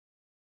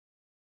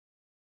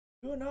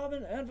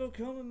Guanaban and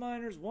Vokoma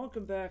Miners,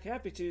 welcome back.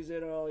 Happy Tuesday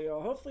to all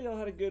y'all. Hopefully y'all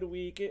had a good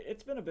week.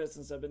 It's been a bit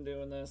since I've been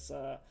doing this.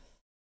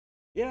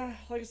 Yeah,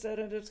 like I said,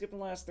 I ended up skipping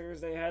last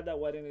Thursday. Had that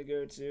wedding to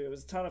go to. It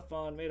was a ton of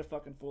fun. Made a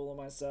fucking fool of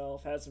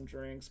myself. Had some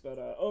drinks, but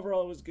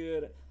overall it was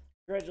good.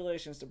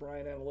 Congratulations to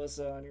Brian and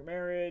Alyssa on your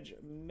marriage.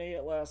 May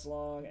it last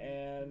long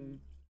and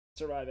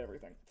survive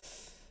everything.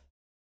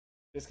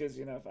 Just because,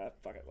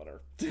 fuck it,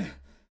 whatever.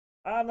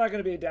 I'm not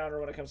going to be a downer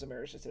when it comes to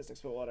marriage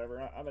statistics, but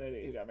whatever. I'm an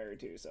idiot who got married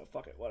too, so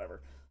fuck it,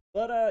 whatever.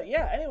 But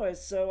yeah,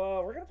 anyways,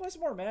 so we're gonna play some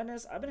more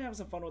Madness. I've been having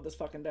some fun with this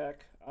fucking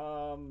deck.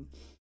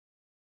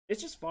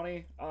 It's just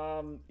funny.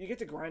 You get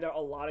to grind out a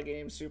lot of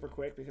games super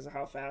quick because of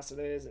how fast it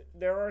is.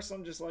 There are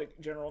some just like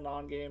general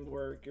non-games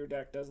where your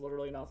deck does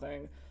literally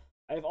nothing.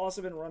 I've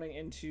also been running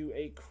into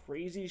a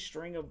crazy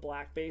string of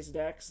black-based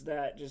decks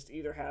that just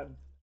either have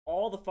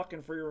all the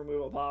fucking free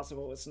removal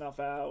possible with Snuff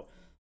Out,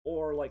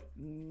 or like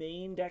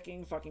main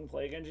decking fucking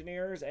Plague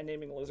Engineers and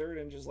naming Lizard,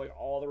 and just like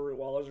all the Root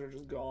Wallers are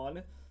just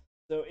gone.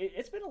 So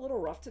it's been a little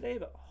rough today,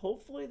 but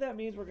hopefully that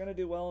means we're going to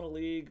do well in a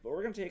league. But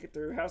we're going to take it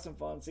through, have some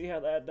fun, see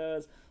how that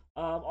does.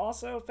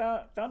 Also,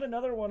 found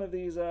another one of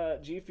these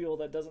G Fuel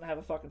that doesn't have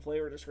a fucking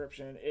flavor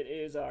description. It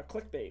is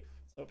clickbait.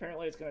 So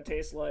apparently it's going to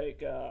taste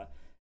like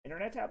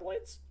internet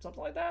tabloids,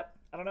 something like that.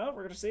 I don't know.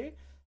 We're going to see.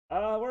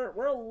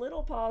 We're a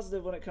little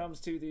positive when it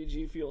comes to the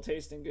G Fuel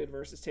tasting good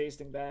versus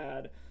tasting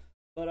bad.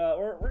 But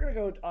we're going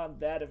to go on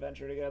that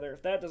adventure together.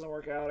 If that doesn't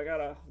work out, I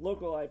got a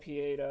local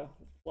IPA to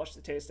flush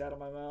the taste out of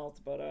my mouth.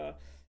 But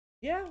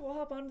yeah, we'll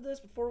hop onto this.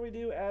 Before we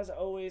do, as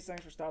always,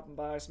 thanks for stopping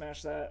by.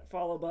 Smash that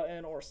follow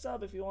button or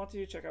sub if you want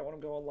to. Check out when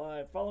I'm going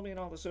live. Follow me on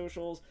all the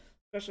socials,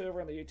 especially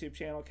over on the YouTube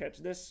channel. Catch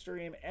this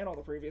stream and all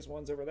the previous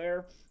ones over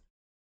there.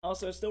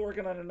 Also, still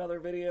working on another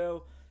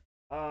video.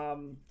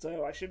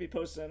 So I should be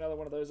posting another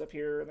one of those up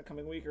here in the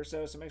coming week or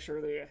so. So make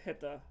sure that you hit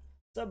the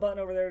sub button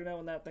over there to know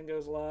when that thing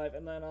goes live.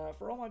 And then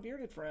for all my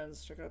bearded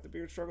friends, check out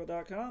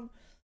thebeardstruggle.com.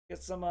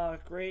 Get some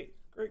great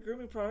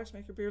grooming products.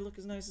 Make your beard look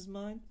as nice as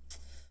mine.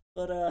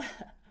 But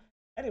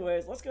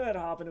anyways, let's go ahead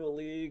and hop into a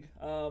league.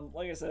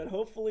 Like I said,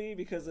 hopefully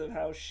because of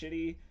how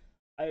shitty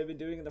I have been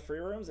doing in the free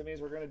rooms, it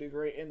means we're going to do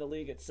great in the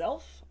league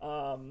itself.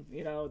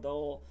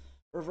 They'll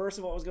reverse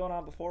of what was going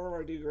on before,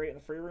 where I do great in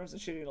the free rooms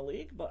and shitty in the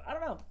league. But I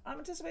don't know. I'm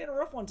anticipating a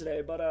rough one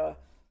today. But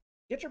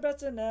get your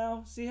bets in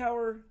now. See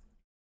how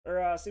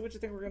see what you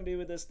think we're going to do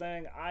with this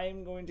thing.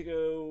 I'm going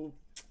to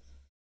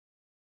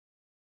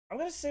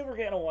say we're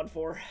getting a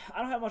 1-4.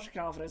 I don't have much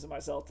confidence in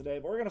myself today,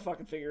 but we're going to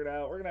fucking figure it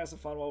out. We're going to have some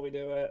fun while we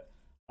do it.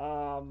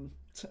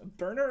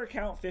 Burner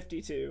account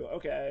 52.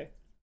 Okay.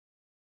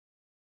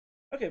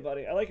 Okay,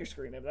 buddy. I like your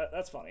screen name.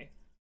 That's funny.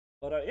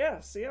 But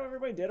yeah, see how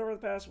everybody did over the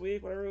past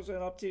week, what everyone's been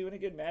up to, any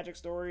good Magic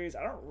stories.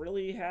 I don't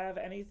really have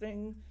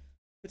anything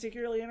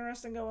particularly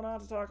interesting going on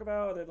to talk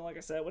about, other than, like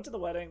I said, went to the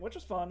wedding, which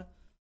was fun.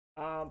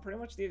 Pretty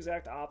much the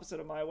exact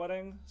opposite of my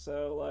wedding.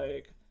 So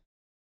like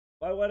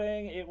my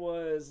wedding, it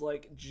was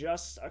like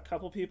just a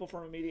couple people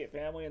from immediate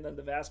family, and then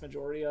the vast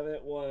majority of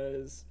it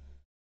was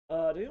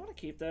do we want to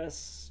keep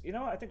this? You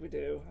know what? I think we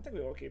do. I think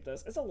we will keep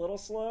this. It's a little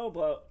slow,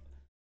 but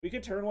we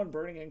could turn one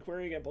Burning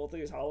Inquiry, get both of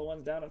these hollow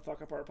ones down, and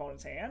fuck up our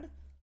opponent's hand.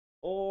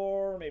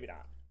 Or maybe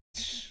not.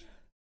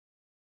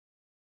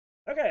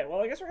 Okay, well,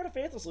 I guess we're gonna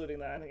Faithless Looting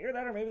then. Either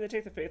that, or maybe they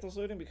take the Faithless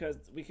Looting because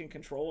we can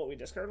control what we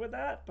discard with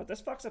that, but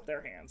this fucks up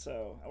their hand,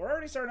 so we're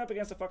already starting up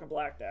against a fucking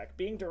black deck.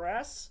 Being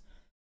Duress,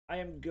 I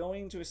am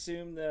going to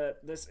assume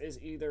that this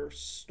is either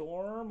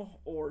Storm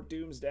or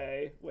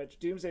Doomsday, which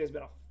Doomsday has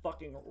been a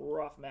fucking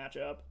rough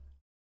matchup.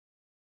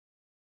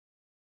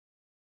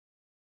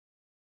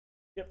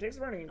 Yep, takes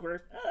the Burning Inquiry.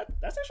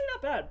 That's actually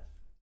not bad.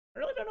 I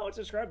really don't know what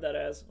to describe that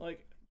as.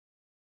 Like,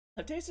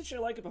 I've tasted shit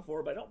like it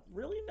before, but I don't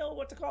really know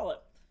what to call it.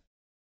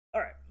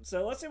 Alright,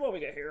 so let's see what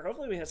we get here.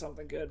 Hopefully we hit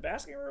something good.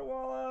 Basking Root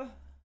Walla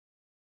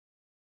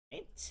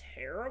ain't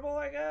terrible,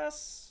 I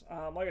guess.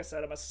 Like I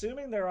said, I'm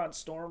assuming they're on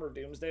Storm or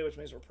Doomsday, which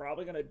means we're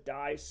probably going to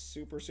die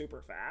super,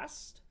 super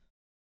fast.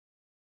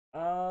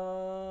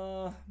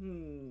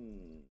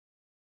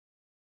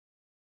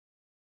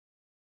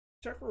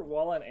 Check Root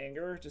Walla and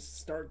Anger, just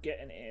start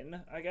getting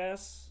in, I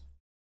guess.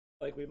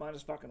 Like, we might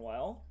as fucking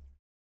well.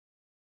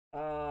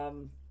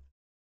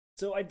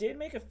 So I did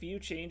make a few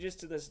changes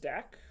to this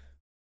deck.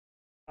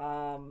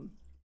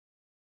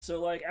 So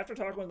like after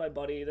talking with my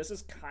buddy, this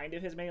is kind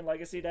of his main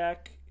legacy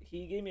deck.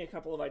 He gave me a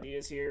couple of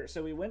ideas here.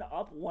 So we went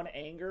up one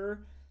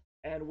Anger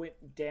and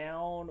went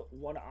down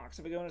one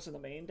Oxyvagonus in the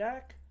main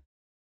deck.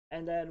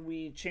 And then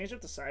we changed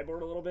up the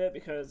sideboard a little bit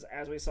because,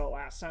 as we saw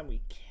last time,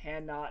 we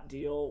cannot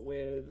deal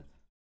with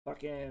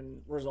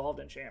fucking resolved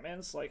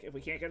enchantments. Like, if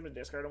we can't get them to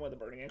discard them with a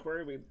Burning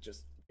Inquiry, we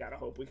just gotta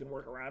hope we can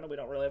work around them. We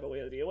don't really have a way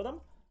to deal with them.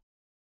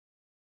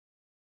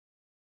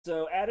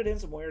 So added in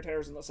some Wear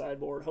Tears in the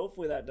sideboard.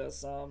 Hopefully that does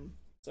some.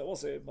 So we'll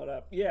see.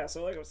 But yeah,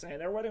 so like I was saying,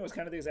 their wedding was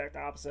kind of the exact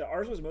opposite.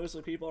 Ours was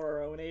mostly people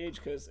our own age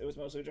because it was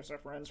mostly just our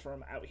friends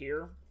from out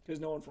here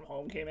because no one from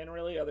home came in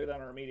really other than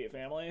our immediate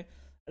family.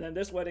 And then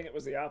this wedding, it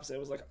was the opposite. It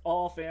was like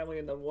all family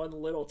and then one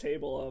little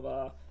table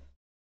of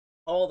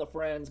all the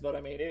friends. But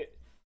I mean,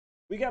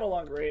 We got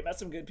along great, met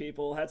some good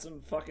people, had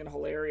some fucking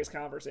hilarious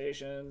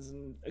conversations,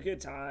 and a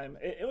good time.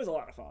 It was a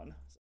lot of fun.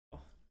 So,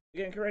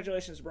 again,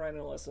 congratulations to Brian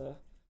and Alyssa.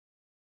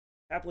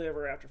 Happily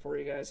ever after for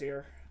you guys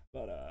here.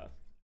 But,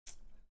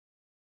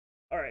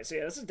 alright, so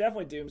yeah, this is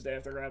definitely Doomsday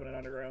if they're grabbing an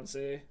Underground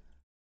Sea.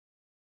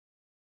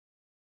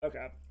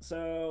 Okay,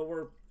 so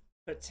we're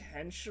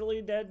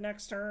potentially dead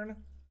next turn.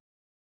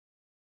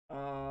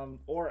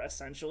 Or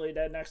essentially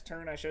dead next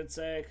turn, I should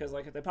say, because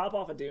like if they pop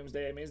off a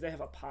Doomsday, it means they have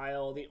a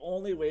pile. The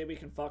only way we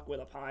can fuck with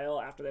a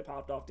pile after they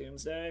popped off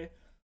Doomsday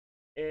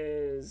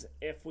is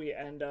if we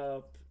end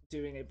up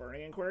doing a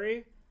Burning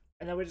Inquiry,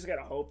 and then we just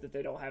gotta hope that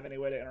they don't have any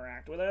way to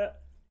interact with it.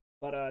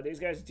 But these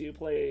guys do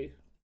play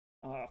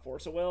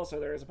Force of Will, so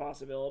there is a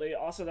possibility.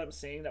 Also, them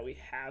seeing that we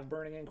have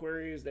Burning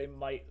Inquiries, they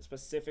might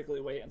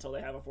specifically wait until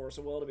they have a Force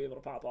of Will to be able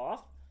to pop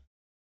off.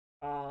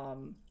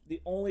 The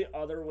only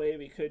other way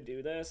we could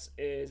do this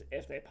is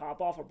if they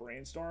pop off a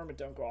Brainstorm and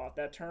don't go off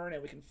that turn,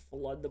 and we can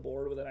flood the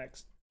board with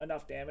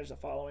enough damage the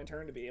following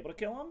turn to be able to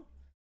kill them.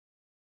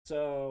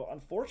 So,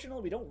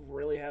 unfortunately, we don't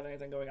really have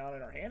anything going on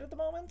in our hand at the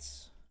moment.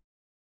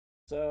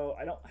 So,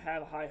 I don't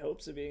have high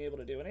hopes of being able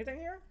to do anything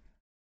here.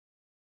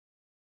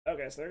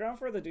 Okay, so they're going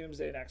for the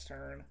Doomsday next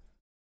turn.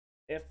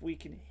 If we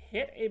can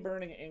hit a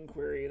Burning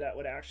Inquiry, that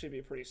would actually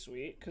be pretty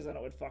sweet, because then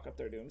it would fuck up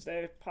their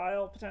Doomsday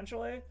pile,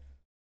 potentially.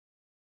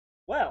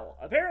 Well,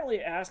 apparently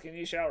ask and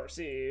ye shall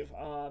receive.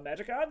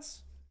 Magic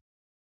odds?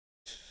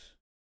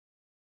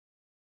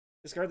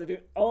 Discard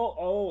the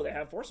oh, they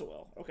have Force of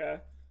Will. Okay.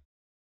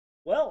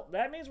 Well,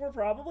 that means we're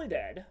probably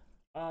dead.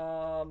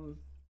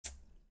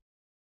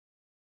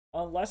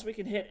 Unless we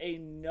can hit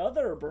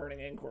another Burning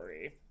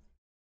Inquiry.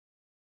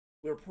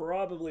 We're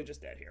probably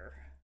just dead here.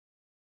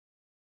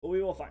 But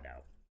we will find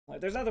out. Like,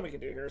 there's nothing we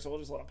can do here, so we'll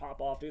just let them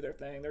pop off, do their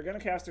thing. They're going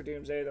to cast their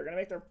Doomsday. They're going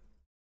to make their...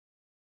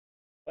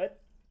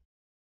 What?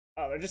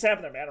 Oh, they're just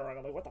having their mana run.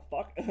 I'm like, what the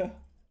fuck?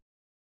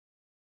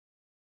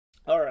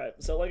 Alright,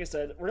 so like I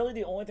said, really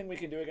the only thing we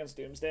can do against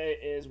Doomsday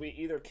is we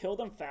either kill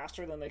them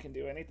faster than they can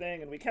do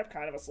anything, and we kept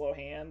kind of a slow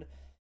hand,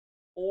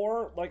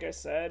 or, like I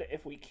said,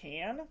 if we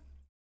can,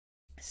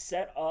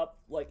 set up,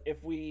 like,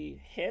 if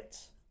we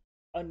hit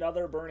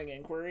another Burning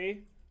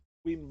Inquiry,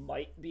 we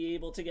might be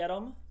able to get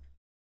them.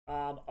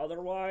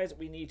 Otherwise,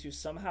 we need to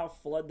somehow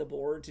flood the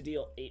board to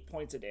deal 8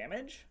 points of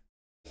damage,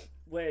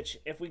 which,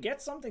 if we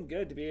get something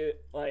good to be,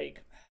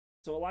 like...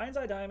 So a Lion's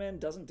Eye Diamond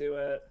doesn't do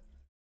it.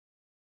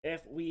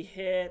 If we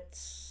hit...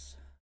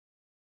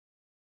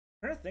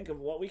 I'm trying to think of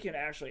what we can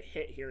actually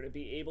hit here to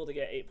be able to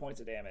get 8 points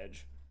of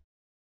damage.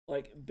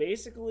 Like,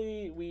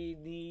 basically, we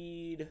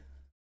need...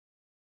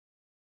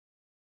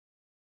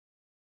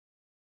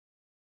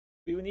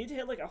 We would need to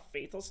hit, like, a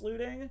Faithless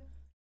Looting,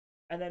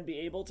 and then be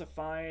able to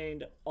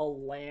find a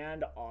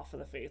land off of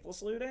the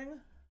Faithless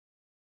Looting.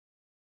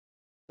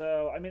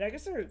 So, I mean, I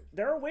guess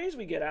there are ways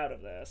we get out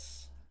of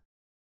this.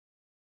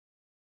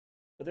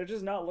 But they're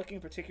just not looking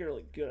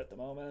particularly good at the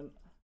moment.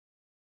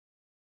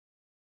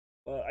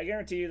 But I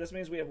guarantee you this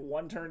means we have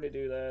one turn to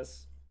do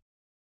this.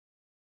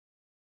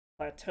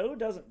 Plateau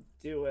doesn't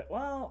do it.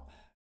 Well,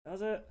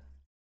 does it?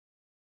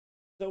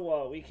 So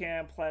what? We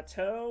can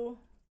Plateau.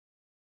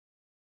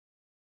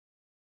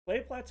 Play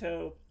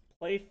Plateau.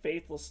 Play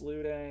Faithless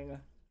Looting.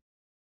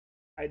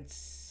 I'd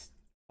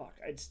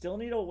still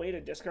need a way to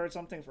discard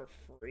something for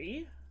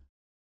free.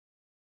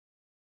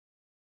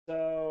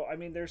 So, I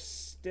mean, there's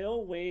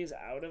still ways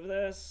out of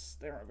this.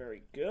 They aren't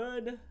very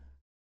good.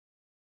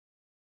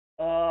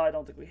 I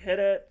don't think we hit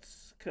it,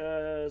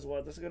 because,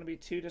 what, this is going to be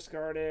 2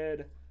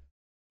 discarded.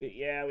 But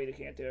yeah, we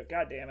can't do it.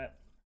 God damn it.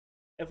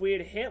 If we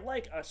had hit,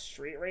 like, a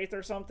Street Wraith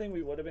or something,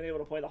 we would have been able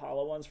to play the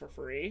hollow ones for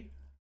free.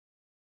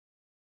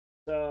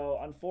 So,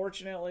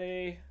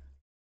 unfortunately,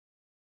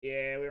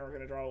 yeah, we weren't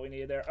going to draw what we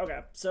needed there. Okay,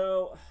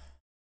 so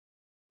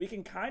we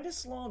can kind of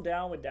slow them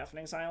down with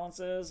Deafening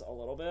Silences a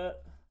little bit.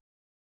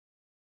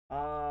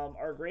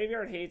 Our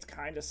Graveyard Hate's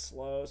kind of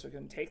slow, so we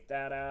can take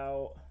that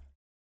out.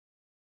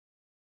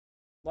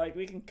 Like,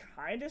 we can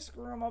kind of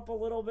screw them up a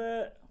little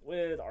bit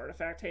with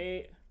Artifact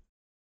Hate,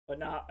 but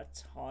not a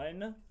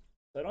ton.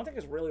 So I don't think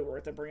it's really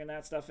worth it bringing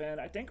that stuff in.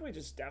 I think we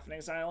just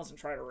Deafening Silence and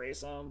try to race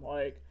them.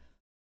 Like,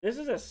 this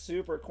is a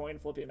super coin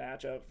flippy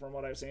matchup from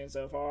what I've seen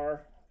so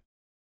far.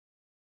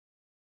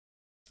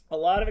 A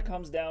lot of it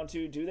comes down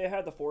to, do they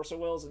have the Force of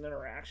Wills and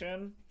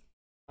interaction?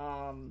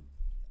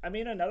 I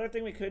mean, another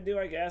thing we could do,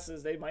 I guess,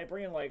 is they might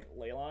bring in, like,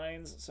 ley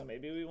lines, so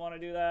maybe we want to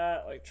do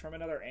that. Like, trim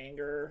another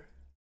Anger.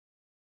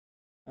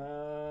 I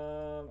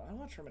don't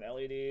want to trim an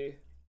LED.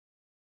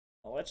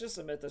 Well, let's just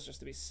submit this just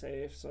to be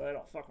safe, so I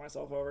don't fuck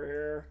myself over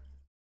here.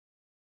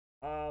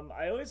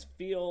 I always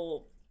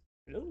feel...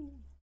 I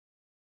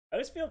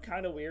always feel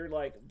kind of weird,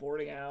 like,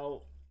 boarding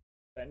out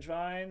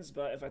Vengevines,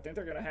 but if I think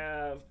they're going to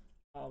have,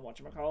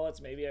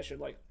 whatchamacallits, maybe I should,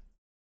 like,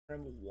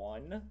 trim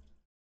 1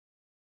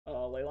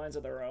 ley lines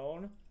of their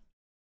own.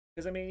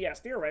 Because, I mean, yes,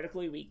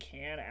 theoretically, we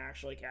can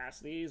actually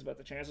cast these, but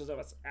the chances of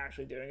us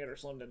actually doing it are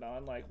slim to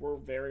none. Like, we're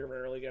very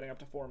rarely getting up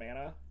to 4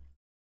 mana.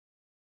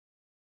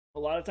 A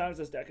lot of times,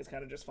 this deck is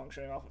kind of just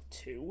functioning off of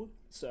 2,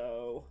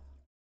 so...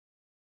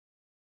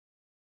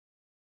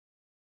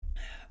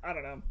 I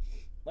don't know.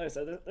 Like I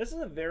said, this is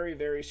a very,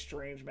 very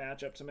strange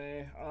matchup to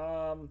me.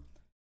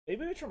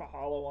 Maybe we try a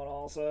hollow one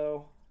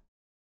also.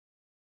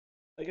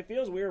 Like, it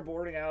feels weird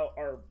boarding out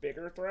our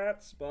bigger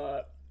threats,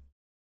 but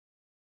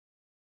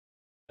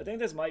I think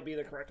this might be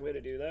the correct way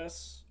to do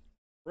this.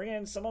 Bring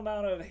in some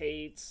amount of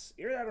hate.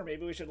 Either that or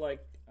maybe we should,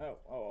 like...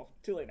 Oh,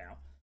 too late now.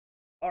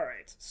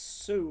 Alright,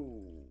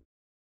 so...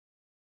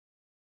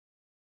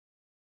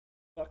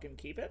 Fucking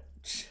keep it.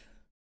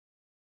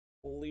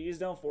 Please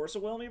don't force a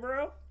will me,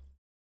 bro.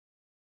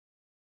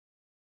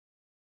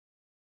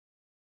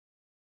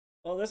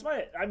 Well, this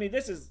might... I mean,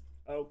 this is...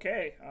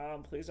 Okay.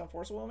 Please don't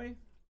force a will me.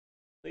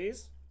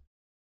 Please.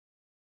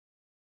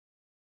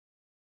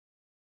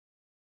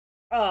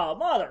 Oh,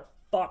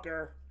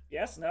 motherfucker.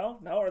 Yes, no,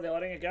 no, are they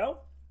letting it go?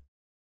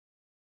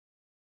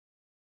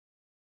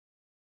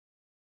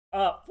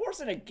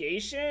 Force a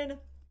negation?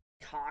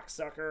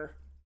 Cocksucker.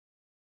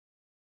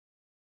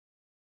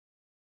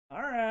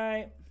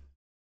 Alright.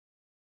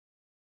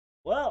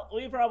 Well,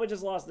 we probably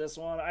just lost this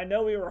one. I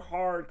know we were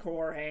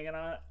hardcore hanging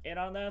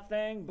on that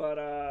thing, but,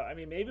 I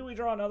mean, maybe we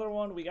draw another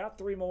one. We got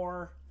 3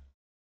 more.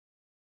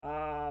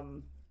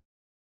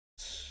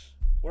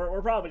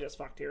 We're probably just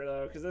fucked here,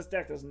 though, because this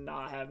deck does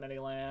not have many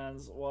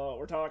lands. Well,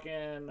 we're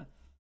talking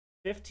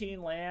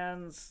 15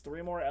 lands,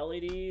 3 more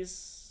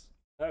LEDs.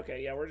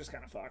 Okay, yeah, we're just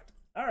kind of fucked.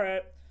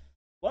 Alright.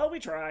 Well, we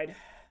tried.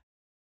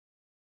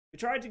 We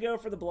tried to go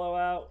for the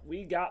blowout.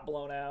 We got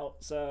blown out,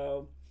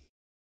 so...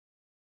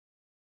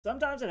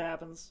 Sometimes it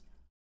happens.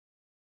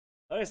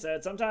 Like I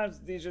said, sometimes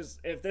these just...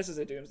 If this is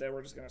a Doomsday,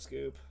 we're just gonna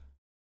scoop.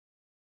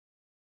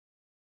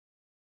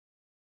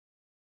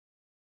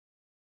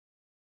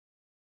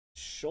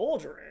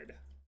 Shouldered?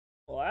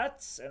 Well,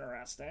 that's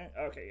interesting.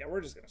 Okay, yeah,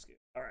 we're just gonna scoop.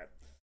 Alright.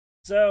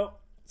 So,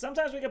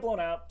 sometimes we get blown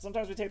out.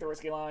 Sometimes we take the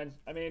risky line.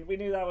 I mean, we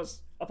knew that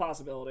was a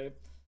possibility.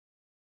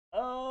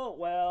 Oh,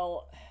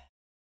 well...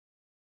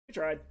 We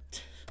tried.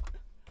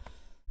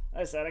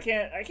 Like I said, I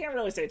can't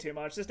really say too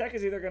much. This deck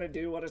is either gonna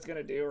do what it's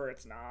gonna do or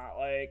it's not.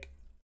 Like,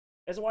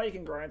 that's why you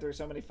can grind through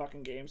so many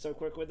fucking games so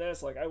quick with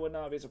this. Like, I would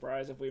not be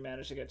surprised if we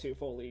managed to get 2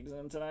 full leagues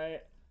in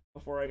tonight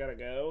before I gotta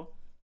go.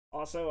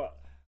 Also,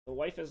 the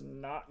wife is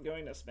not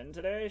going to spin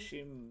today.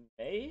 She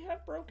may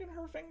have broken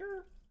her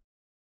finger.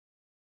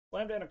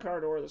 Slammed in a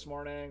car door this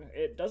morning.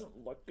 It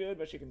doesn't look good,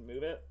 but she can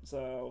move it.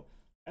 So,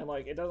 and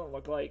like, it doesn't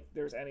look like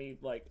there's any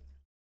like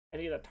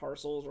any of the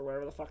tarsals or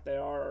whatever the fuck they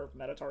are, or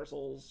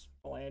metatarsals,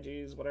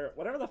 phalanges,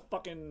 whatever the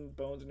fucking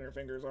bones in your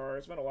fingers are.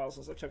 It's been a while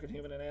since I took a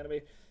human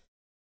anatomy.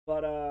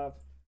 But,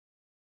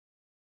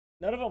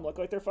 none of them look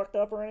like they're fucked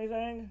up or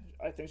anything.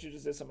 I think she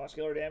just did some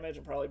muscular damage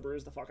and probably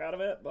bruised the fuck out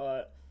of it,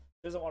 but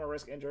she doesn't want to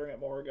risk injuring it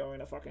more going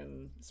to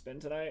fucking spin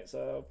tonight,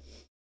 so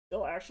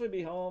she'll actually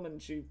be home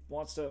and she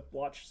wants to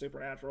watch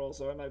Supernatural,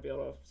 so I might be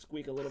able to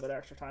squeak a little bit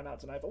extra time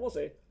out tonight, but we'll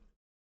see.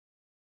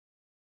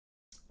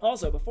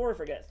 Also, before I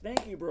forget,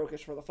 thank you,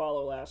 Brokish, for the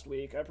follow last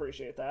week. I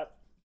appreciate that.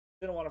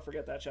 Didn't want to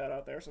forget that shout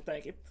out there, so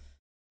thank you.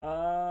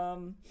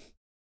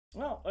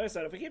 Well, like I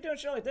said, if we keep doing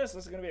shit like this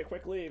is going to be a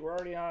quick league. We're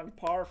already on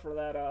par for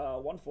that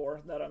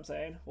 1-4 that I'm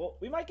saying. Well,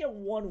 we might get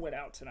 1 win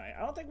out tonight.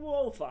 I don't think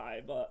we'll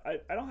 5, but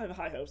I don't have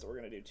high hopes that we're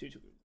going to do 2-2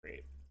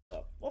 great.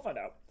 So, we'll find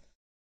out.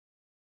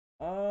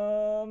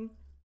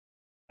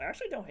 I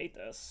actually don't hate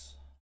this.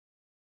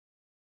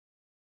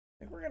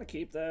 I think we're going to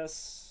keep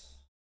this.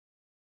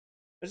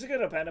 This is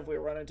going to depend if we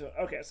run into it.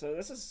 Okay, so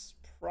this is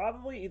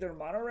probably either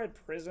Mono Red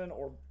Prison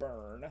or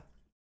Burn.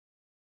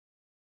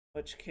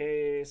 Which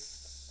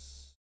case...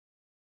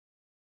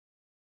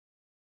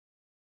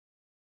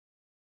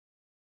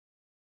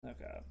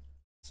 Okay.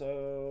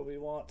 So we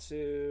want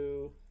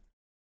to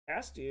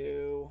cast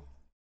you.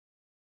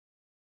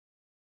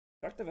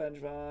 Chuck the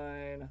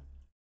Vengevine.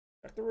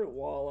 Chuck the Root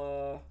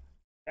Walla.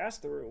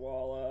 Cast the Root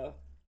Walla.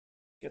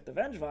 Get the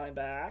Vengevine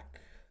back.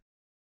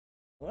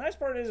 The nice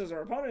part is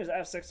our opponent is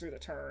F6 through the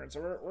turn,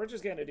 so we're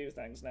just getting to do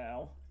things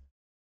now.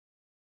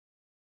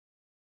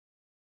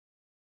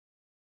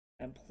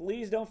 And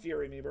please don't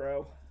Fury me,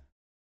 bro.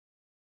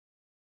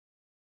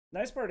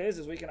 Nice part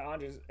is we can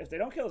Anji's, if they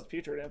don't kill his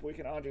Putrid Imp, we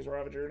can Anji's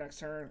Ravager next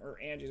turn, or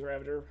Angie's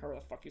Ravager, however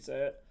the fuck you say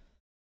it.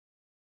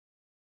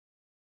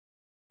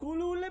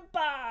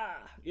 Kululimpa!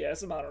 Yeah,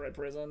 it's a Mono Red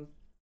Prison.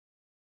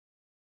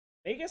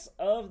 Magus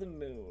of the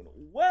Moon.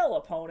 Well,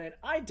 opponent,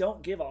 I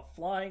don't give a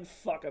flying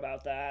fuck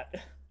about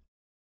that.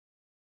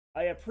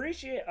 I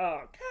appreciate...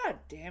 Oh, god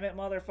damn it,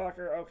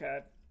 motherfucker. Okay.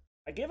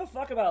 I give a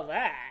fuck about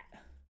that.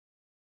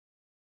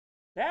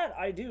 That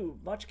I do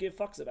much give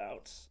fucks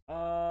about.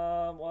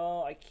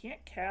 Well, I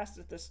can't cast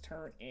it this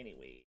turn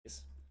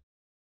anyways.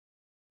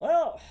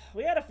 Well,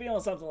 we had a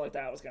feeling something like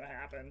that was gonna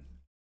happen.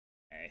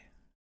 Hey.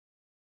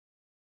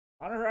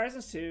 Honor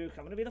Horizons 2,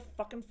 coming to be the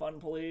fucking fun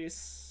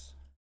police.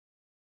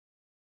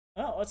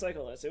 Well, let's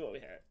cycle this, see what we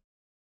hit.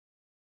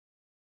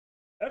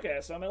 Okay,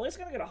 so I'm at least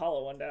gonna get a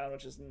hollow one down,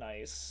 which is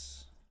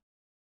nice.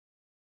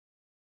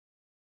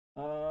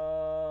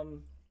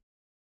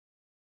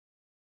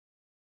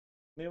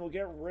 Maybe we'll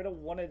get rid of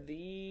one of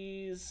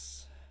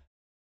these.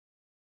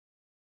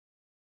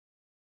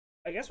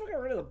 I guess we'll get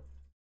rid of the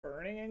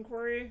Burning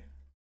Inquiry.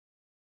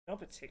 I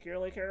don't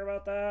particularly care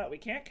about that. We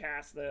can't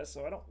cast this,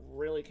 so I don't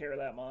really care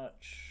that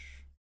much.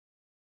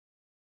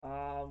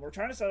 We're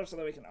trying to set up so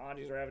that we can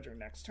Anji's Ravager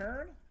next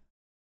turn.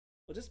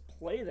 We'll just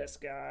play this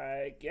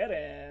guy, get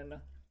in.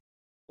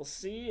 We'll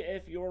see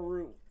if your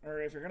root, or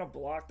if you're gonna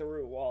block the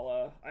root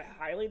Walla. I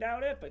highly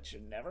doubt it, but you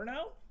never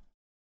know.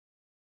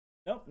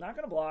 Nope, not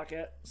gonna block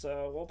it,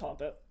 so we'll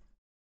pump it.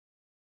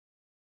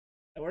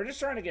 And we're just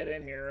trying to get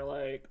in here.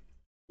 Like,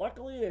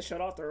 luckily they shut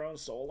off their own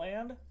soul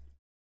land,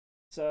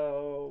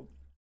 so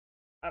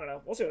I don't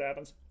know. We'll see what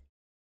happens.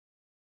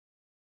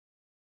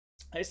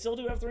 I still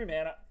do have 3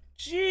 mana.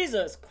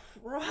 Jesus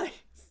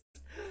Christ!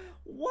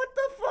 What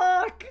the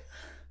fuck?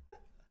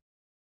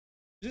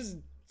 Just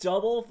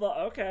double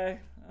okay.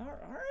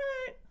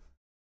 Alright.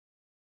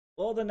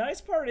 Well, the nice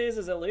part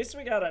is at least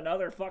we got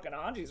another fucking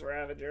Anji's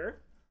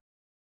Ravager.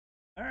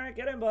 Alright,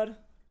 get in, bud.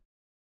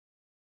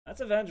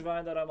 That's a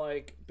Vengevine that I'm,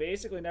 like,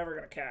 basically never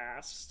gonna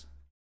cast.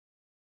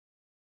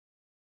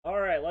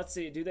 Alright, let's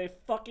see. Do they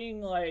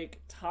fucking,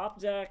 like,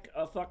 top deck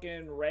a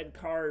fucking red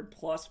card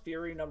plus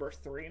Fury number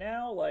 3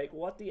 now? Like,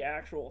 what the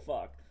actual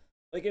fuck?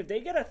 Like, if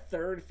they get a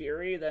 3rd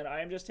Fury, then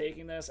I'm just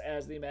taking this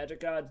as the Magic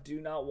gods do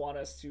not want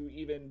us to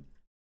even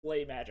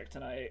play Magic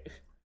tonight.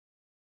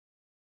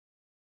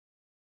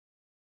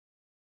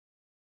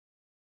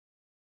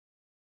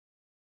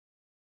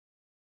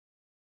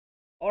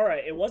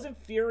 Alright, it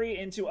wasn't Fury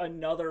into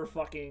another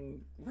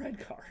fucking red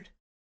card.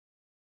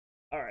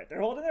 Alright,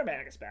 they're holding their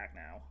Magus back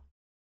now.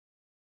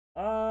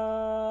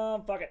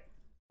 Fuck it.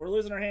 We're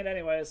losing our hand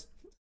anyways.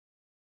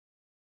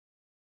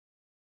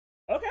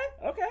 Okay.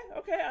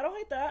 I don't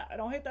hate that. I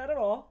don't hate that at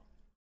all.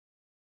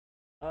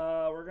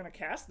 We're gonna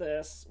cast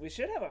this. We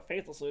should have a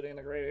Faithless Looting in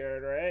the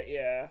graveyard, right?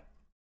 Yeah.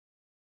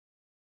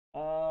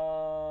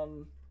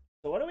 So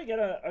what do we get?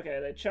 Okay,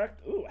 they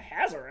checked. Ooh,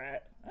 Hazoret.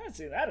 I haven't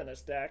seen that in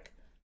this deck.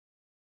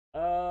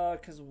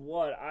 Cause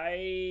what?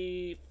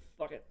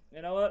 Fuck it.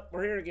 You know what?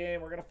 We're here to game.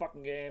 We're gonna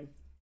fucking game.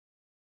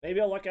 Maybe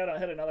I'll luck out and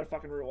hit another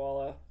fucking Root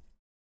Walla.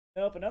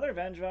 Nope, another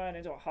Vengevine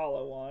into a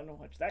hollow one,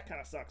 which that kind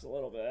of sucks a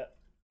little bit.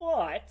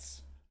 But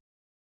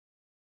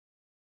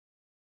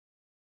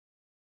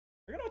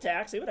we're gonna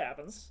attack, see what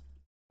happens.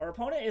 Our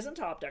opponent is in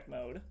top deck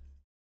mode.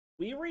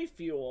 We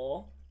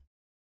refuel.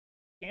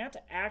 Can't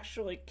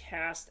actually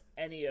cast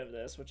any of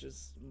this, which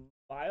is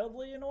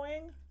mildly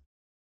annoying.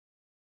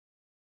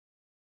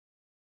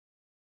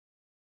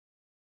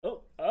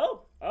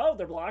 Oh,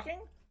 they're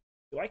blocking?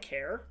 Do I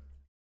care?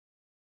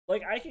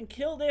 Like, I can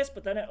kill this,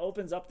 but then it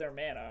opens up their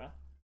mana.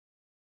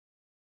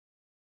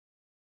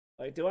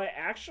 Like, do I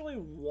actually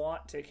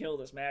want to kill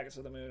this Magus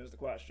of the Moon is the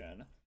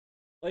question.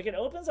 Like, it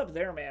opens up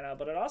their mana,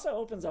 but it also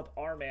opens up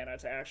our mana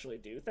to actually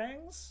do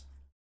things.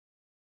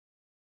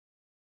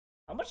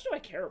 How much do I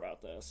care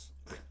about this?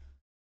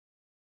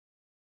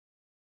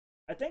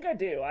 I think I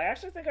do. I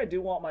actually think I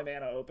do want my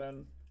mana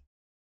open.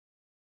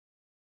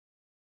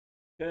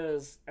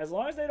 Because as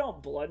long as they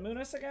don't Blood Moon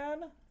us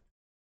again,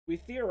 we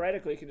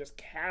theoretically can just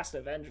cast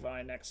a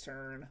Vengevine next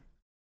turn.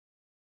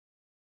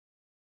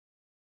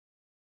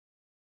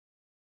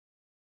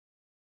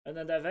 And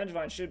then that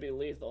Vengevine should be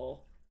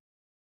lethal.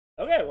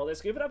 Okay, well, they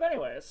scoop it up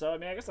anyway, so I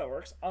mean, I guess that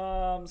works.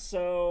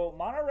 So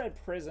Mono Red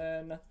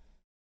Prison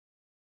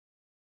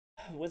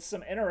with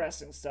some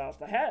interesting stuff.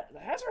 The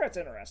Hazoret's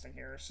interesting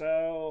here.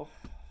 So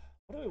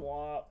what do we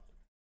want?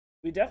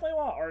 We definitely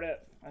want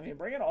I mean,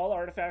 bring in all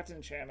artifact and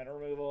enchantment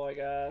removal, I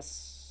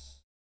guess.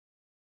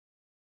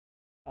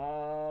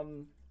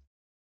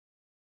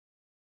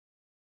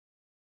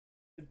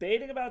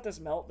 Debating about this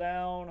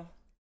Meltdown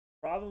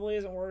probably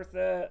isn't worth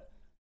it.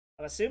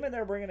 I'm assuming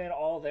they're bringing in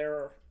all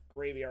their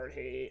graveyard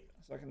hate,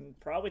 so I can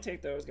probably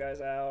take those guys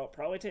out.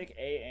 Probably take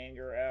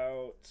Anger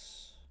out.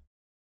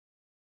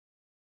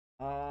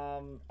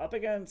 Up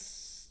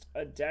against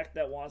a deck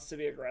that wants to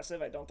be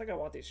aggressive, I don't think I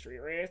want these Street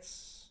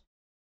Wraiths.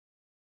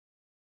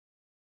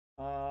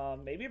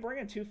 Maybe bring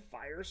in 2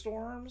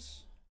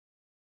 Firestorms.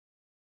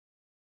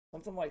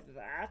 Something like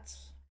that.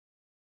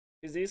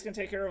 Because these can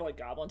take care of, like,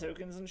 Goblin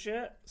tokens and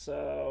shit.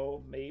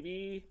 So,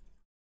 maybe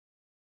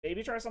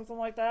try something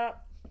like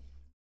that.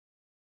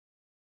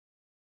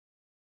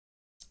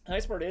 The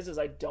nice part is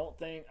I don't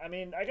think... I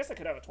mean, I guess I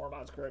could have a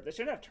Tormod's Crypt. They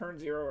shouldn't have turn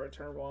 0 or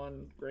turn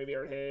 1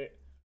 graveyard hate.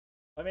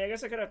 I mean, I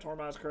guess I could have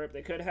Tormod's Crypt.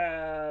 They could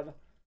have...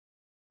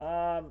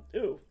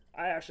 Ooh,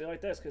 I actually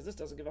like this, because this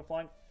doesn't give a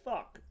flying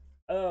fuck.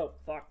 Oh,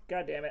 fuck.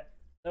 God damn it.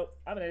 Nope,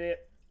 I'm an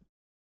idiot.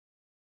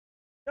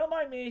 Don't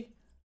mind me.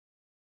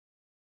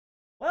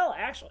 Well,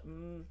 actually,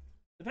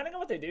 depending on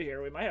what they do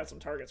here, we might have some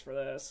targets for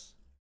this.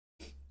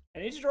 I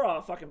need to draw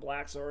a fucking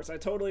Black Source. I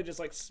totally just,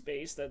 like,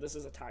 spaced that this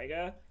is a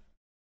Taiga.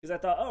 Because I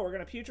thought, oh, we're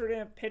going to Putrid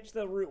Imp, pitch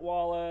the Root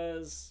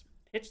Wallas,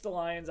 pitch the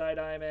Lion's Eye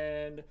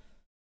Diamond,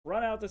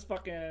 run out this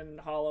fucking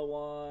Hollow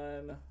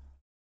one.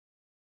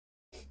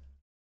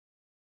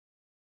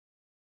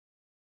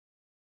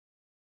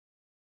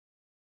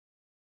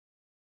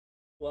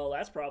 Well,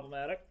 that's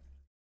problematic.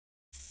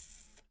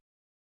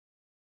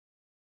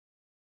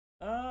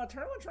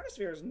 Turn 1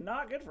 Trinisphere is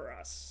not good for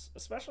us,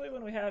 especially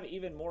when we have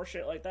even more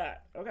shit like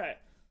that. Okay.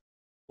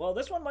 Well,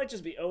 this one might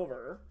just be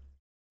over.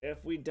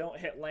 if we don't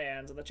hit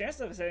lands, and the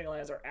chances of us hitting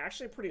lands are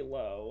actually pretty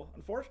low.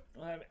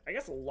 Unfortunately, I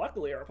guess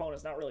luckily our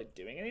opponent's not really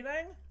doing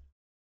anything.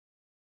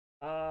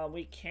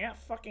 We can't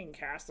fucking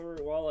cast the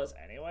Root Wallas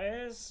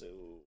anyways, so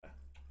I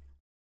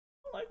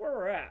don't like where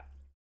we're at.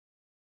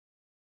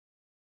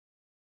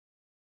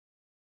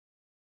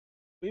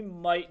 We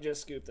might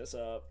just scoop this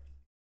up.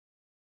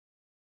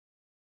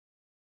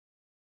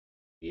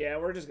 Yeah,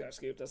 we're just gonna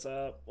scoop this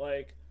up.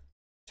 Like,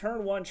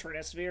 turn 1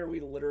 Trinisphere, we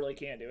literally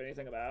can't do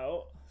anything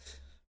about.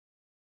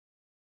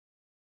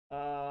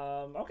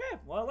 Okay,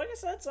 well, like I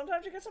said,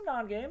 sometimes you get some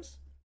non-games.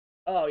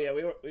 Oh yeah,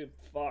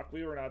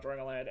 we were not drawing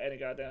a land any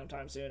goddamn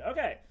time soon.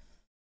 Okay,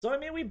 so I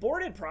mean, we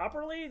boarded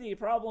properly. The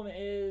problem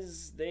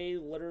is they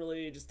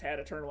literally just had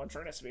a turn 1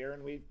 Trinisphere,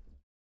 and we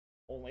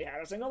only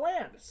had a single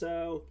land.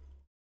 So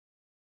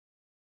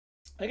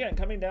again,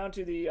 coming down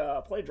to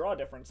the play draw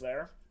difference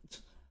there.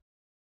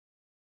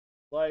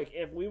 Like,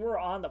 if we were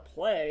on the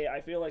play,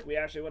 I feel like we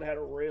actually would have had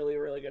a really,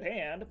 really good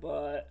hand,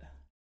 but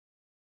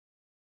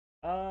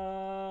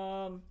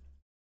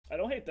I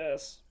don't hate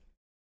this.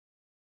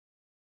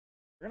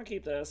 We're gonna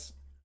keep this.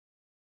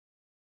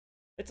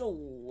 It's a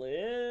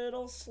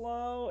little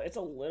slow. It's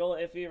a little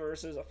iffy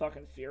versus a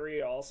fucking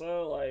Fury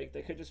also. Like,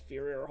 they could just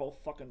Fury our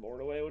whole fucking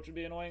board away, which would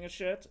be annoying as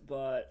shit,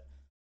 but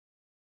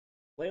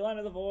Leyline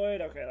of the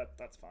Void, okay,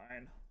 that's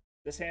fine.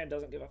 This hand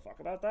doesn't give a fuck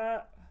about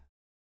that.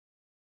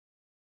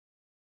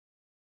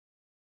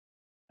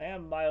 I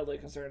am mildly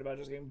concerned about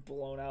just getting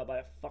blown out by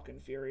a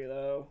fucking Fury,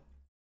 though.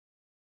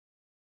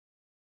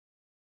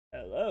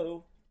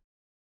 Hello?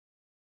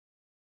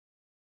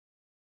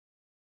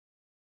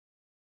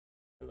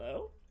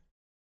 Hello?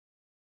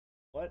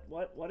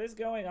 What is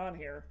going on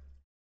here?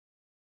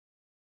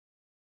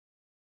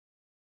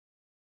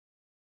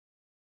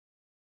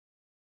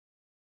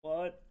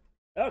 What?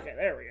 Okay,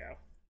 there we go.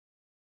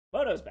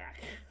 Moto's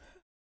back.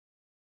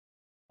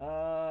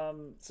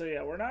 So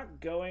yeah, we're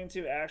not going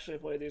to actually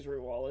play these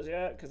Root Wallas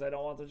yet, because I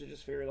don't want them to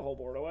just Fury the whole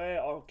board away.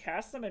 I'll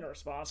cast them in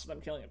response to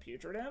them killing a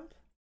Putrid Imp,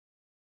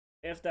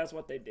 if that's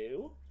what they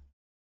do.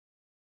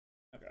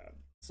 Okay,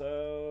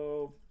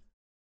 so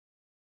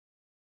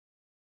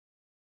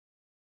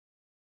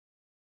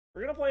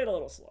we're gonna play it a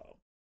little slow.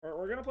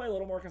 We're gonna play a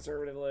little more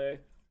conservatively.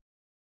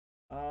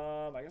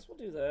 I guess we'll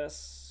do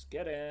this.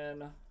 Get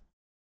in.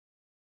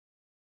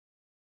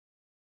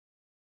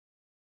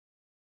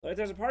 Like,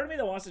 there's a part of me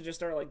that wants to just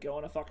start, like,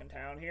 going to fucking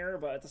town here,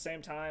 but at the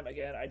same time,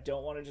 again, I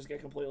don't want to just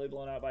get completely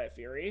blown out by a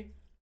Fury.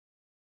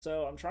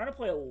 So I'm trying to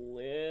play a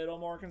little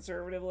more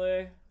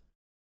conservatively.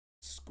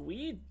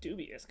 Squee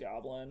Dubious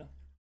Goblin.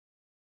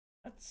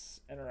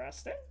 That's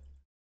interesting.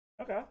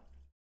 Okay.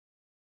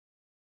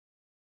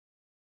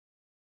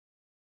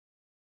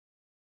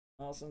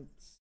 Well,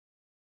 since...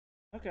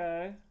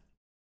 Okay.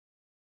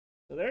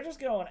 So they're just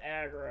going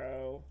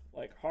aggro,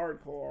 like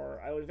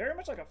hardcore. I would very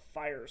much like a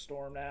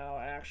Firestorm now,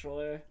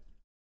 actually.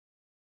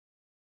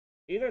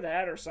 Either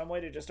that or some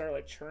way to just start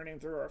like churning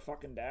through our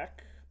fucking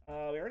deck. We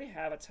already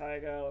have a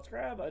Taiga. Let's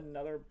grab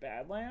another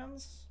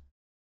Badlands.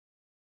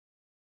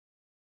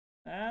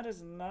 That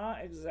is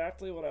not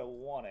exactly what I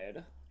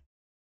wanted.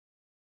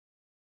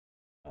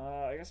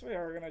 I guess we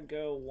are gonna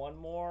go one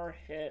more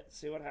hit,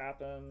 see what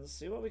happens,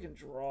 see what we can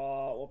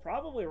draw. We'll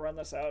probably run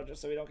this out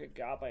just so we don't get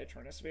got by a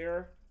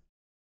Trinisphere.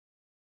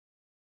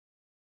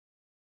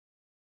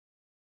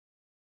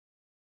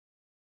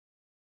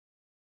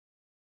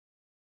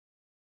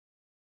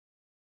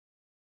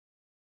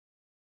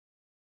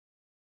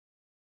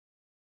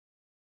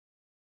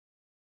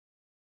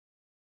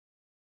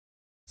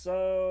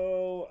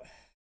 So,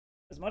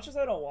 as much as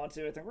I don't want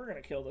to, I think we're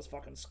gonna kill this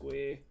fucking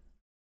Squee.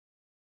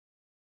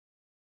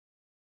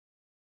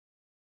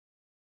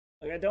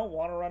 Like, I don't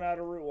want to run out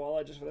of Root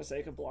Walla just for the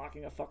sake of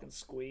blocking a fucking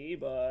Squee,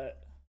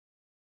 but...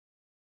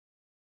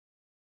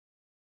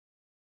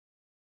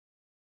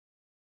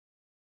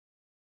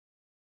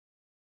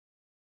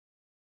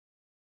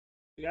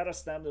 we gotta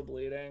stem the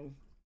bleeding.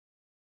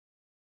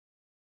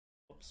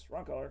 Oops,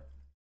 wrong color.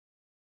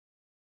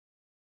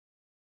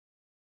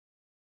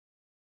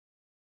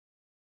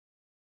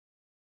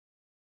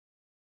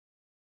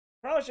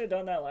 Probably should have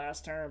done that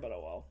last turn, but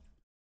oh well.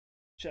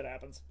 Shit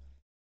happens.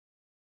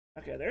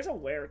 Okay, there's a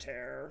Wear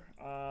Tear.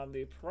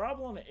 The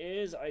problem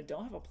is I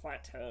don't have a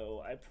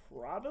Plateau. I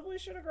probably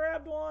should have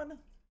grabbed one.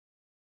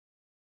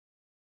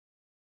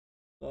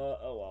 But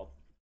oh well.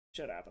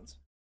 Shit happens.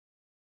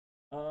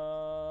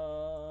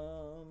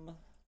 The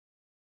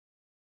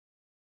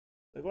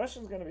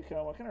question's gonna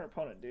become, what can our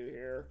opponent do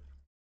here?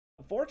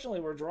 Unfortunately,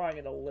 we're drawing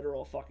into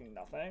literal fucking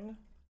nothing.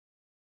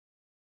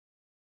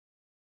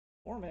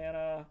 4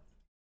 mana.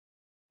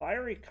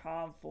 Fiery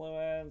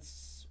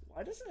Confluence.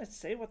 Why doesn't it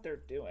say what they're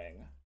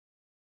doing?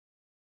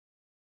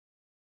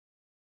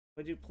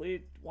 Would you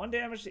plead 1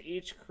 damage to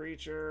each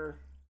creature?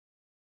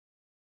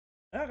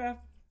 Okay.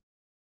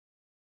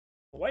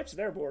 Wipes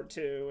their board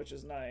too, which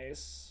is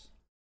nice.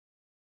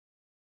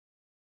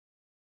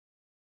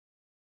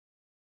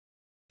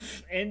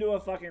 Into a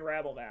fucking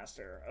Rabble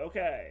Master.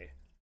 Okay.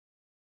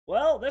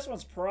 Well, this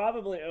one's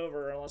probably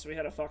over unless we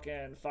had a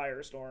fucking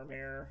Firestorm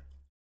here.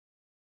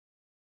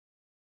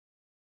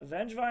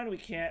 Vengevine, we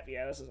can't.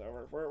 Yeah, this is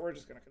over. We're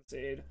just gonna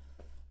concede.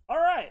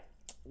 Alright.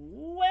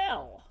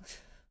 Well.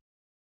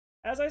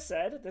 As I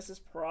said, this is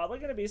probably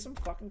gonna be some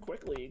fucking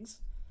quick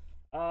leagues.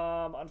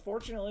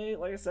 Unfortunately,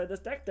 like I said, this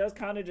deck does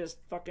kind of just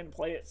fucking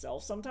play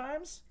itself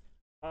sometimes.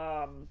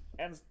 And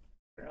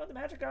you know, the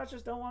Magic gods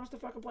just don't want us to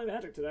fucking play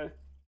Magic today.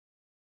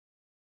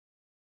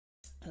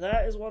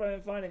 That is what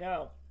I'm finding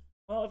out.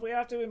 Well, if we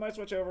have to, we might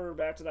switch over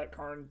back to that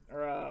Karn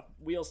or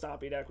Wheel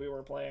Stompy deck we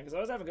were playing, because I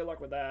was having good luck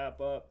with that,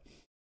 but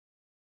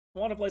I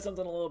want to play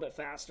something a little bit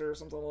faster,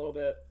 something a little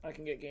bit I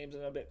can get games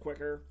in a bit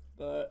quicker,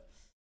 but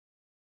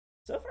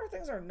so far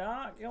things are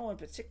not going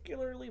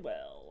particularly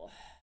well.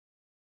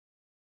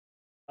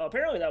 Oh,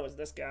 apparently that was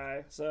this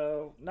guy,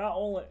 so not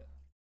only...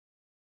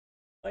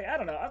 Like, I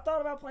don't know, I've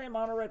thought about playing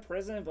Mono Red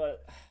Prison,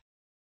 but...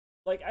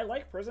 Like, I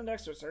like Prison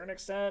decks to a certain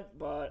extent,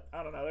 but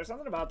I don't know, there's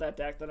something about that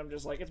deck that I'm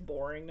just like, it's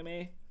boring to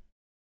me.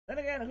 Then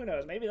again, who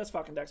knows, maybe this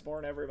fucking deck's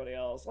boring to everybody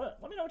else.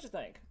 Let me know what you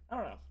think. I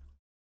don't know.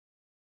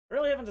 I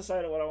really haven't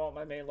decided what I want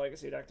my main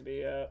Legacy deck to be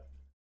yet.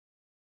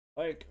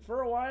 Like,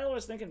 for a while I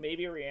was thinking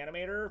maybe a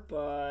Reanimator,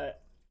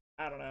 but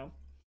I don't know.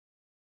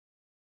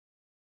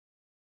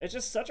 It's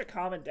just such a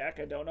common deck,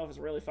 I don't know if it's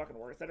really fucking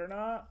worth it or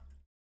not.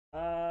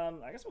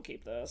 I guess we'll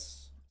keep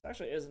this. This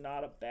actually is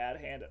not a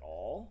bad hand at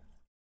all.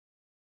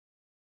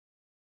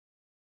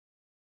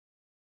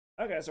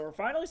 Okay, so we're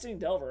finally seeing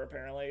Delver,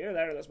 apparently. Either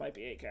that or this might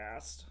be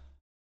 8-cast.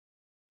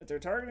 If they're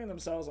targeting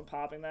themselves and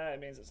popping that, it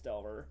means it's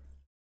Delver.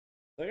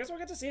 So I guess we'll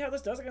get to see how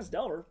this does against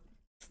Delver.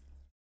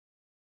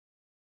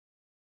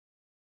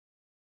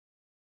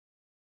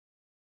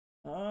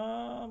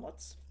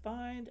 Let's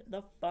find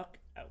the fuck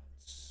out.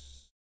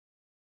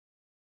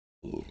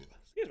 Excuse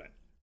me.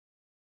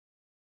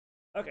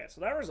 Okay,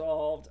 so that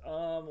resolved.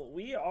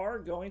 We are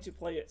going to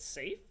play it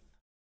safe.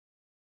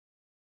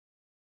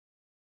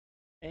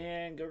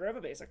 And go grab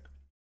a basic.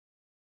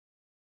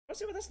 Let's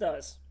see what this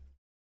does.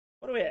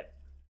 What do we hit?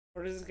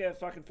 Or does this get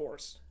fucking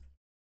forced?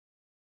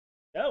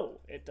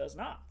 No, it does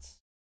not.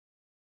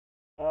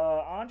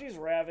 Anji's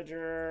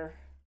Ravager.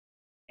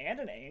 And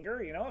an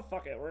Anger? You know what?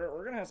 Fuck it.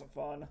 We're gonna have some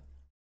fun.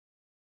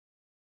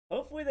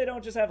 Hopefully they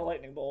don't just have a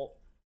Lightning Bolt.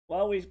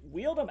 Well, we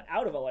wheeled them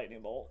out of a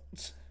Lightning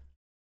Bolt.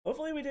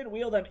 Hopefully we didn't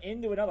wheel them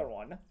into another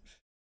one.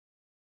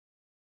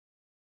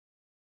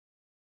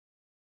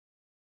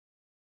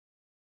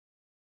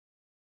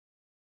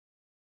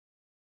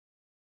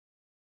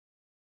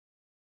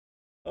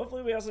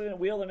 Hopefully we also didn't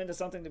wheel them into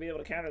something to be able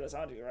to counter this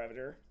Anji's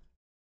Ravager.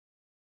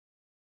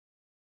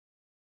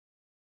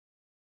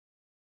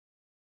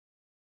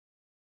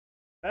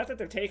 The fact that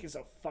they're taking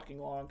so fucking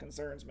long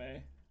concerns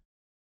me.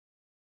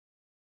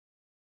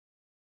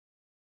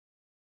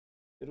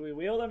 Did we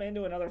wheel them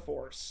into another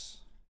force?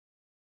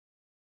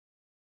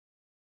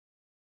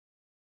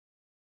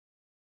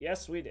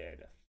 Yes, we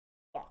did.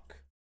 Fuck.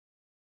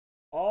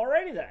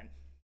 Alrighty then.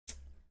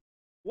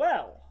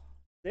 Well,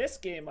 this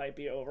game might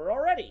be over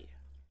already.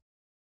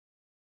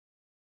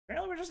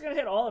 Apparently we're just gonna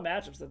hit all the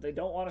matchups that they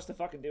don't want us to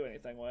fucking do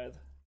anything with.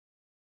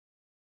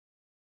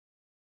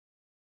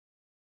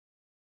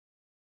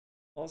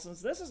 Well,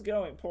 since this is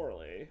going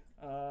poorly,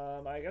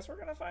 I guess we're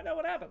gonna find out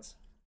what happens.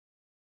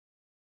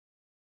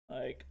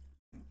 Like,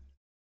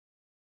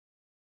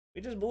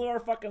 we just blew our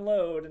fucking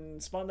load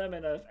and spun them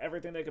into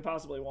everything they could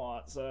possibly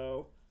want,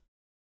 so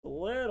a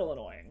little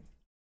annoying.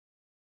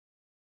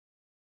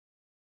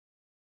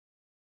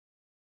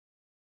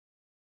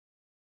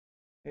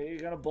 Are you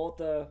gonna bolt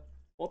the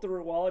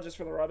Root Wallet just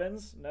for the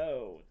Rubbins?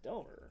 No,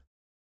 Delver.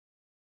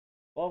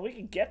 Well, if we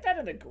can get that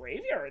in the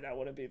graveyard, that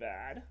wouldn't be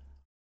bad.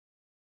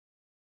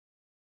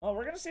 Well,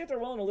 we're gonna see if they're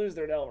willing to lose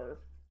their Delver.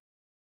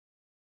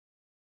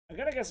 I'm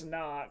gonna guess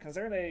not,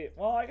 considering they...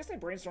 Well, I guess they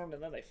brainstormed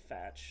and then they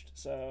fetched,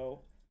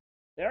 so...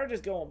 They are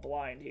just going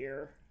blind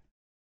here.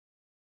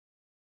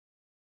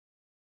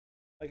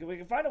 Like, if we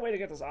can find a way to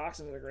get this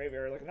Ox into the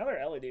graveyard, like,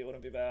 another LED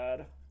wouldn't be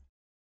bad.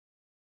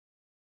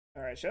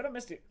 Alright, showed a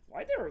Misty...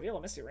 Why'd they reveal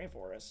a Misty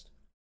Rainforest?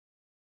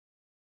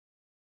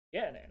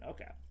 Yeah, in,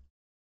 okay.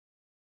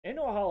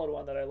 Into a hollowed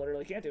one that I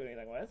literally can't do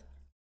anything with.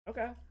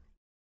 Okay.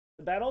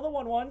 The battle of the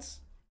 1/1s.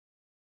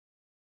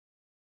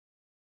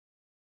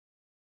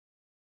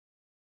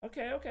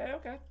 Okay.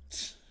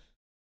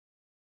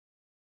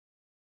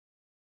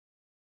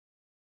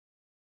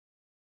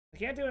 I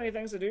can't do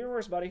anything, so do your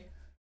worst, buddy.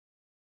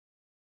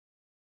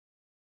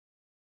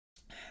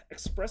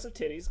 Expressive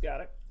titties,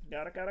 got it.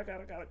 Got it.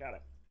 Gonna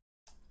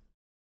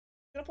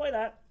play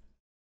that.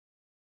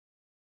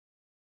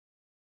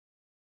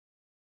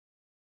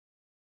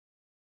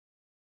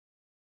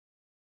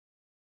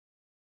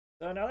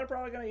 So now they're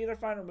probably gonna either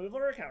find removal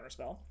or a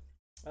counterspell.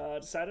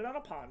 Decided on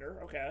a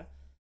ponder, okay.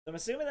 So I'm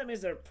assuming that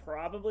means they're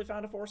probably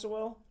found a Force of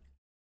Will.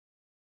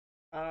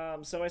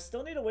 So I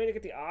still need a way to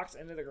get the Ox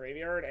into the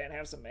graveyard and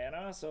have some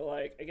mana. So,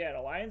 like, again,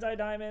 a Lion's Eye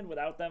Diamond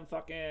without them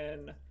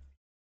fucking...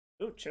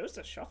 Ooh, chose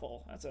to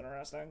shuffle. That's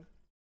interesting.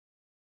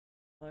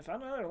 Well, I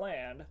found another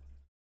land.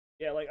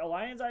 Yeah, like, a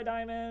Lion's Eye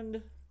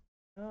Diamond...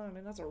 Oh, I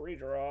mean, that's a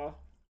redraw.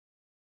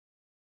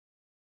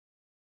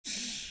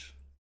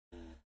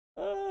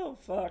 Oh,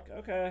 fuck.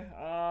 Okay.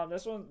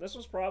 This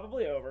was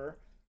probably over.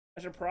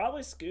 I should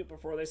probably scoop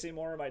before they see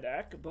more of my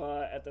deck,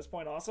 but at this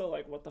point also,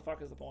 like, what the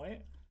fuck is the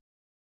point?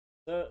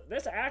 So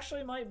this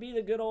actually might be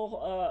the good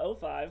old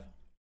 05.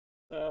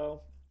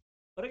 So,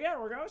 but again,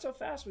 we're going so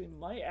fast, we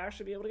might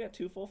actually be able to get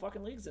 2 full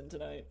fucking leagues in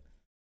tonight.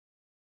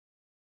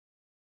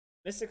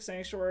 Mystic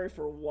Sanctuary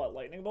for what?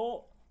 Lightning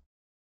Bolt?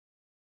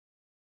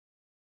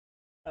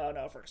 Oh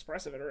no, for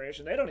Expressive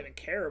Iteration. They don't even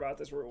care about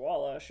this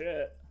Rootwalla.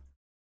 Shit.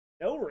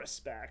 No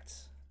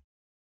respect.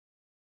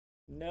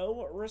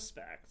 No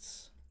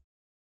respect.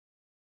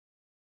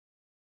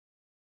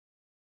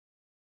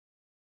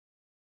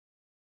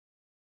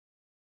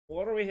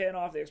 What are we hitting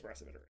off the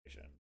Expressive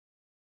Iteration?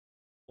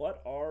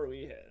 What are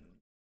we hitting?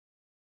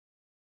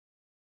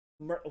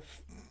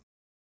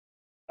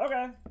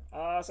 Okay.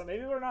 So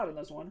maybe we're not in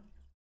this one.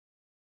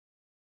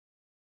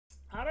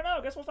 I don't know.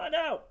 Guess we'll find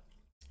out.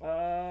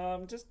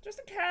 Just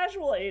a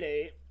casual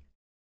 8/8.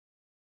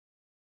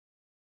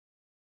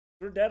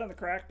 We're dead on the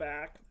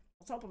crackback.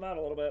 Let's help him out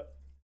a little bit.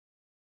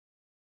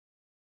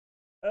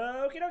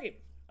 Okie dokie.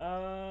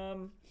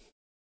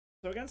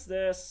 So against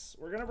this,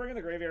 we're gonna bring in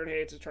the Graveyard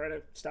Hate to try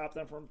to stop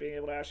them from being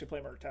able to actually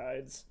play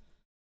Murktides.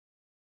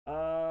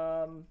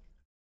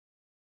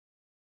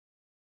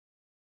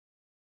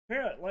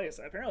 Apparently, like I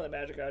said, apparently the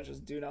Magic guys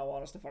just do not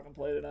want us to fucking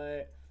play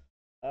tonight.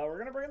 We're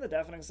gonna bring in the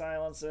Deafening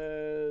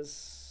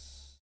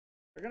Silences.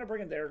 We're gonna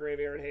bring in their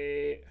Graveyard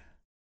Hate.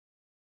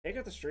 Take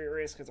out the Street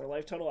Race because our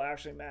life total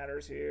actually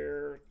matters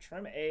here.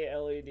 Trim A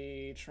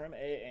LED, trim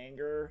A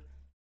Anger.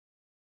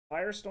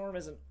 Firestorm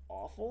isn't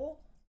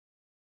awful.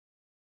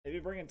 Maybe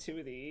bring in 2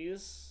 of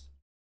these.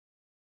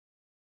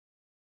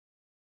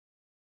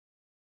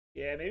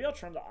 Yeah, maybe I'll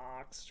trim the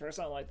Ox. Try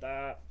something like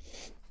that.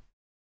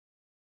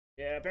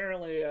 Yeah,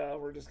 apparently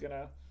we're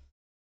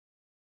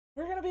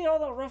gonna be all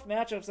the rough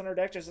matchups and our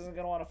deck just isn't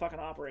gonna want to fucking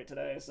operate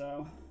today,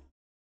 so.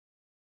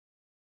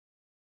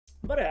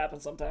 But it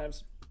happens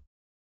sometimes.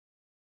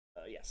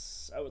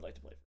 Yes, I would like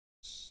to play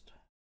first.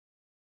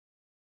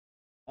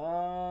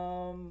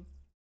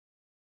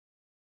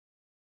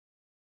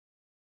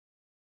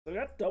 So we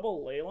got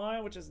double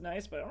Leyline, which is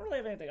nice, but I don't really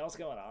have anything else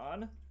going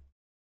on.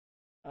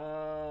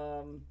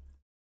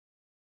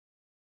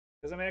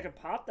 Because I mean, I could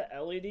pop the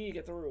LED,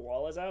 get the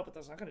Rootwallas out, but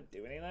that's not going to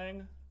do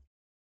anything.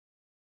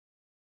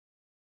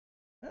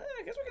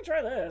 I guess we can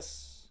try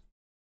this.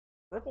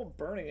 Ripple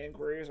Burning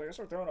Inquiry, so I guess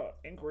we're throwing an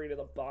Inquiry to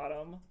the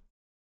bottom.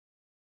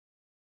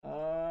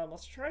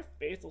 Let's try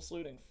Faithless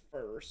Looting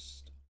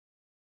first.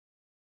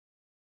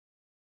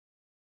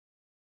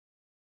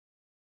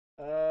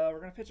 We're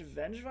gonna pitch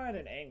Vengevine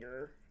and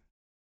Anger.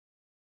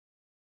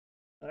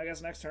 And I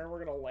guess next turn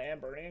we're gonna land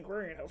Burning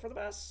Inquiry and hope for the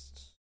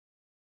best.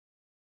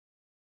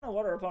 I don't know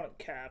what our opponent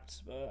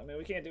capped, but I mean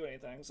we can't do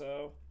anything,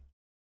 so.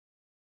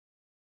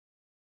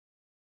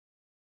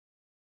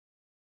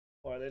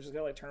 Or they just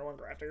got like turn 1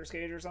 Grafdigger's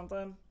Cage or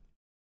something?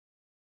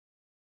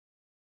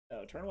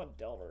 No, turn 1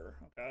 Delver.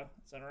 Okay,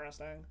 that's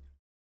interesting.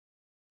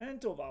 And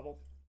Tool Bobble.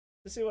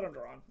 To see what I'm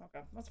drawing.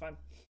 Okay, that's fine.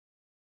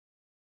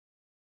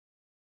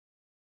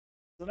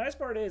 The nice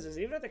part is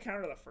even if they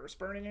counter the first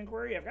Burning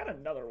Inquiry, I've got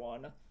another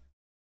one.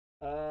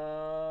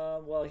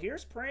 Well,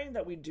 here's praying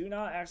that we do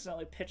not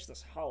accidentally pitch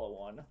this hollow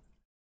one.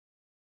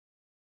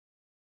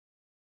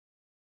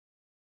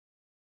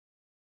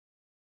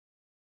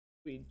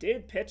 We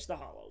did pitch the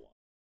hollow one.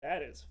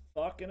 That is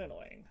fucking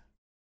annoying.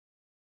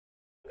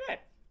 Okay.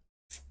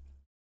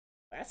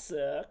 That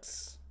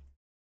sucks.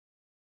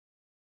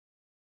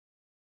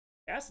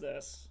 Cast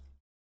this.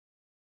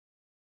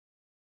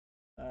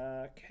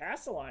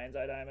 Cast a Lion's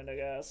Eye Diamond, I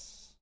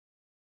guess.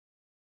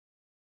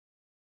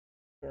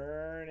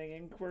 Burning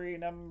Inquiry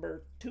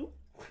number 2.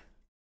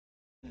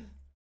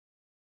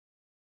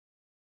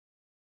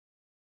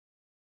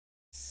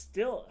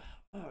 Still,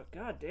 oh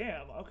god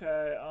damn.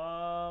 Okay,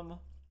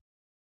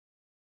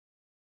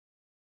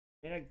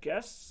 and I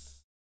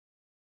guess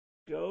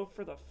go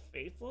for the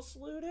Faithless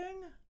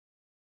Looting.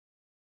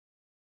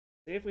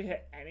 See if we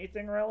hit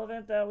anything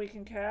relevant that we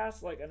can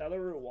cast. Like another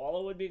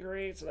Rootwalla would be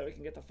great so that we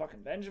can get the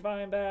fucking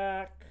Vengevine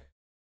back.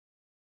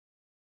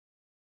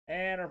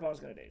 And our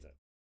opponent's gonna daze it.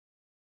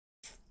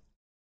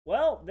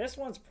 Well, this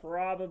one's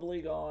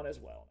probably gone as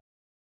well.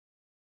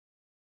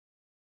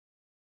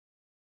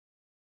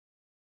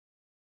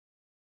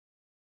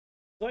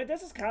 So like,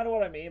 this is kind of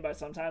what I mean by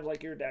sometimes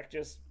like your deck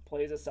just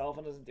plays itself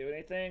and doesn't do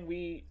anything.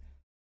 We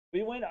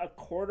went a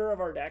quarter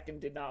of our deck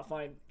and did not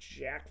find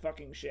jack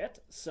fucking shit.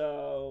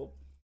 So,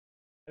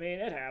 I mean,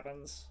 it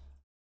happens.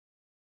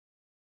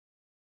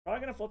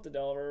 Probably gonna flip the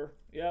Delver.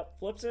 Yep,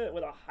 flips it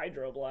with a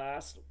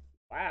Hydroblast.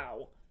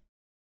 Wow.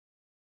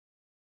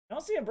 I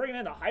don't see him bringing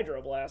in the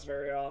Hydroblast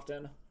very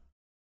often.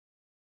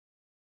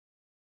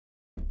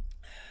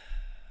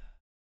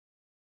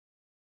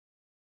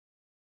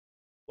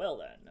 Well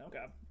then,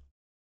 okay.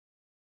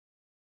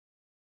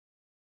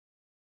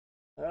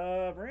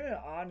 Bringing in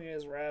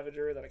Anya's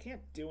Ravager that I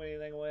can't do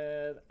anything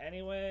with.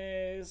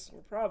 Anyways,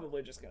 we're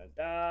probably just gonna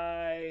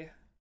die.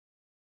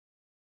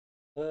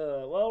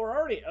 Well, we're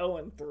already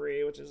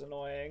 0-3, which is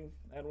annoying.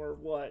 And we're,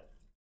 what,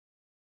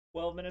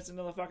 12 minutes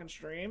into the fucking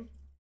stream?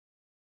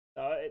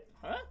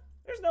 Huh?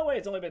 There's no way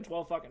it's only been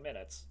 12 fucking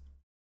minutes.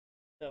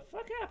 The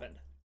fuck happened?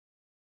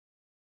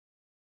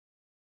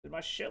 Did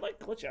my shit like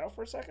glitch out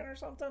for a second or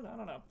something? I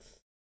don't know.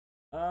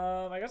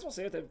 I guess we'll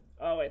see if they.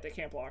 Oh wait, they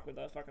can't block with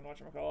the fucking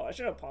whatchamacallit. I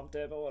should have pumped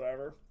it, but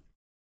whatever.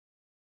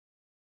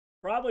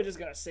 Probably just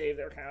gonna save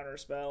their counter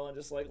spell and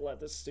just like let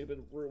this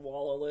stupid root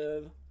walla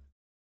live.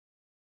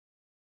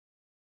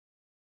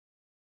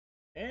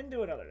 And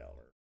do another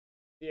Delver.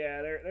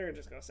 Yeah, they're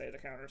just gonna save the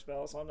counter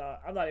spell, so I'm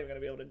not even gonna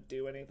be able to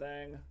do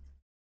anything.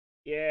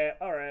 Yeah,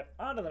 alright.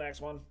 On to the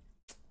next one.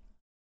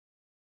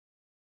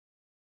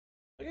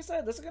 Like I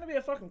said, this is gonna be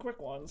a fucking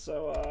quick one,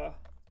 so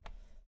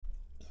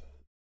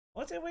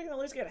let's see if we can at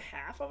least get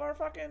half of our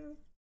fucking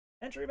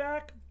entry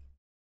back.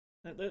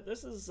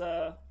 This is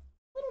a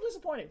little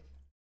disappointing,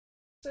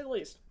 to say the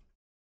least.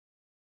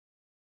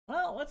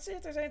 Well, let's see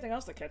if there's anything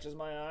else that catches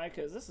my eye,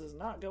 because this is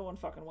not going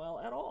fucking well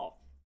at all.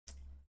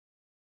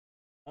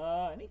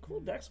 Any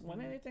cool decks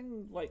win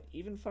anything, like,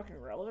 even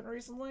fucking relevant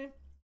recently?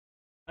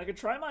 I could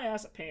try my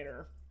ass at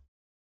Painter,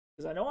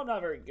 because I know I'm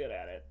not very good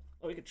at it.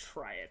 But we could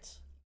try it.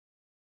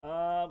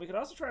 We could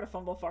also try to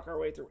fumblefuck our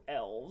way through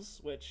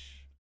Elves,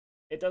 which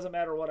it doesn't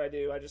matter what I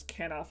do, I just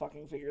cannot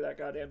fucking figure that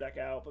goddamn deck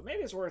out. But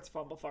maybe it's worth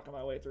fumblefucking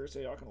my way through so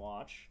y'all can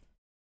watch.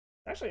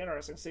 It's actually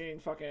interesting seeing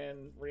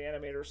fucking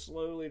Reanimator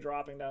slowly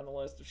dropping down the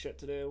list of shit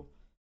to do.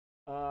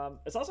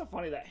 It's also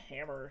funny that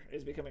Hammer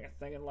is becoming a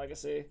thing in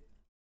Legacy.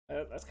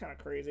 That's kind of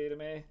crazy to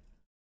me.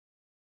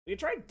 We could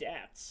try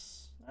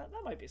Depths. That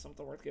might be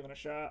something worth giving a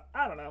shot.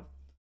 I don't know.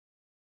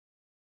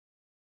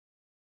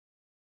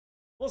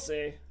 We'll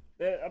see.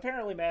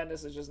 Apparently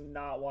Madness is just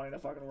not wanting to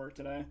fucking work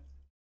today.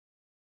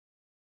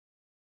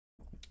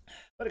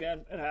 But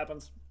again, it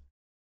happens.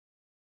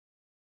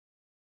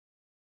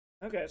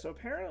 Okay, so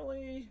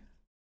apparently...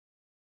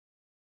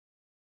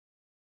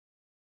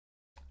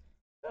 I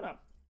don't know.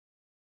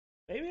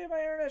 Maybe my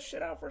internet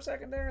shit out for a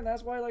second there, and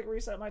that's why I like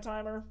reset my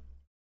timer.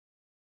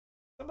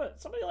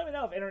 Somebody let me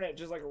know if internet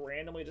just like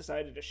randomly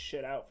decided to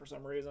shit out for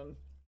some reason.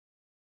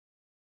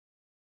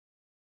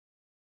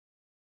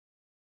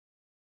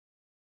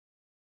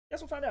 Guess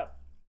we'll find out.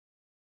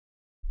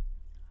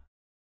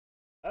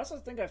 I also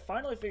think I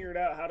finally figured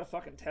out how to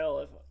fucking tell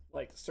if,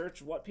 like,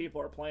 search what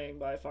people are playing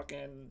by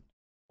fucking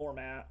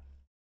format.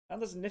 On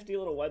this nifty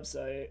little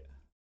website.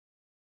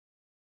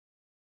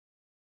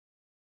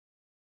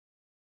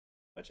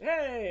 Which,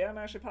 hey, I'm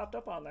actually popped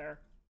up on there.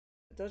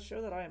 It does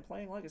show that I am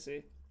playing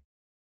Legacy.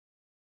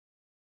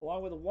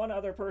 Along with one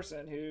other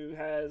person who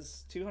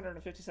has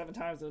 257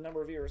 times the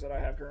number of viewers that I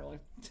have currently.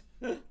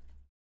 Oh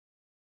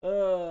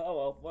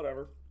well,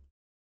 whatever.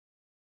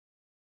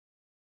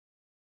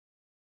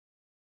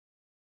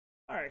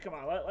 Alright, come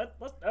on,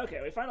 let's... Okay,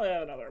 we finally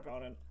have another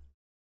opponent.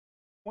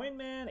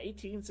 Coinman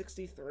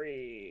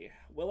 1863.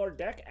 Will our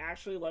deck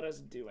actually let us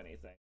do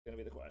anything? It's gonna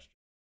be the question.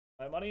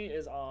 My money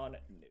is on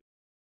no.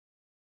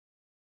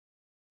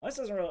 This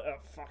doesn't really... Oh,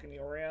 fucking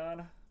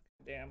Yorion.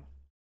 Damn.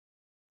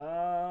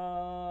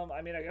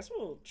 I mean, I guess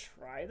we'll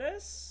try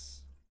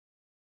this.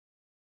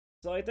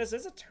 So, like, this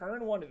is a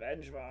turn 1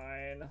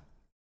 Vengevine.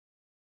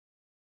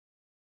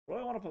 What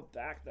do I want to put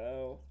back,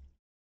 though?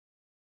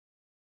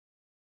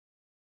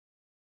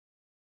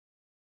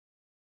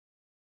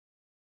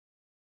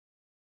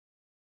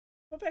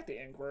 Put back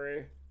the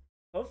Inquiry.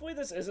 Hopefully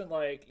this isn't,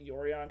 like,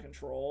 Yorion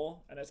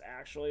Control, and it's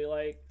actually,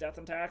 like, Death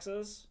and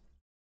Taxes.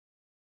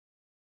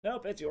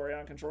 Nope, it's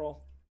Yorion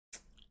Control.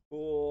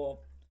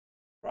 Cool.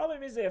 Probably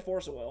means they have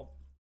Force of Will.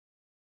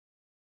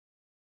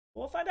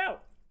 We'll find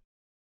out.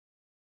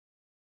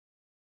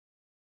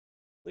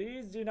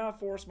 Please do not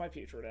force my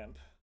Putrid Imp.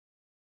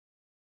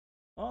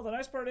 Well, the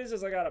nice part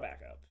is I got a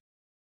backup.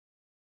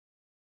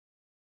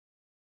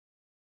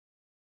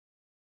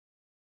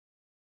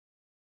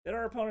 Did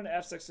our opponent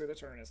F6 through the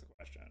turn is the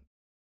question.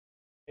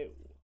 Ew.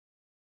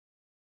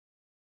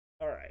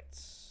 Alright.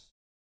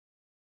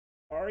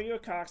 Are you a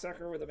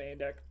cocksucker with a main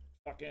deck?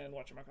 Fucking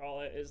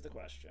whatchamacallit is the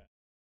question.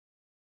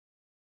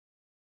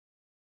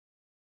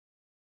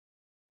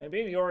 And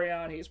being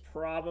Yorion, he's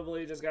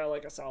probably just got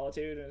like a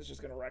Solitude and is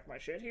just gonna wreck my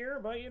shit here,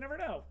 but you never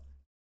know.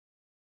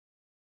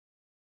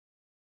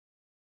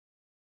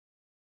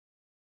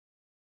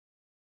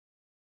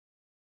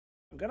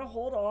 I'm gonna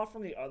hold off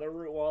from the other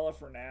Root Walla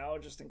for now,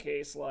 just in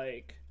case,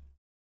 like,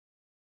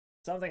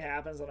 something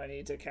happens and I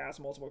need to cast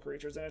multiple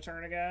creatures in a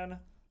turn again.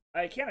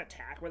 I can't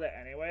attack with it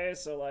anyway,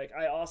 so, like,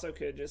 I also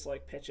could just,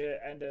 like, pitch it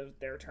end of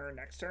their turn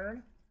next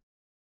turn.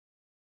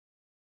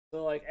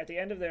 So, like, at the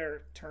end of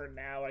their turn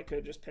now, I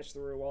could just pitch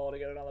the Root Walla to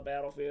get it on the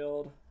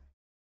battlefield.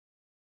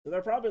 So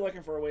they're probably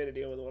looking for a way to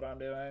deal with what I'm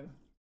doing.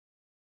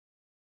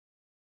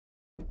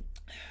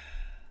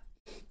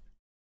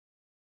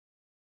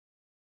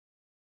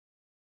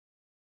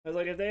 Because,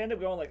 like, if they end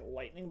up going, like,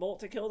 Lightning Bolt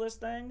to kill this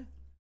thing...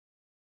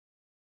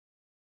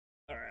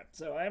 Alright,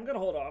 so I am going to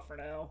hold off for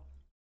now.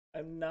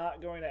 I'm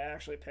not going to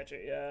actually pitch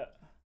it yet.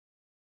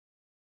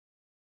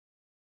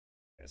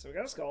 Okay, so we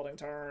got a Scalding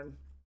Tarn.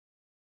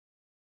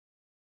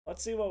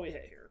 Let's see what we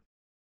hit here.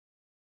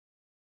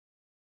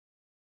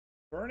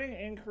 Burning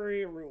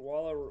Inquiry,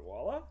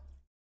 Rootwalla.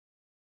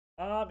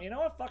 You know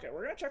what? Fuck it.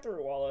 We're gonna check the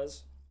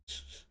Rootwallas.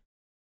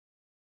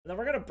 And then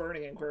we're gonna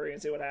Burning Inquiry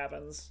and see what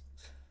happens.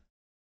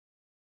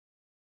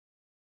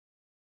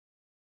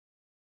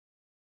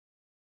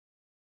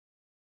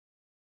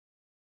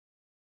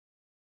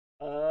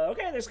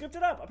 Okay, they scooped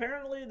it up.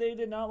 Apparently, they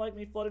did not like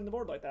me flooding the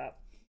board like that.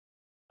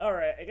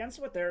 Alright, against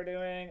what they're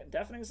doing,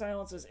 Deafening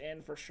Silence is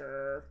in for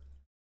sure.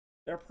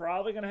 They're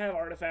probably going to have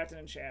Artifact and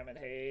Enchantment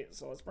Hate,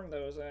 so let's bring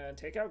those in.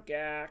 Take out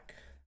Gak.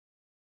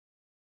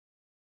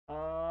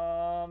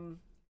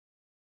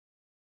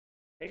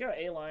 Take out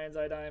A Lion's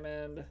Eye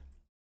Diamond.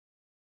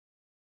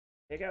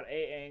 Take out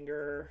A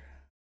Anger.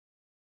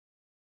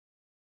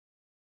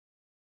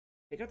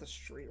 Take out the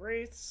Street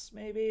Wraiths,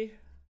 maybe?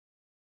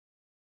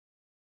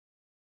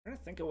 I'm trying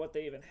to think of what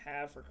they even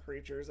have for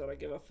creatures that I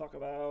give a fuck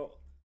about.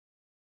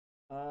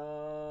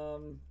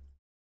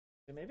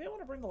 Maybe I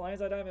want to bring the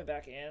Lion's Eye Diamond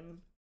back in.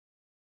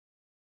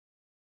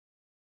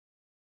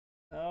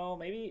 Oh,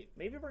 maybe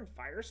bring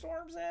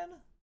Firestorms in?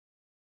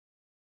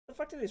 What the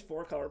fuck do these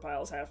 4-color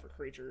piles have for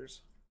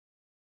creatures?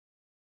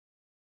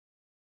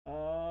 Hey,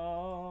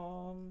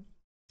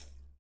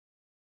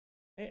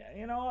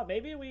 you know what?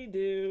 Maybe we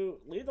do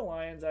leave the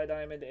Lion's Eye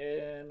Diamond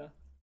in.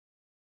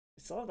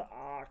 We still have the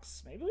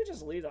Ox. Maybe we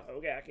just leave the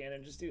Hogak in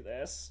and just do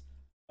this.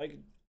 Like,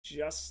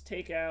 just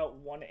take out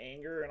 1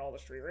 Anger and all the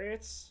Street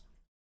Wraiths.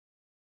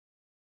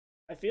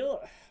 I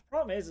feel...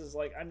 Problem is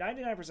like, I'm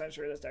 99%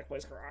 sure this deck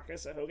plays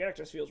Karakas, so Hogak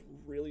just feels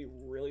really,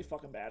 really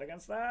fucking bad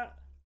against that.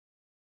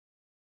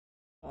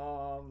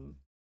 I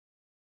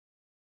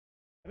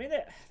mean,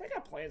 they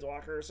got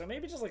Planeswalkers, so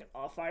maybe just like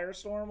a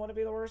Firestorm wouldn't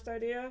be the worst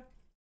idea.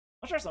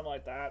 I'll try something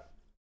like that.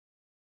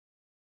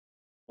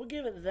 We'll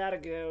give it that a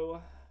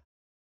go.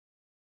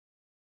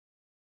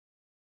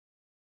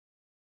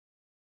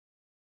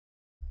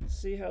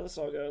 See how this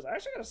all goes. I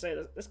actually gotta say,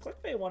 this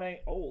clickbait one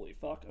ain't... Holy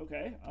fuck,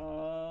 okay.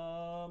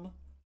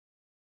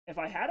 If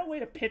I had a way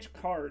to pitch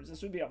cards,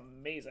 this would be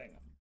amazing.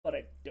 But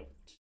I don't.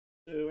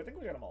 So I think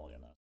we got them all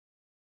in that.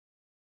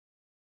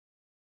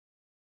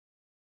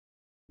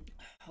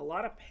 A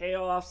lot of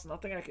payoffs,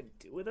 nothing I can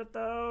do with it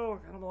though.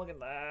 I gotta mulligan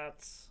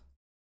that.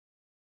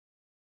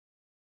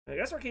 I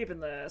guess we're keeping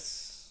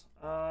this.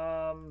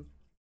 I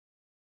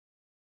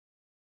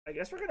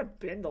guess we're gonna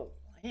bin the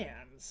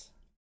lands.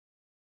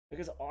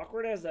 Because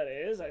awkward as that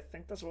is, I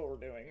think that's what we're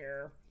doing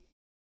here.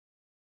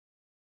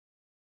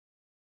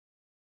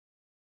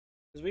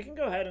 Because we can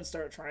go ahead and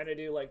start trying to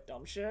do, like,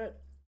 dumb shit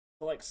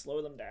to, like,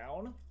 slow them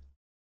down.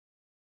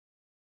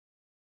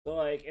 So,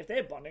 like, if they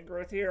have Abundant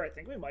Growth here, I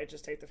think we might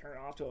just take the turn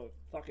off to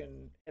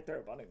fucking hit their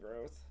Abundant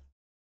Growth.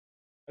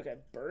 Okay,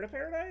 Bird of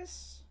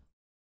Paradise?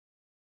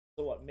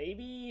 So what,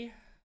 maybe...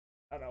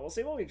 I don't know, we'll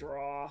see what we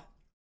draw.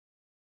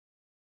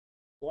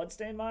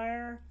 Bloodstained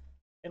Mire?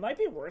 It might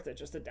be worth it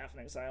just to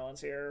Deafening Silence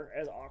here,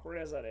 as awkward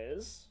as that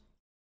is.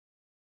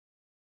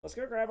 Let's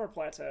go grab our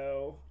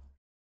Plateau.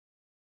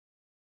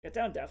 Get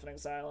down Deafening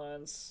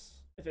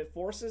Silence. If it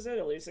forces it,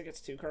 at least it gets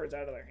 2 cards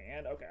out of their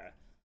hand. Okay.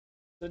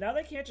 So now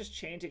they can't just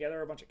chain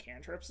together a bunch of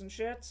cantrips and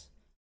shit.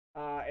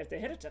 If they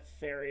hit it to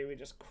Fairy, we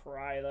just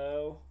cry,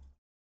 though.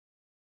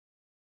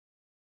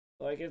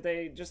 Like, if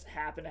they just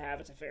happen to have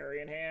it to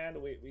Fairy in hand,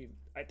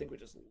 I think we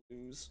just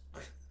lose.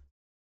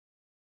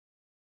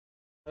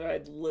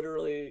 I'd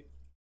literally...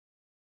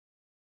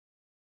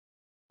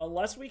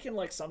 Unless we can,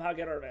 like, somehow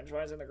get our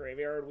Vengevines in the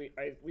graveyard,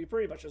 we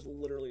pretty much just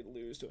literally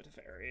lose to a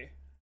Teferi.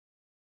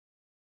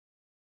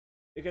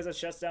 Because it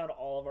shuts down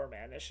all of our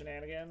madness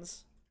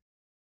shenanigans.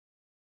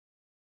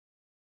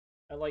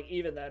 And, like,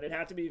 even then, it'd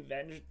have to be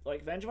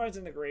Vengevines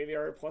in the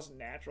graveyard plus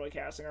naturally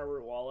casting our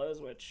Root Wallas,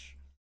 which,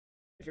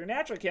 if you're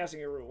naturally casting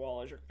your Root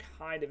Wallas, you're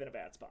kind of in a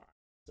bad spot.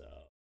 So,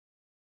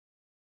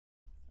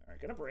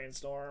 alright, gonna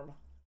Brainstorm.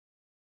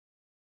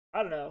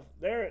 I don't know.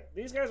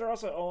 These guys are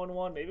also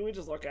 0-1. Maybe we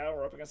just look out and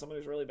we're up against someone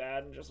who's really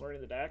bad and just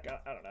learning the deck.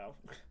 I don't know.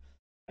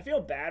 I feel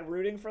bad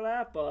rooting for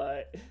that,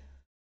 but...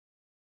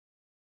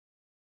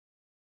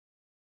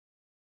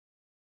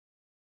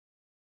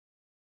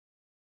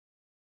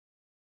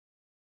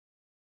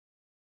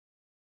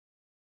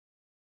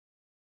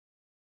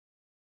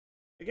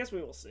 I guess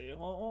we will see.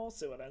 We'll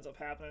see what ends up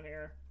happening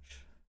here.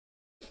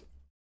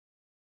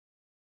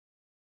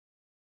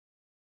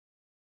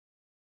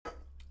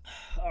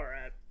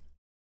 Alright.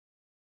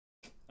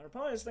 Our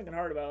opponent is thinking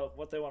hard about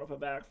what they want to put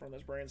back from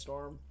this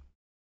Brainstorm.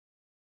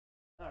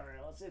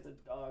 Alright, let's see if the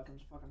dog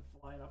comes fucking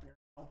flying up here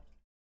now.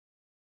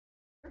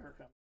 Here her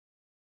comes.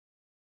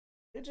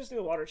 Did just do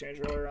a water change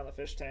earlier on the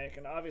fish tank,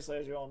 and obviously,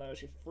 as you all know,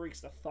 she freaks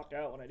the fuck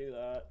out when I do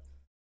that.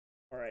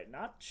 Alright,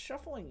 not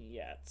shuffling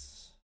yet.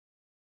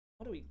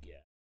 What do we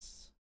get?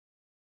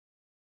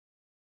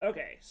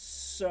 Okay,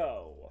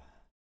 so...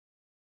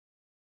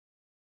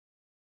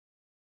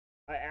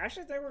 I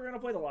actually think we're going to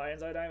play the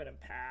Lion's Eye Diamond and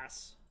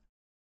pass.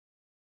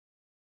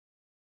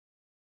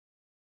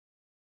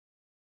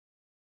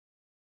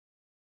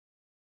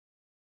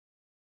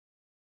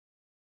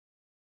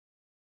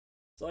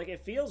 So, like,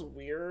 it feels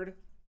weird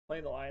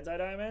playing the Lion's Eye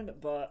Diamond,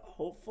 but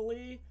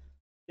hopefully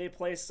they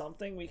play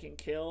something we can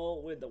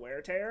kill with the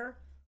Wear Tear,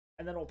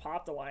 and then we'll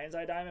pop the Lion's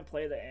Eye Diamond and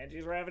play the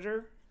Angie's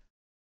Ravager.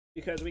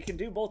 Because we can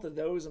do both of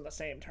those in the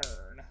same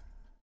turn.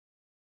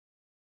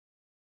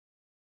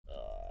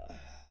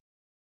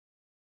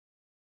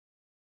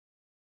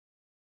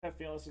 I have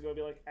feeling this is going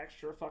to be like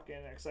extra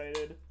fucking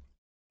excited.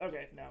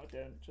 Okay, no, it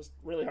didn't. Just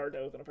really hard to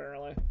open,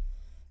 apparently.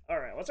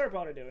 Alright, what's our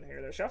opponent doing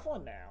here? They're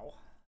shuffling now.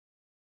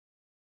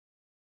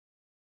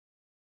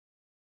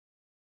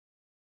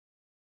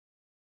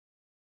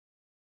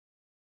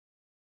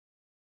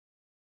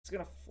 It's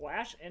going to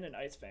flash in an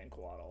Ice Fang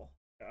Quaddle.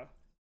 Yeah.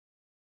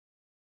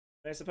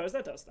 I suppose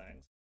that does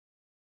things.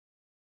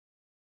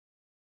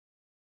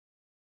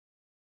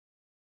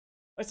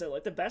 Like I said,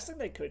 like, the best thing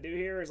they could do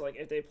here is, like,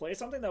 if they play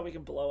something that we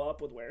can blow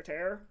up with Wear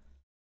Tear,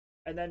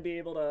 and then be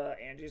able to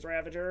Angie's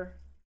Ravager,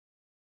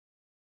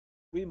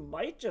 we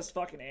might just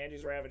fucking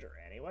Angie's Ravager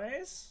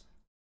anyways.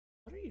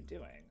 What are you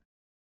doing?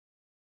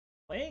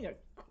 Playing a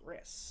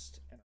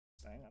Grist.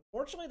 Interesting.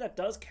 Unfortunately, that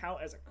does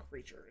count as a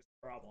creature, is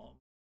the problem.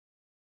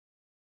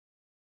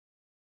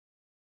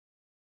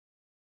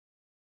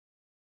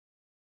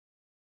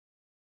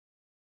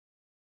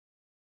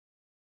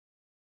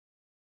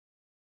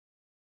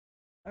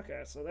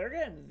 Okay, so they're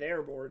getting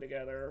their board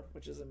together,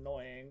 which is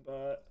annoying,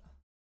 but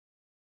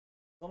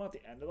still not the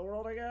end of the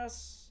world, I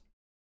guess.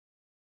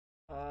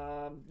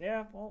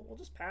 Yeah, well, we'll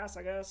just pass,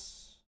 I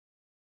guess.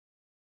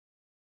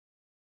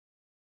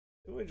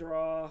 Do we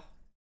draw?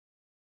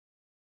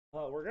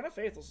 Oh, we're gonna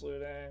Faithless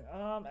Looting.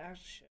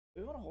 Actually, shit,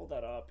 we want to hold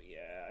that up.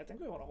 Yeah, I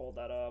think we want to hold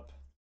that up.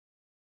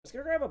 Let's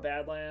go grab a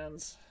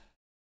Badlands.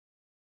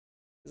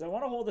 Because I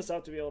want to hold this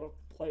up to be able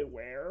to play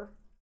Wear.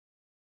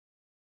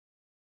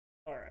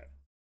 Alright.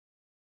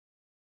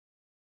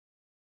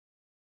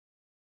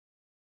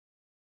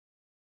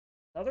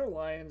 Another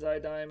Lion's Eye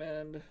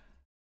Diamond.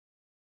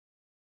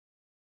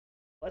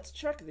 Let's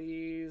check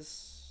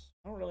these.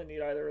 I don't really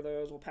need either of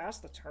those. We'll pass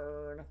the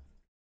turn.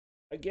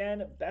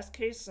 Again, best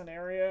case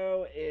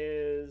scenario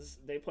is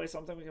they play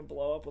something we can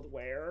blow up with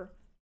Wear,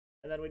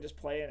 and then we just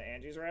play an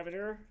Angie's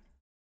Ravager.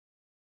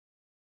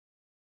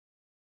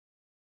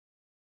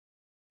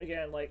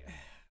 Again, like,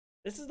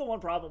 this is the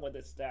one problem with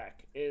this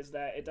deck, is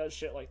that it does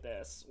shit like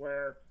this,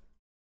 where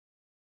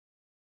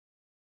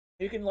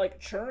you can, like,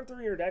 churn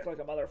through your deck like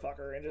a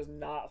motherfucker and just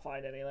not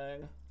find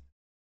anything.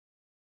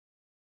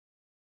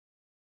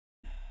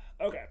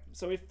 Okay,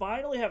 so we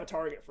finally have a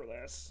target for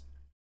this.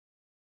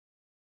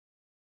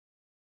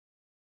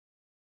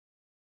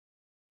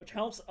 Which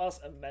helps us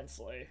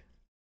immensely.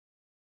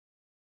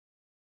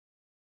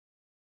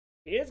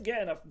 He is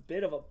getting a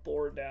bit of a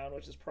board down,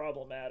 which is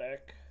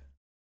problematic.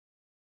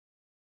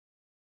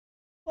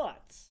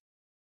 But...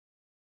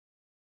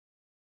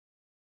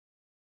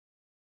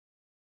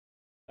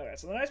 okay,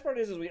 so the nice part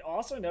is we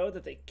also know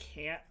that they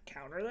can't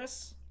counter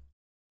this,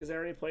 because they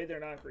already played their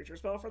non-creature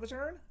spell for the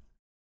turn.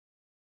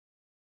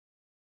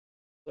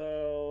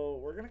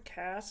 So we're going to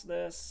cast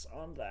this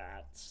on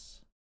that.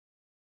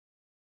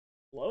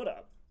 Load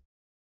up.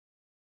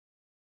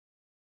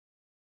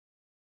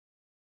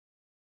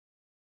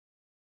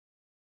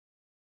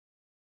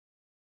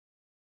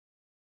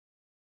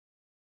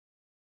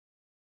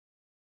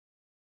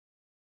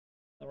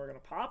 Then we're going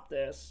to pop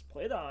this,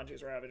 play the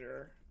Angie's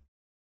Ravager.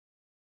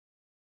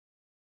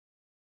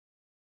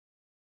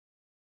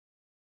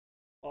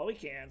 All we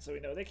can, so we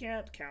know they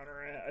can't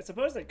counter it. I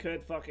suppose they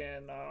could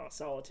fucking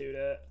Solitude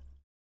it.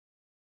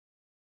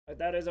 Like,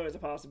 that is always a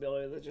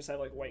possibility. They just have,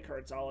 like, white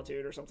card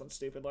Solitude or something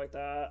stupid like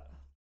that.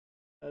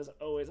 That is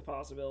always a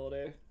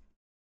possibility.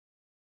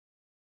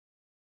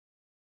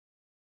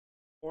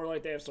 Or,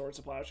 like, they have Swords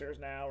to Plowshares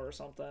now or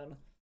something.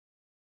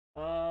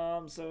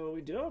 So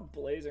we do have a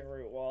Blazing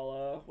Root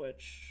Walla,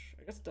 which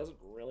I guess doesn't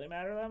really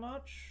matter that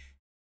much.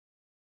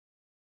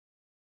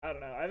 I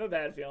don't know. I have a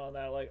bad feeling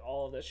that, like,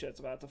 all of this shit's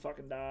about to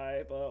fucking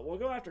die, but we'll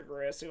go after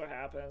Grist, see what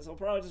happens. He'll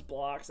probably just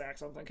block, sack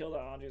something, kill the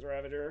Angie's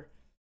Ravager.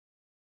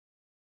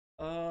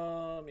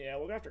 Yeah,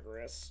 we'll go after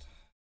Grist.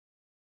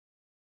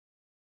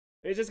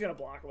 He's just gonna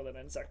block with an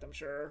insect, I'm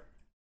sure.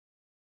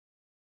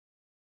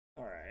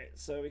 Alright,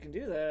 so we can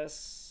do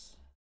this.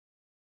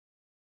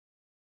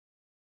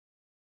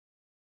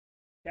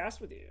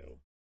 Cast with you.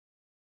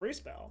 Free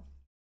spell.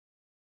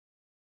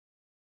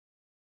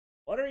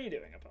 What are you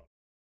doing, opponent?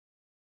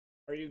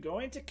 Are you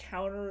going to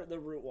counter the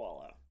Root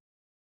Walla?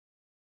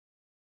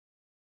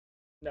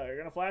 No, you're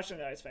gonna flash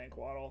an Ice Fang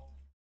Quaddle.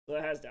 So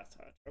that has Death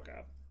Touch.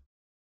 Okay.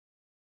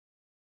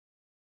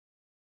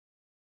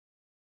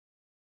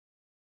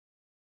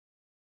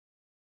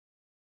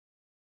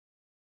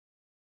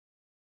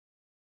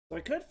 So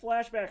I could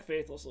flashback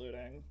Faithless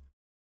Looting,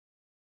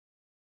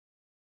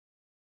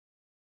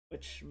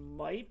 which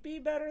might be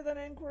better than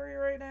Inquiry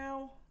right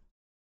now.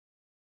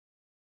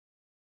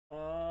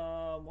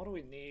 What do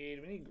we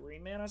need? We need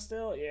green mana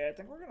still? Yeah, I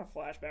think we're gonna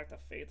flashback to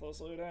Faithless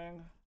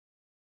Looting.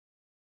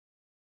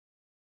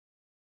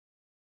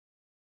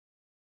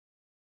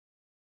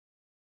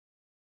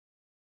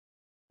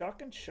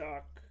 Chuck and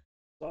Chuck.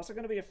 It's also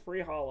gonna be a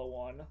free hollow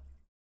one.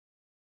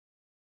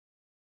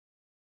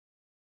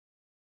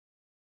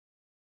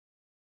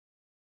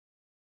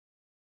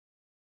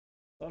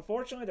 So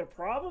unfortunately, they're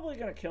probably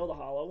going to kill the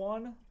hollow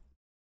one.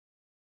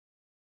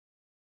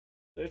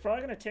 So he's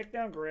probably going to tick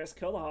down Grist,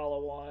 kill the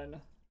hollow one.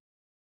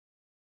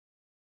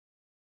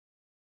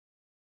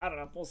 I don't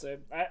know. We'll see.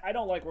 I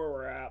don't like where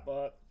we're at,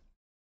 but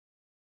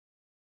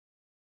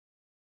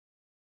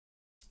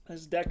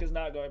this deck is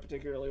not going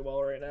particularly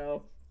well right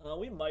now.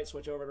 We might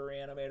switch over to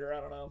Reanimator.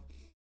 I don't know.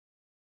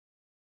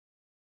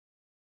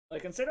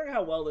 Like, considering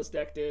how well this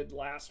deck did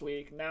last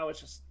week, now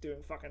it's just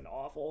doing fucking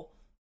awful.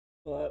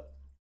 But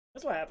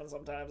that's what happens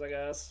sometimes, I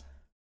guess.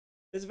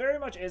 This very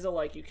much is a,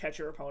 like, you catch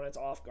your opponents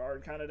off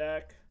guard kind of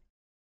deck.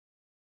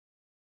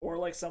 Or,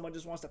 like, someone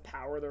just wants to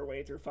power their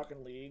way through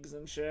fucking leagues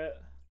and shit.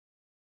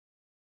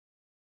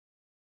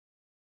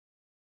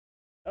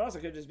 That also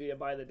could just be a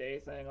by the day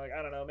thing. Like,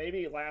 I don't know,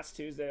 maybe last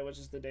Tuesday was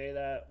just the day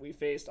that we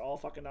faced all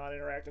fucking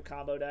non-interactive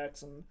combo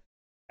decks and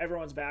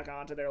everyone's back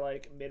onto their,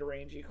 like,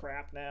 mid-rangey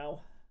crap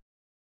now.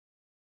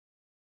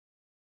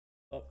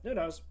 But who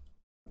knows?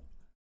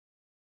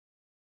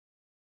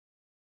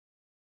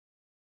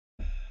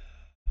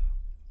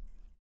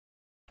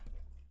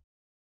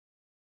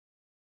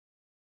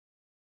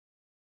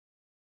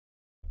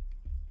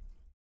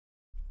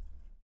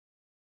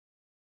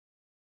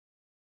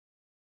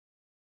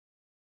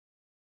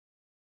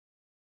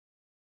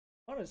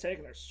 I'm just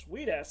taking their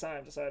sweet ass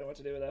time deciding what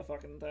to do with that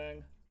fucking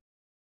thing.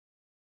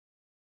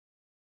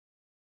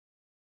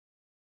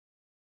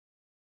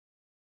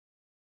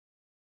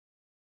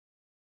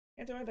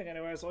 Can't do anything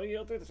anyway, so I'll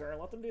yield through the turn.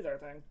 Let them do their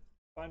thing.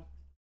 Fine.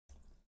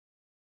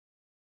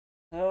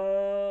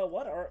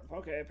 What are...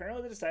 Okay,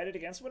 apparently they decided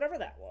against whatever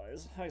that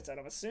was. Like I said,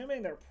 I'm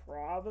assuming they're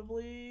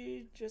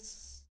probably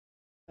just...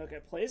 Okay,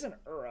 plays an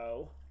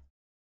Uro.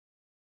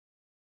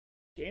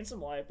 Gain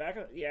some life. Back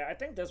up... Yeah, I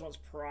think this one's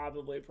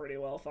probably pretty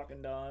well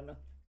fucking done.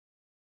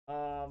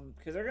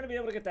 Because they're going to be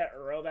able to get that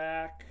Uro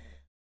back.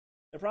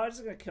 They're probably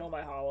just going to kill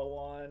my hollow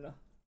one.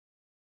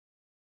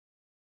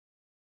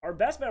 Our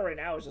best bet right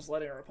now is just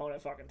letting our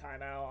opponent fucking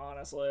time out,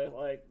 honestly.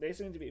 Like, they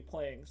seem to be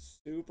playing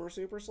super,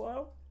 super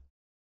slow.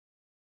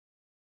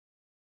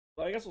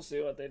 But I guess we'll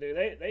see what they do.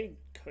 They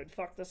could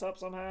fuck this up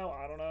somehow.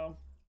 I don't know.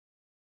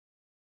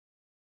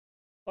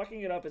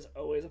 Fucking it up is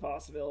always a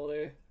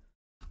possibility.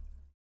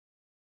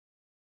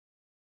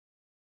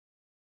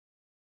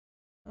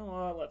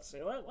 Oh, let's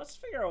see. Let's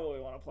figure out what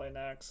we want to play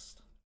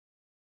next.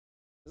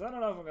 Because I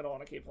don't know if I'm going to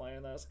want to keep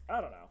playing this. I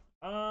don't know.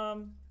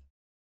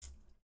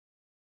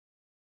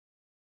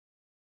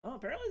 Oh,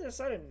 apparently they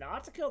decided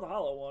not to kill the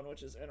hollow one,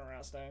 which is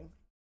interesting.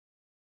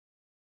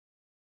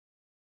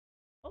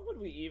 What would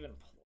we even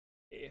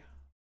play?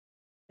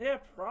 Yeah,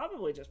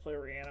 probably just play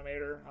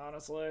Reanimator,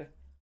 honestly.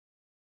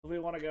 If we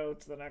want to go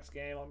to the next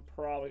game, I'm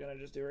probably going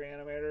to just do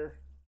Reanimator.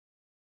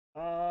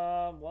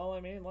 Well, I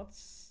mean,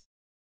 let's...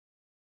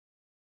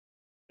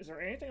 Is there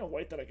anything in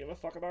white that I give a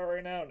fuck about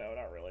right now? No,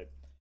 not really.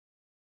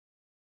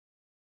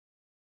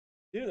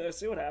 Do this,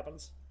 see what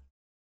happens.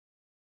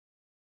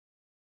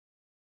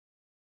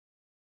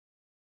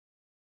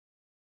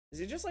 Is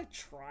he just, like,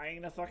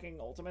 trying to fucking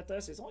ultimate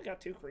this? He's only got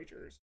 2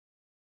 creatures.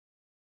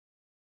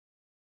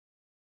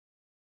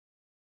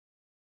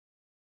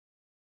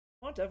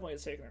 Well, definitely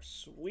is taking their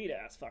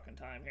sweet-ass fucking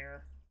time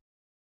here.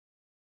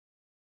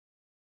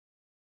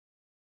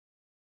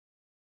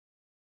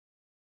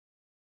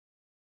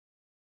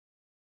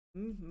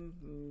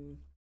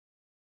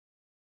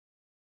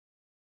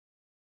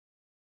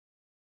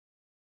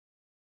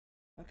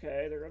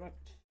 Okay, they're gonna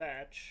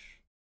fetch.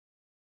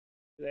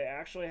 Do they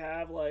actually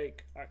have,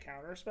 like, a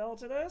counter spell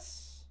to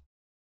this?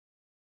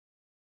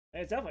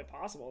 And it's definitely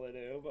possible they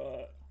do,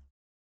 but...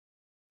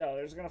 No,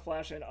 they're just gonna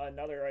flash in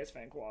another Ice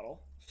Fang Quaddle.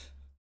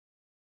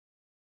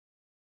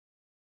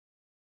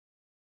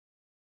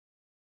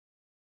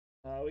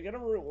 We get a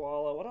Root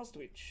Wallow. What else do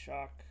we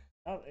chuck?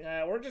 Oh,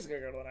 yeah, we're just gonna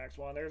go to the next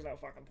one. There's no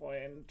fucking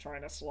point in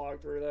trying to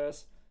slog through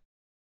this.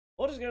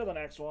 We'll just go to the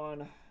next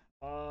one.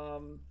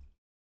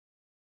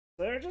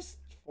 They're just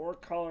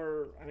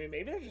 4-color. I mean,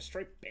 maybe they're just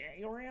straight Bant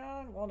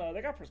Yorion? Well, no,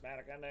 they got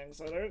Prismatic Ending,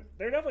 so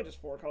they're definitely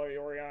just 4-color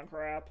Yorion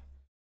crap.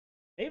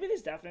 Maybe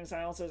these Deafening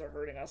Silences are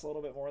hurting us a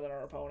little bit more than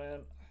our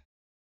opponent.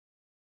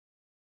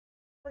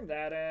 Bring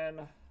that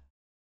in.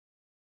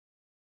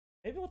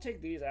 Maybe we'll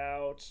take these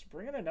out.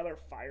 Bring in another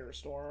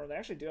Firestorm. They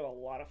actually do have a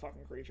lot of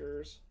fucking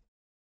creatures.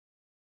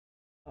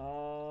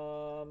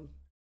 I'll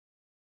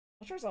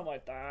try something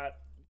like that.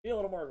 Be a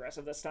little more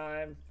aggressive this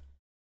time.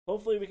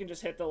 Hopefully we can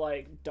just hit the,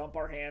 like, dump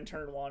our hand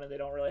turn 1 and they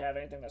don't really have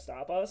anything to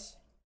stop us.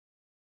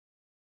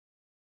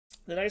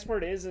 The nice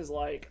part is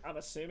like, I'm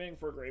assuming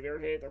for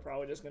Graveyard Hate, they're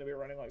probably just going to be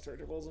running, like,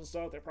 Surgicals and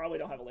stuff. They probably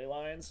don't have ley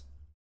lines.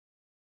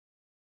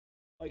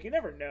 Like, you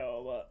never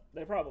know, but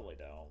they probably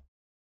don't.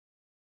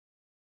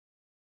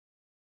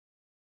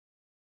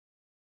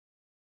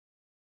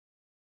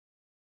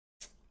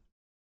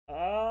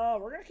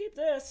 We're gonna keep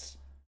this.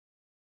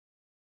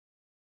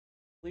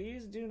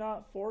 Please do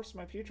not force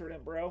my Putrid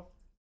Imp, bro.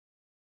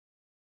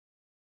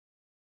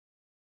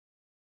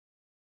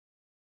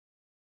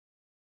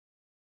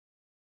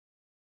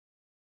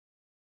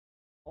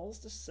 Falls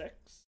to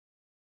 6.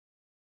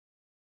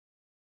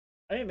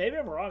 I mean, maybe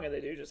I'm wrong and they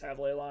do just have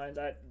ley lines.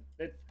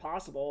 It's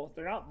possible.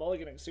 They're not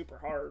mulliganing super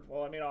hard.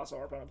 Well, I mean, also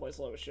our opponent plays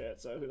slow as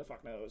shit, so who the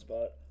fuck knows,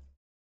 but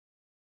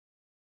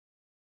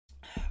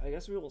I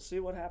guess we will see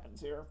what happens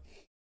here.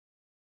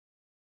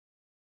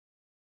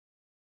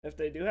 If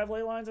they do have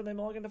ley lines and they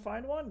mulligan to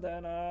find one,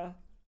 then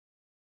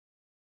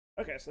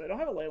okay, so they don't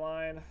have a ley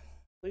line.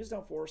 Please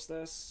don't force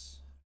this.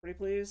 Pretty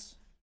please.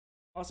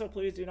 Also,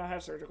 please do not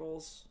have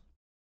surgicals.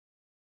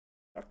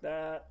 Fuck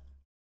that.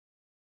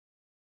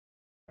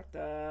 Fuck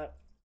that.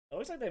 It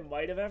looks like they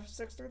might have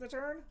F6 through the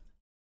turn.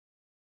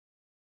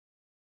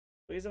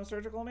 Please don't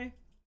surgical me.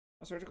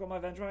 Don't surgical my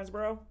Vengevines,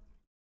 bro.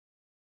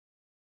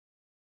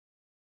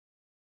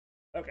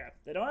 Okay,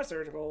 they don't have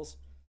surgicals.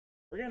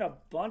 We're getting a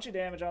bunch of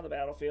damage on the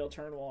battlefield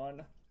turn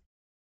 1.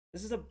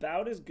 This is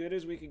about as good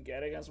as we can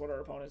get against what our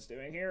opponent's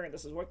doing here, and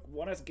this is what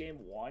won us game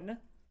 1.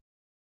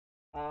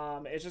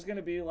 It's just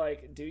gonna be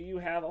like, do you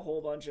have a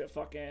whole bunch of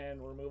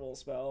fucking removal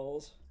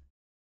spells?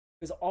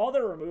 Because all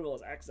their removal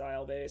is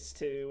exile based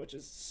too, which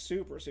is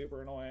super,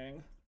 super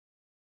annoying.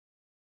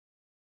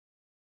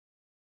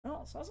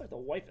 Oh, sounds like the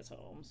wife is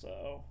home,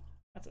 so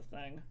that's a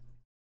thing.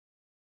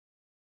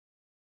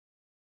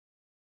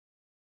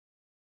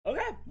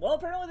 Okay, well,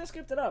 apparently they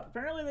skipped it up.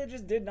 Apparently they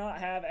just did not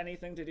have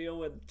anything to deal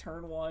with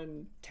turn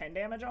 1 10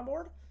 damage on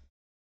board.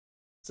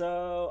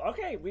 So,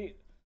 okay, we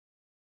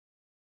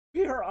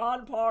are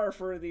on par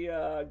for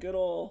the good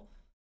old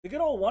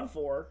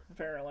 1-4,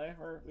 apparently.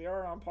 We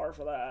are on par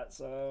for that,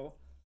 so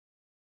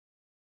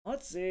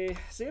let's see.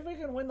 See if we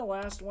can win the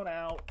last one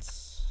out.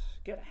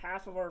 Get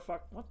half of our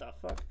what the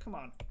fuck? Come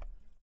on.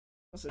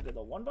 So did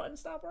the 1 button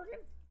stop working?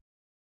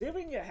 See if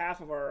we can get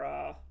half of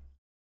our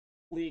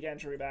league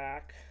entry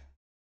back.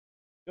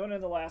 Going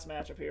into the last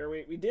matchup here,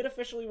 we did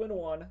officially win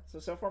 1,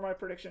 so far my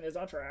prediction is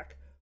on track.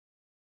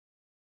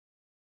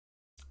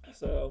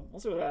 So we'll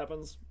see what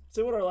happens.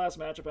 See what our last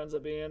matchup ends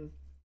up being.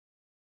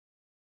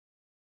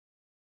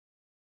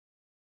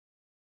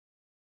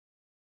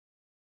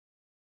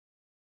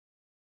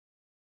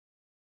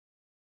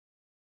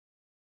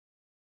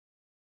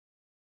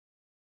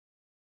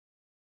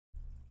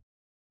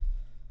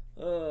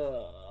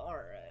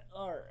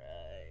 All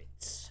right.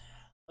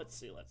 Let's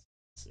see.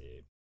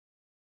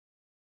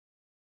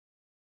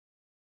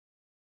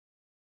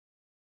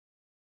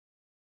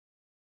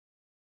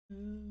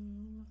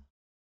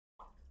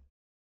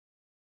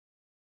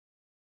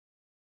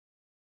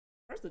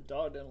 Where's the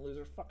dog didn't lose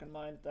her fucking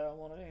mind at that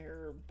one? I didn't hear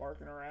her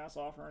barking her ass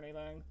off or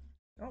anything.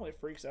 It normally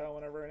freaks out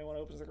whenever anyone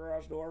opens the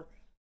garage door.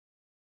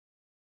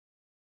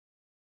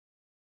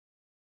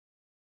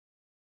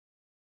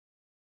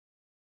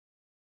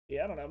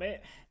 Yeah, I don't know,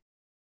 mate.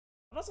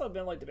 I've also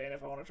been like debating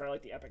if I want to try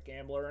like the Epic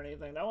Gambler or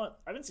anything. That one,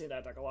 I've been seeing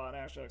that deck a lot, and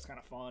actually looks kind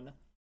of fun.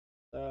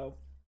 So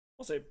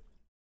we'll see.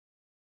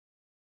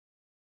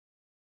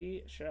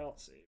 We shall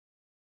see.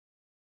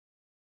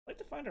 I'd like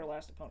to find our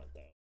last opponent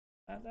though.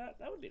 That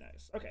would be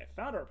nice. Okay,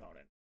 found our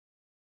opponent.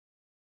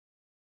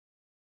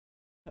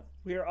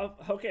 We are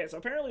up. Okay, so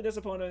apparently this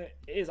opponent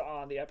is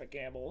on the Epic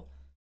Gamble,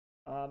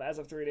 as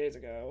of 3 days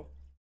ago.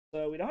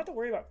 So we don't have to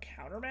worry about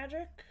counter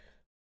magic.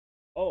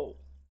 Oh,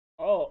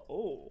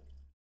 oh.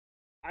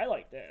 I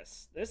like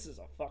this. This is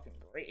a fucking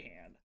great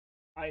hand.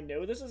 I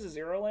know this is a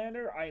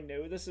 0-lander. I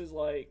know this is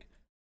like,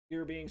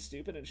 you're being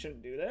stupid and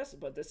shouldn't do this,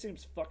 but this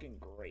seems fucking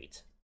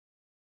great.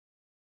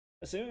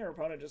 Assuming our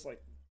opponent just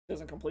like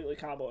doesn't completely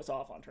combo us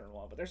off on turn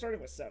 1, but they're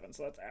starting with 7,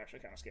 so that's actually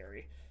kind of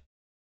scary.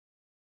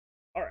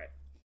 Alright.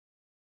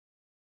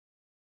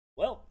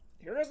 Well,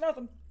 here is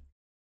nothing.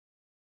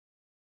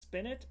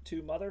 Spin it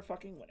to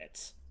motherfucking win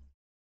it.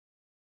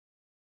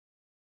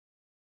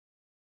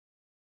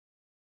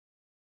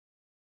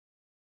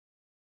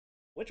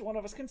 Which one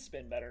of us can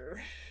spin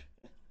better?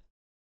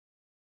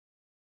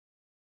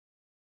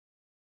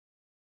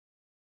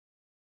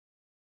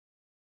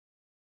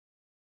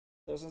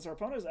 So since our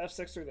opponent is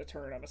F6 through the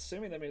turn, I'm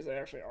assuming that means they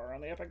actually are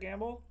on the Epic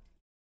Gamble.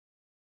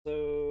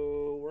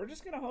 So we're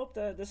just going to hope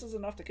that this is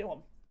enough to kill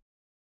them.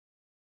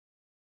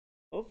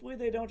 Hopefully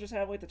they don't just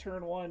have like the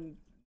turn 1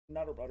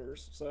 Nutter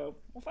Butters. So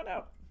we'll find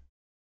out.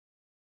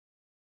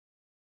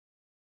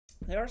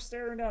 They are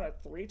staring down a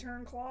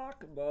 3-turn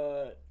clock,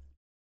 but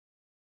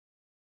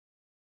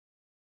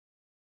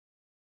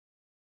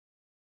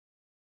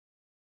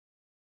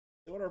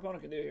see what our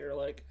opponent can do here.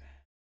 Like,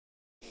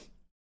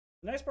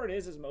 the nice part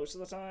is most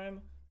of the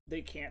time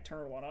they can't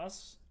turn 1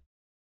 us.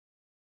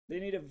 They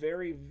need a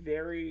very,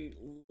 very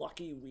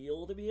lucky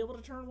wheel to be able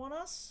to turn 1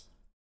 us.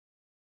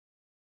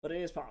 But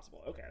it is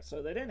possible. Okay,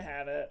 so they didn't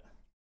have it.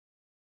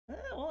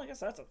 Well, I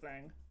guess that's a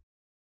thing.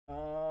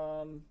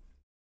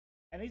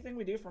 Anything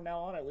we do from now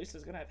on at least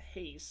is going to have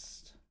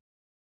haste.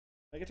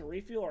 I get to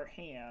refuel our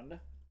hand.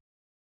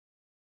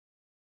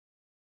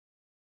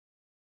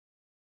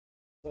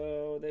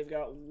 So they've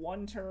got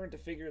 1 turn to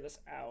figure this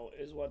out,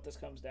 is what this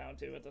comes down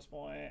to at this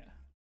point.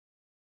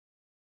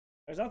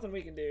 There's nothing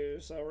we can do,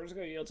 so we're just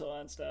going to yield till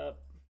end step.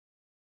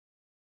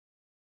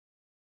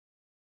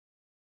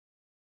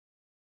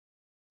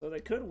 So they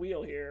could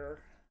wheel here.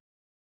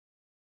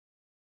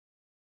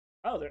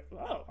 Oh,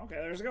 okay.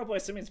 There's a go play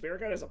Simian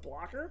Spirit Guide as a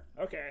blocker.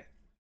 Okay,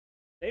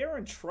 they are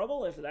in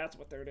trouble if that's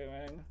what they're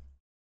doing.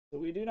 So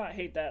we do not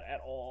hate that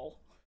at all.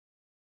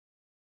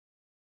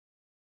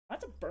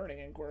 That's a Burning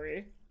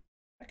Inquiry.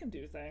 I can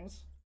do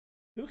things.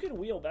 Who can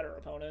wheel better,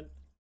 opponent?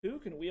 Who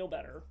can wheel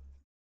better?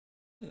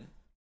 We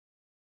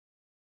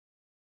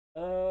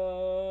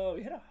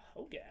hit a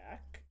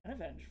Hogak and a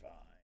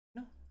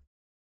Vengevine.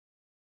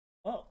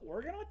 Well,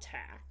 we're gonna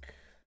attack.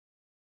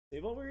 See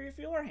what we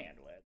refuel our hand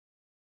with.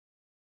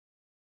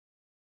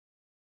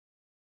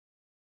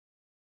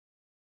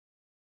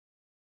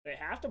 They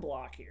have to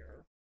block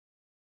here.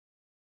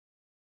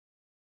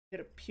 Hit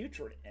a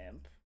Putrid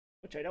Imp,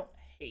 which I don't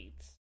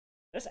hate.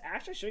 This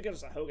actually should get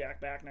us a Hogak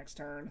back next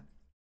turn.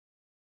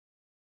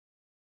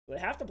 They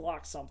have to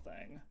block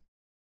something.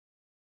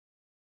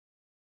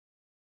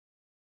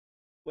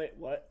 Wait,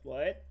 what?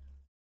 What?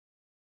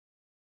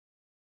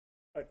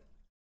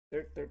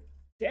 They're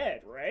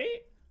dead,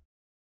 right?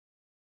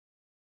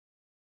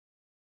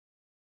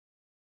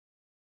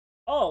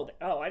 Oh,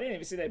 I didn't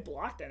even see they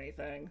blocked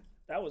anything.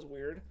 That was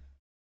weird.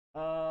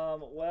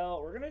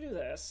 Well, we're gonna do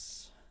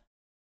this.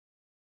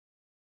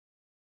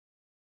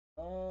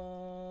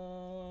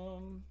 For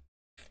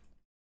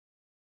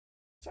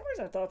some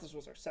reason I thought this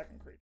was our second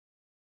creature.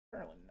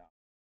 Apparently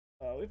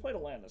not. We played a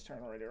land this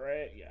turn already,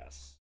 right?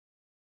 Yes.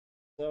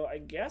 So I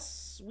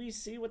guess we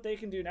see what they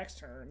can do next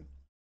turn.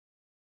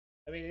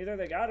 I mean, either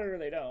they got it or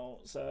they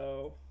don't,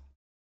 so...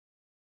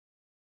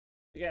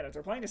 Again, if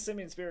they're playing a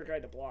Simian Spirit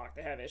Guide to block,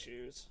 they have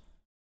issues.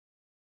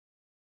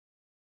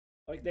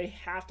 Like, they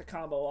have to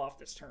combo off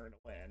this turn to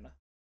win.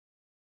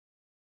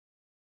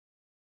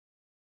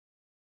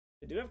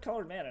 They do have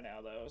colored mana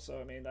now, though, so,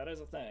 I mean, that is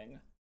a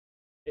thing.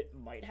 It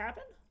might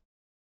happen?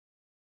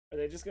 Are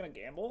they just gonna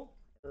gamble?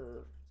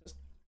 Or just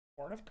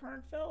Horn of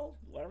Karnfell?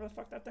 Whatever the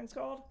fuck that thing's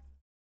called?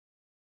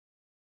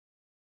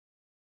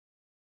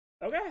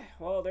 Okay,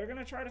 well, they're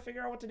gonna try to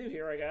figure out what to do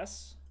here, I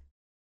guess.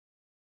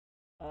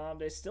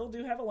 They still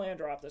do have a land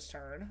drop this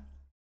turn.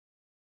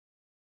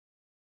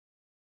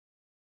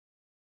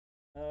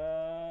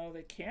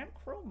 They can't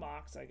Chrome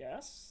Mox, I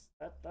guess.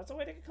 That's a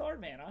way to get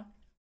colored mana.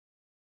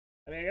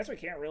 I mean, I guess we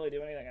can't really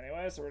do anything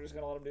anyway, so we're just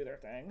gonna let them do their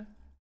thing.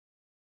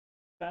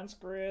 Fence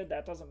Grid,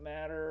 that doesn't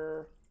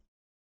matter.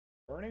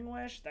 Burning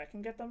Wish, that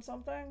can get them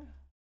something.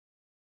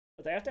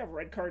 But they have to have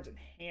red cards in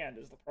hand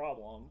is the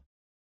problem.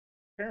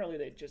 Apparently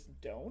they just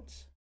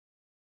don't.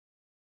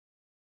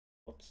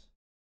 Whoops.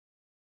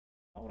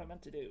 Not what I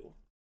meant to do.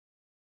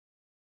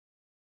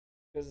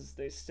 Because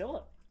they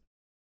still...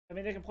 I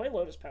mean, they can play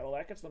Lotus Petal.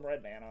 That gets them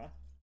red mana.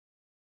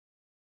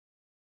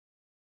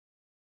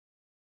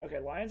 Okay,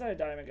 Lion's Eye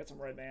Diamond gets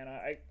them red mana.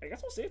 I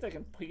guess we'll see if they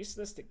can piece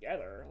this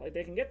together. Like,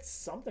 they can get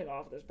something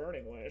off of this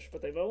Burning Wish,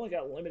 but they've only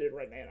got limited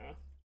red mana.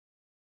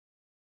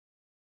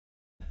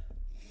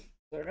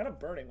 They're gonna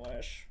Burning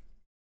Wish.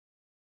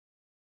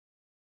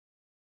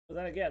 But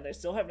then again, they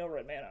still have no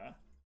red mana.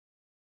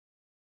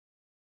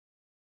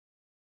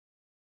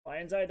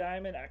 Lion's Eye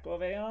Diamond, Echo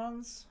of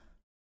Aeons.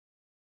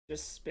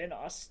 Just spin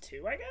us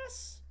too, I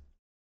guess?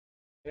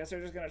 I guess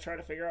they're just gonna try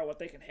to figure out what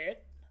they can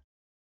hit.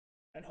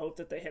 And hope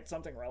that they hit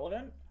something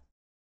relevant.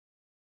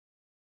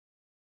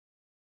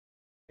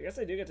 I guess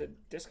they do get to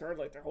discard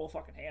like their whole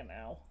fucking hand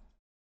now.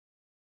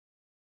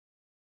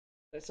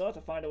 They still have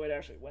to find a way to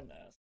actually win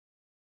this.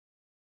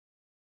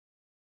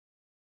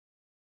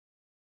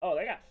 Oh,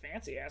 they got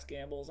fancy ass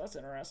gambles. That's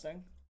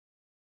interesting.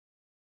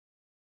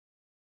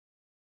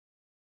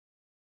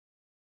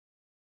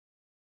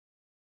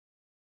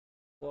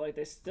 So, like,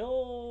 they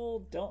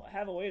still don't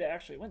have a way to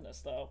actually win this,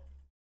 though.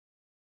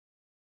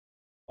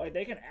 Like,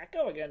 they can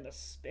Echo again to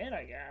spin,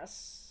 I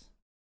guess.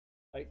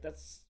 Like,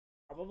 that's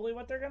probably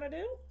what they're gonna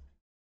do?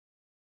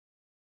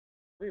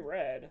 3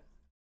 red.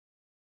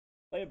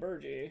 Play a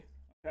Burgie.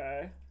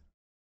 Okay.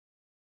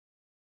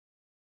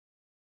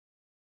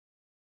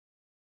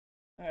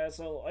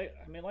 So, I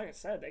mean, like I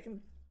said, they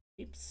can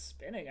keep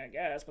spinning, I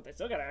guess, but they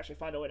still gotta actually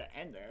find a way to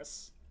end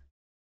this.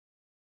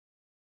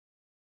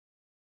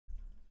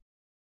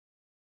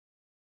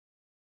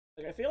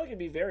 Like, I feel like it'd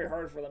be very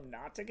hard for them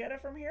not to get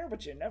it from here,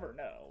 but you never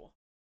know.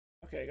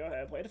 Okay, go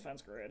ahead, play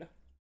Defense Grid.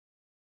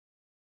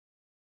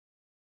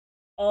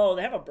 Oh,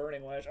 they have a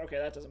Burning Wish. Okay,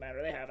 that doesn't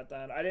matter. They have it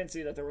then. I didn't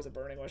see that there was a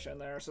Burning Wish in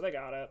there, so they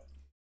got it.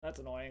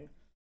 That's annoying.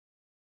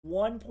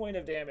 1 point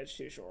of damage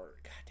too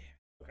short. God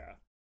damn. Okay.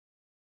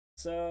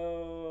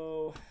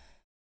 So,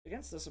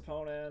 against this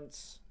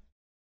opponent,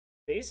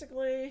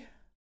 basically,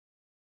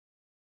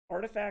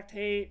 Artifact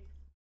Hate.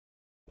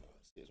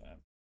 Excuse me.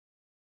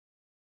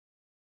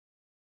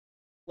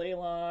 Ley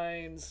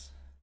Lines.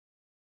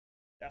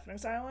 Deafening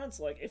Silence.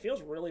 Like, it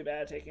feels really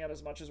bad taking out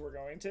as much as we're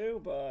going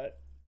to, but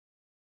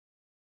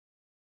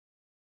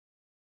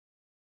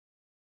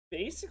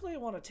basically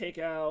want to take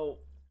out...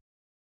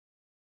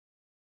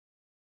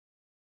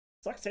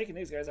 Sucks taking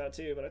these guys out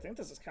too, but I think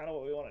this is kind of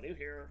what we want to do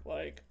here.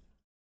 Like,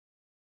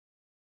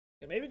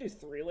 maybe do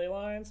 3 Ley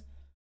Lines.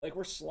 Like,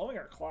 we're slowing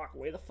our clock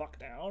way the fuck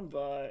down,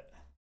 but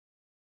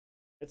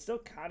it's still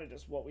kind of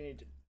just what we need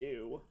to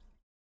do,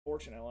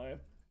 fortunately.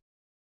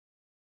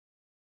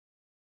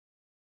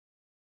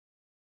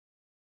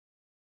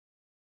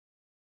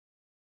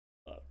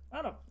 I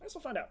don't know. I guess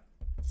we'll find out.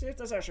 See if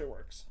this actually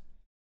works.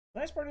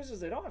 The nice part is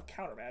they don't have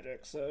counter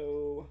magic,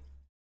 so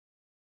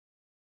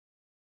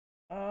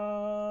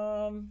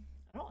I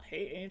don't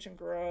hate Ancient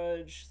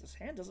Grudge. This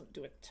hand doesn't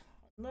do a ton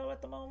though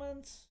at the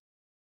moment. Is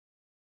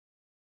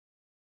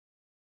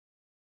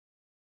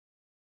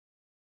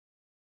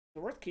it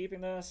worth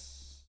keeping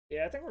this?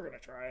 Yeah, I think we're gonna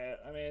try it.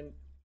 I mean,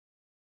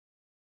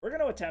 we're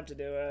gonna attempt to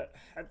do it.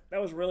 That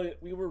was really,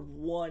 we were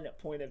 1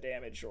 point of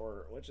damage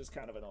short, which is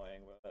kind of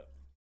annoying, but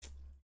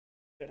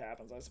it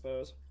happens, I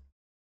suppose.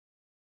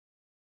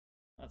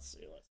 Let's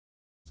see.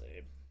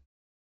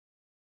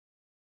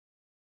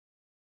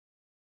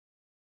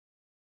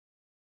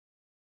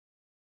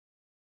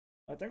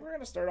 I think we're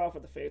gonna start off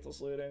with the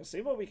Faithless Looting,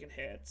 see what we can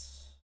hit.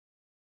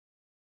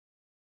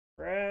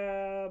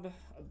 Grab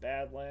a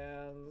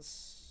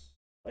Badlands,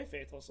 play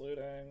Faithless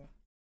Looting.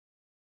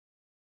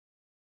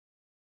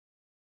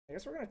 I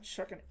guess we're gonna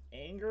chuck an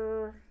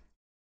Anger.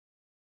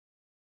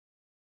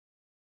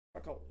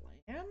 Chuck a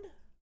land?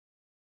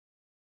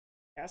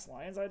 Cast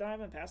Lion's Eye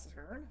Diamond, pass the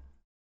turn?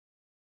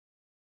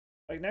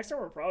 Like, next turn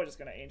we're probably just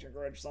gonna Ancient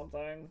Grudge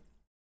something.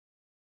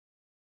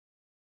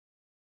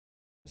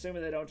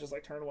 Assuming they don't just,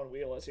 like, turn 1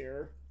 wheelless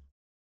here.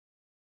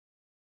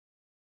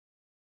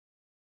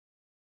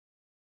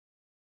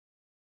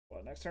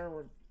 What, next turn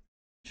we're...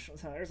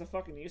 There's a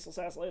fucking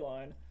useless-ass ley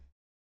line.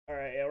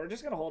 Alright, yeah, we're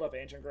just gonna hold up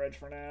Ancient Grudge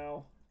for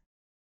now.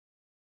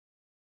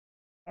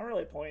 Not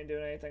really point in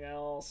doing anything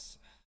else.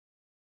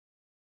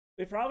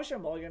 We probably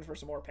should mulligan for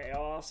some more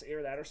payoffs,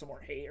 either that or some more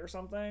hate or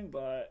something,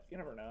 but you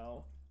never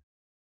know.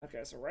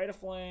 Okay, so Rite of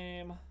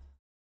Flame.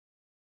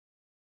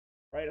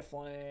 Rite of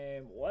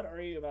Flame. What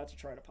are you about to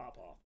try to pop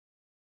off?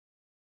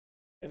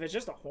 If it's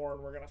just a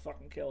horn, we're gonna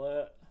fucking kill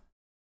it.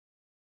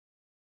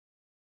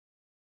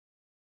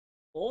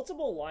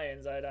 Multiple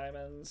Lion's Eye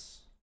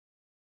Diamonds.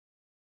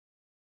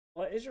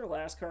 What is your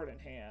last card in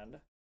hand?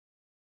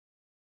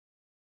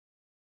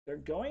 They're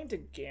going to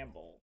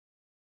gamble.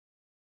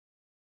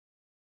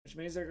 Which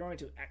means they're going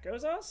to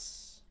Echoes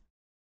us?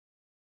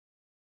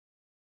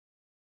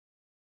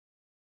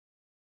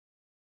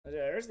 Okay,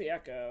 there's the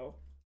Echo.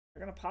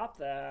 They're gonna pop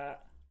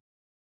that.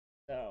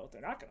 No,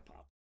 they're not gonna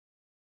pop.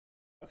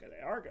 Okay,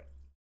 they are good.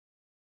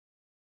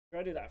 We're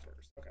gonna do that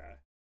first. Okay.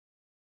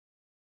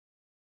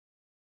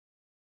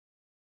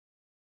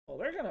 Well,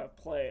 they're gonna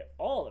play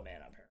all the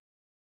mana up here.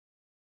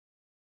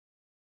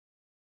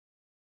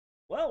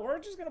 Well, we're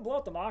just gonna blow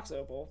up the Mox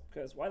Opal,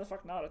 because why the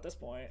fuck not at this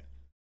point?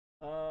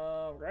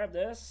 Grab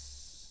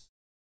this.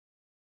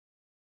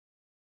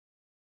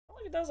 I don't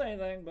think it does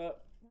anything,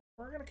 but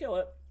we're gonna kill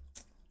it.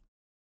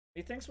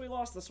 He thinks we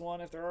lost this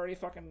one if they're already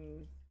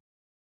fucking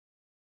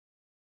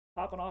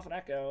popping off an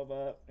Echo,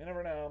 but you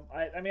never know.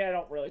 I mean, I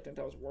don't really think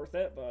that was worth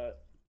it,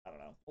 but I don't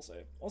know. We'll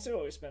see. We'll see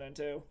what we spin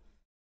into.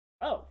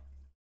 Oh.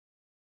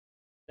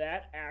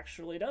 That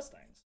actually does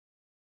things.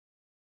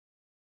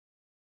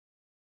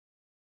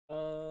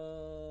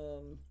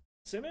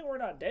 Assuming we're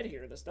not dead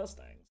here, this does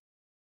things.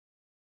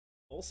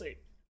 We'll see.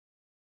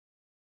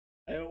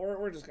 And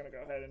we're just gonna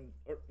go ahead and,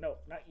 or no,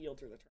 not yield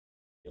through the turn.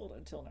 Yield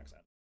until next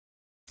end.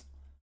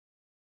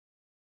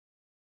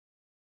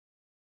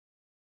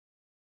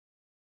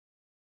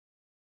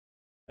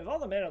 If all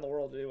the mana in the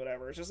world do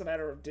whatever, it's just a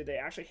matter of did they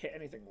actually hit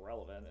anything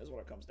relevant is what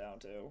it comes down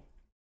to.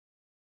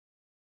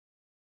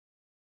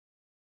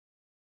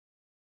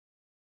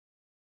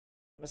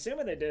 I'm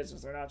assuming they did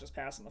since they're not just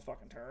passing the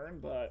fucking turn,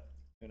 but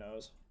who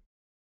knows.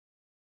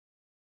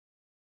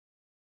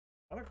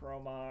 Another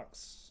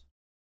Chromox.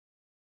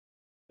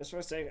 Just for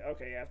the sake,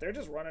 okay, yeah, if they're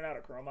just running out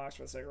of Chromox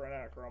for the sake of running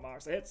out of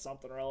Chromox, they hit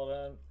something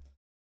relevant.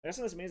 I guess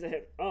this means they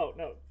hit, oh,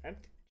 no,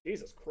 empty.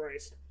 Jesus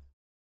Christ.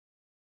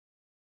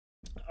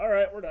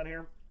 Alright, we're done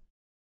here.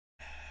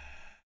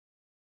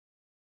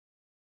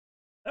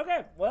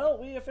 Okay,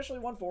 well, we officially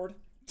won Ford.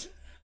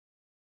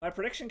 My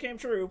prediction came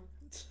true.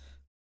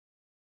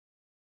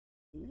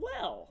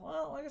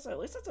 Well, like I said, at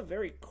least that's a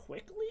very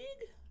quick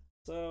league.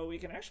 So we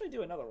can actually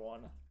do another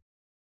one.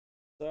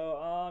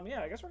 So,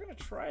 yeah, I guess we're going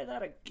to try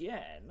that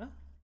again.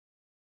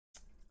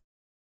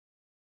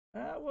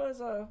 That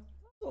was a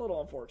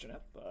little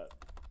unfortunate, but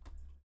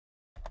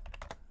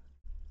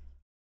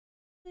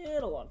a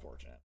little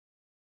unfortunate.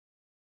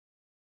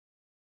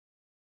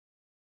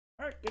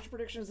 Alright, get your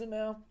predictions in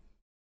now.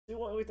 See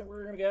what we think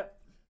we're going to get.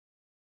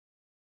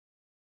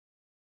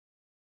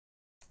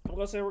 I'm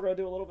going to say we're going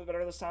to do a little bit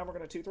better this time. We're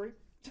going to 2-3.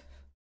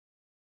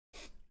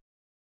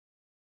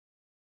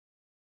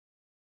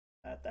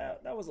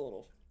 That was a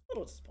little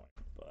disappointing,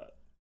 but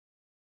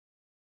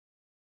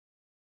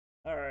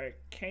alright,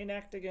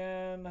 K-Nect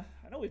again.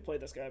 I know we've played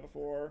this guy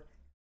before.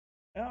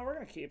 No, we're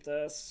going to keep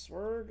this.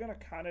 We're going to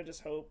kind of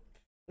just hope.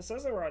 It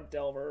says they were on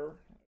Delver,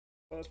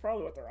 so that's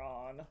probably what they're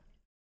on.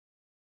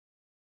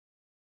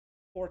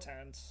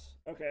 Portent.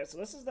 Okay, so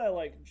this is that,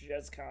 like,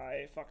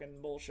 Jeskai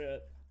fucking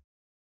bullshit.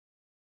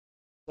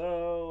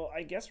 So,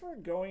 I guess we're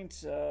going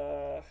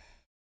to...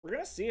 We're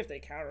going to see if they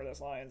counter this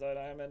Lion's Eye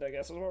Diamond, I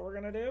guess is what we're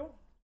going to do.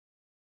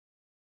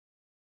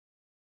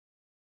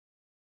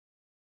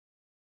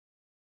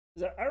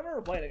 I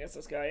remember playing against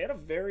this guy. He had a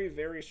very,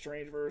 very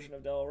strange version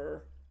of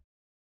Delver.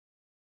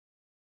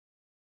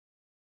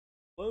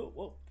 Whoa,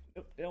 whoa.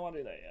 Nope, didn't want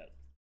to do that yet.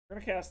 We're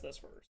going to cast this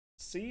first.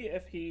 See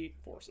if he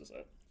forces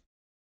it.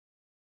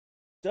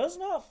 Does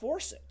not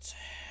force it.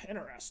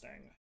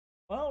 Interesting.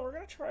 Well, we're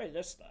going to try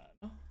this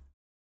then.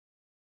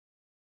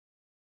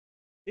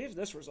 See if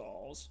this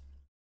resolves.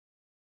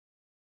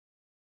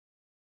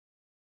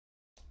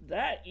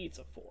 That eats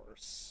a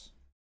force.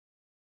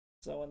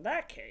 So in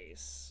that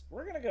case,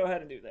 we're going to go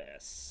ahead and do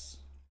this.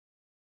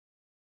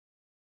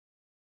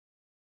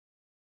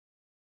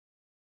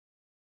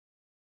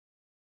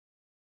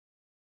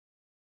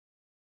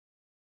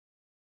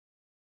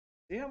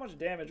 See how much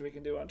damage we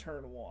can do on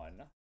turn 1.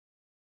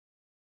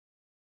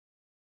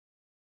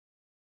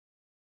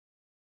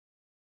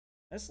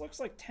 This looks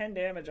like 10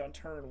 damage on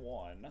turn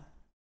 1.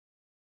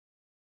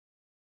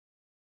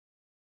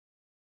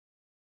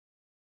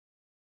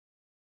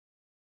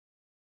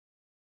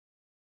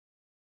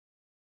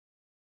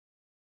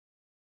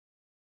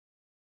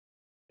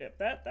 Yep,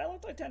 that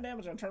looked like 10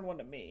 damage on turn 1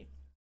 to me.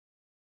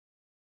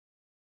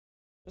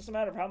 Just a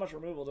matter of how much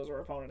removal does our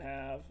opponent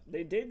have.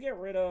 They did get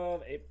rid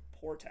of a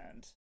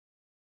portent.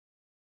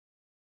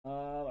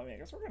 I mean, I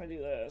guess we're going to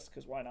do this,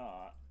 because why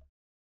not?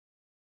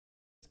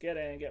 Let's get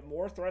in, get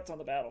more threats on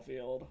the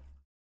battlefield.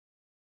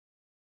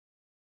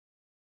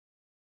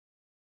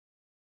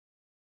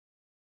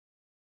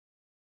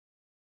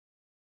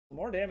 The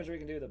more damage we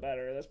can do, the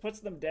better. This puts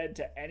them dead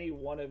to any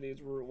one of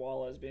these Root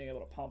Wallas being able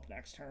to pump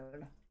next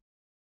turn.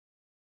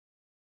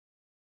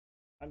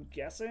 I'm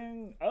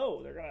guessing...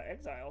 Oh, they're going to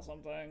exile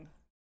something.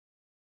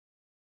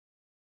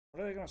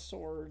 What are they going to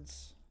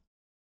swords?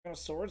 Going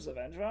to swords the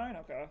Vengevine?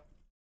 Okay.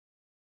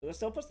 So this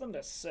still puts them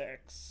to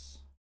 6.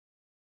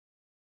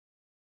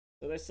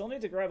 So they still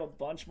need to grab a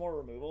bunch more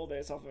removal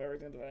based off of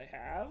everything that they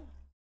have.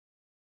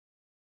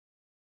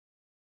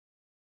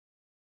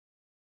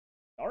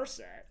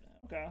 Narset.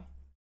 Okay.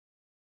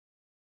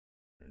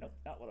 Nope,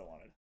 not what I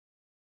wanted.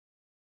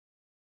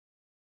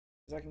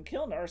 Because I can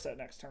kill Narset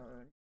next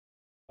turn.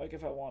 Like,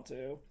 if I want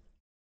to.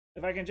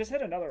 If I can just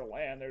hit another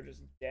land, they're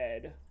just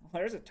dead.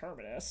 There's a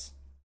Terminus.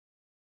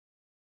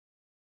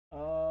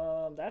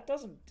 That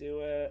doesn't do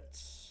it.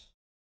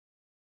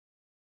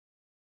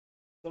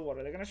 So what,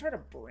 are they going to try to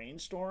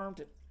Brainstorm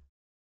to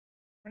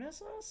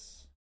Terminus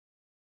us?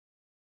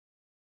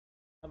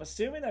 I'm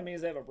assuming that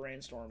means they have a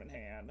Brainstorm in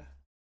hand.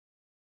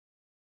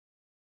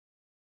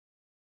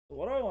 So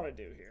what do I want to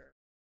do here?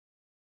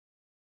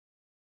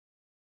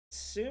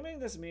 Assuming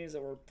this means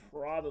that we're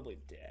probably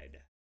dead.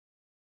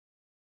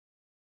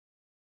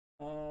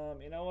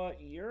 You know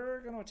what?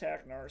 You're going to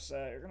attack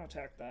Narset. You're going to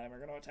attack them.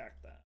 You're going to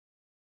attack them.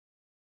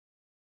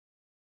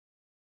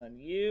 And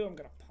you, I'm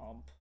going to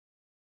pump.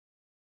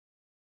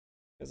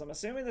 Because I'm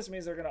assuming this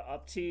means they're going to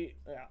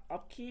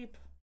upkeep,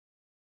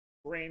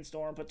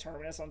 Brainstorm, put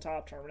Terminus on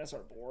top, Terminus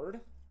our board.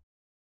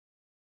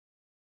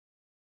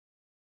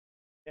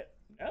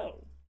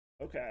 No.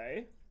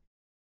 Okay.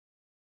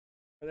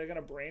 Are they going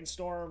to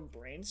Brainstorm?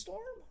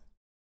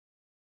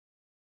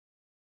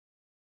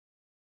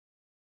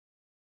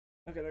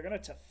 Okay, they're going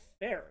to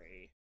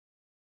Teferi.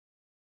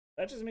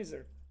 That just means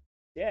they're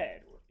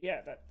dead.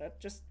 Yeah,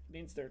 that just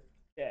means they're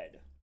dead.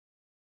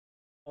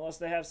 Unless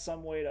they have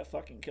some way to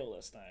fucking kill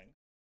this thing.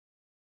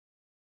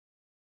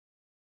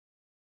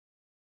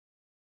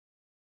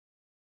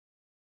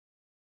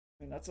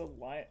 I mean, that's a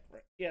lie.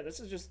 Right. Yeah, this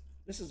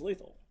is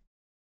lethal.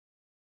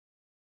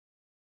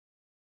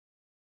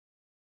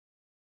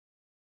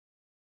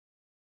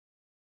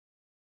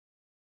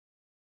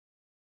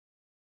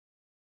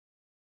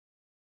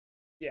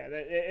 Yeah,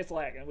 it's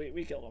lagging.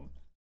 We killed them.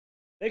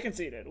 They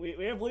conceded.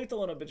 We have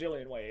lethal in a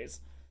bajillion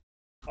ways.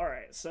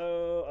 Alright,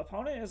 so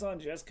opponent is on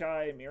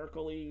Jeskai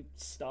Miracle-y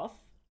stuff.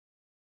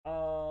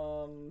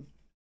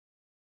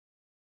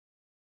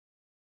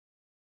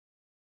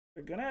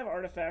 They're gonna have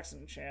artifacts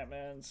and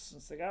enchantments.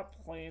 Since they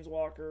got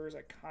planeswalkers,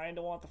 I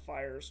kinda want the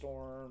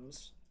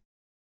firestorms.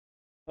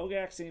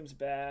 Hogak seems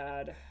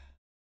bad.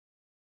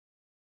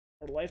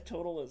 Our life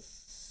total is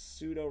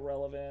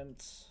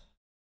pseudo-relevant.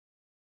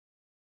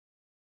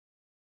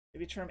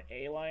 Maybe trim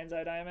a Lion's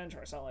Eye Diamond,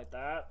 try something like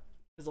that.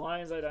 Because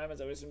Lion's Eye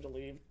Diamonds always seem to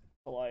leave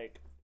to,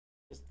 like,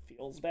 just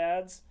feels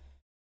bad. So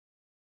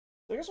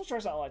I guess we'll try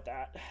something like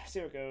that. See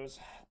how it goes.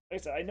 Like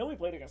I said, I know we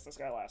played against this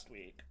guy last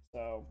week,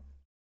 so...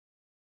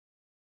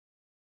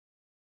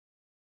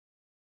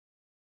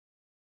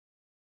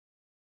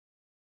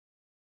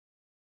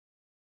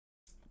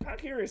 I'm kind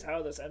of curious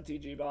how this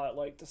MTG bot,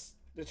 like,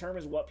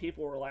 determines what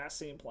people were last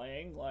seen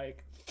playing.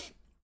 Like,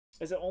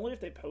 is it only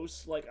if they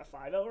post, like, a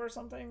 5-0 or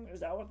something?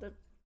 Is that what that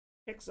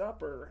picks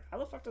up? Or how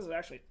the fuck does it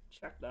actually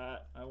check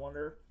that, I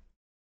wonder?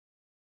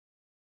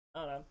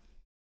 I don't know.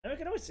 And we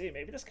can always see.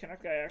 Maybe this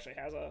Connect guy actually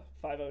has a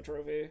 5-0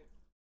 trophy.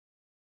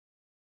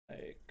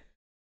 Like...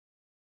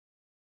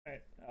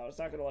 Right. Oh, it's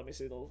not going to let me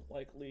see the,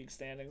 like, league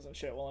standings and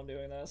shit while I'm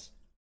doing this.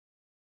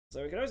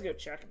 So we can always go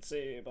check and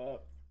see,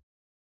 but...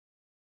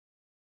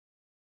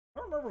 I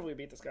don't remember if we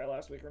beat this guy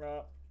last week or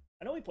not.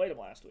 I know we played him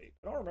last week.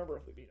 I don't remember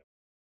if we beat him.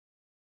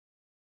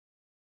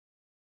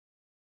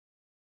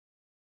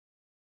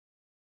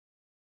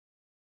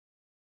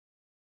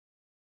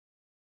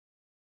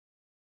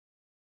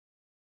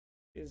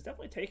 He's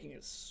definitely taking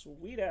his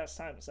sweet ass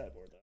time to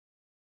sideboard though.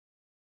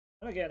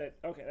 And again,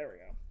 okay, there we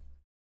go.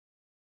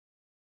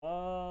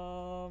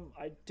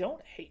 I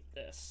don't hate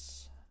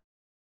this.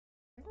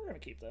 I think we're gonna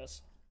keep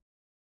this.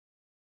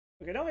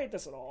 Okay, I don't hate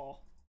this at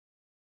all.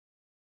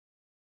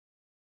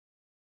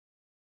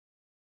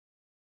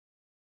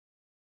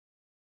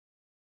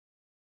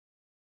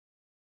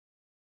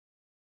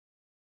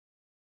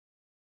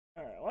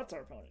 Alright, what's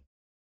our opponent?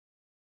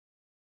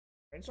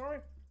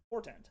 Brainstorming?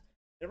 Portent.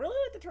 They really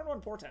like the turn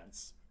one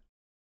portents.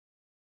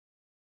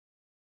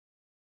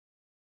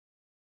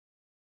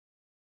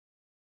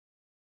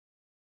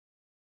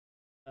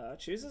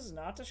 Chooses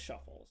not to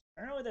shuffle.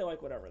 Apparently they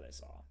like whatever they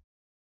saw.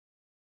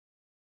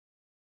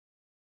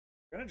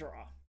 Gonna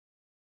draw.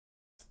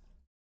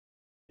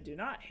 I do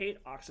not hate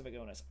Ox of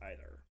Agonis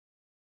either.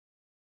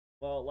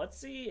 Well, let's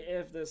see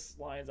if this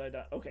Lion's Eye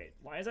Diamond... Okay,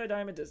 Lion's Eye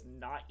Diamond does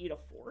not eat a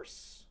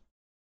force?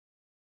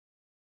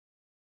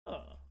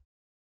 Huh.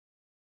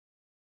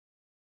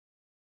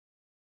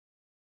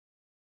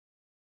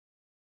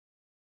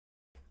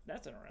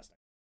 That's interesting.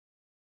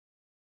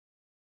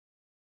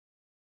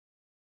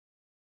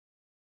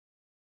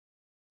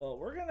 Well,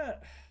 we're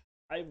gonna...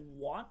 I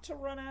want to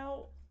run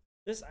out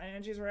this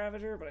Angi's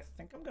Ravager, but I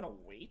think I'm gonna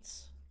wait.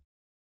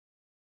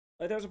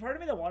 Like, there's a part of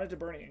me that wanted to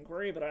Burning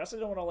Inquiry, but I also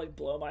don't want to, like,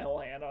 blow my whole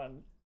hand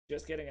on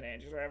just getting an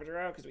Angi's Ravager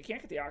out, because we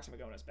can't get the Ox of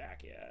Agonis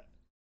back yet.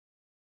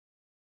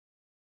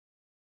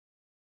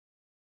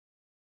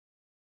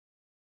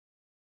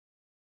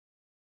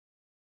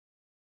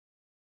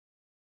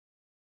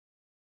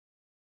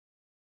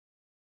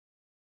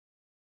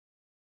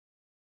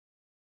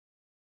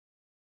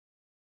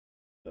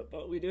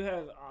 But we do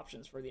have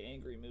options for the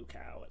Angry Moo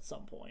Cow at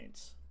some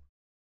point.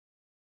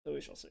 So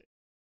we shall see.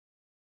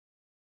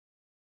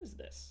 What is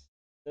this?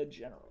 The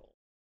General.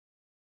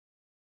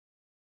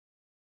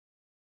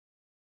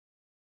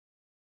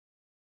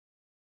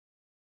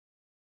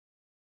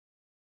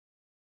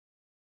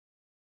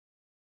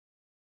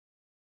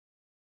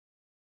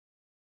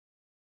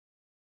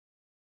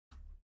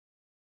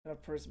 A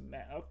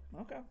prismatic.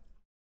 Oh, okay.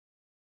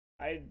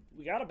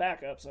 We got a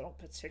backup, so I don't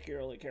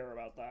particularly care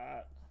about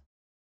that.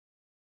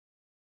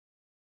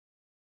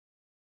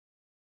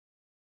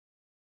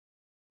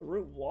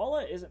 Root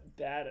Walla isn't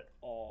bad at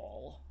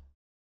all.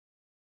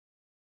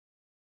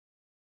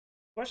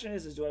 Question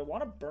is do I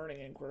want a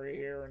Burning Inquiry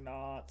here or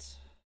not?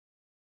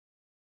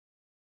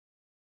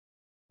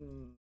 I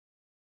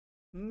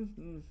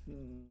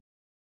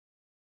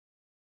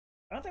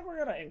don't think we're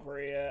gonna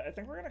Inquiry yet. I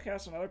think we're gonna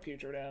cast another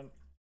Putrid Imp.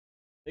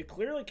 They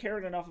clearly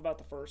cared enough about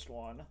the first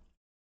one.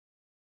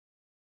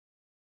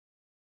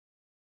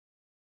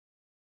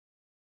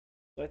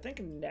 So I think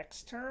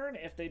next turn,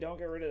 if they don't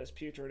get rid of this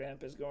Putrid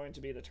Imp, is going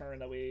to be the turn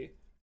that we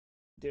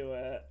do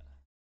it.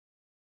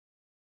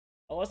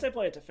 Unless they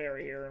play it to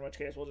Fairy here, in which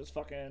case we'll just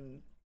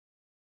fucking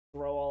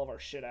throw all of our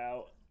shit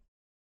out.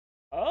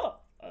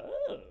 Oh!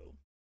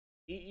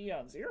 EE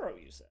on 0,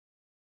 you said.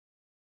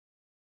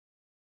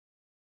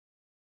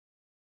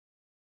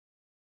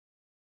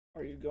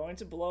 Are you going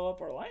to blow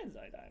up our Lion's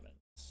Eye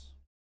Diamonds?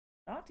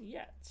 Not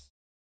yet.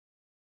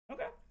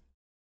 Okay.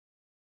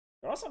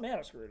 They're also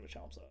mana screwed, which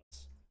helps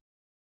us.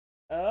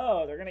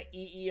 Oh, they're gonna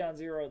EE on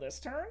 0 this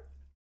turn?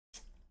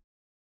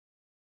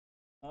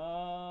 You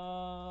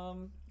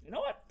know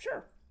what?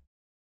 Sure.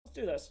 Let's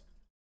do this.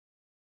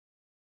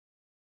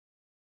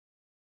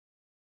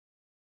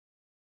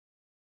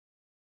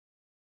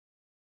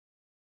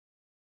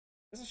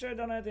 Guess I should have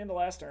done it at the end of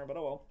last turn, but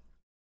oh well.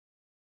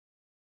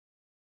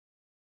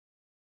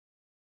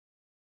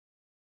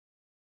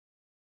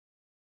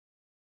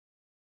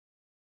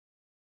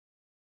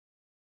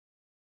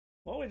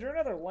 Well, we drew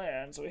another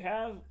land, so we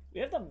have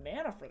the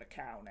mana for the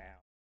cow now.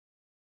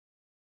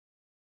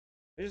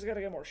 We just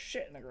gotta get more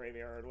shit in the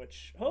graveyard,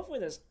 which hopefully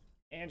this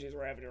Angi's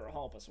Ravager will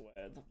help us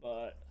with,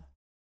 but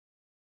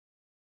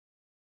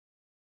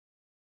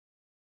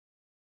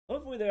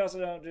hopefully they also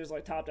don't just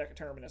like top deck a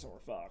Terminus and we're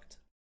fucked.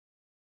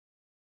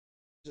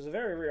 Which is a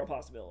very real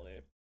possibility.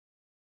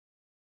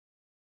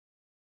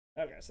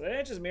 Okay, so they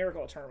didn't just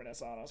miracle a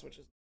Terminus on us, which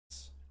is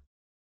nice.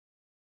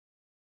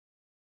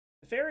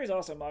 The Fairy is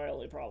also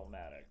mildly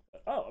problematic.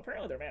 But, oh,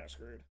 apparently they're mana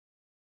screwed.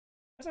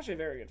 That's actually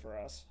very good for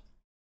us.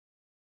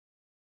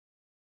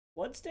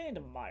 Bloodstained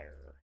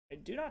Mire. I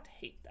do not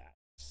hate that.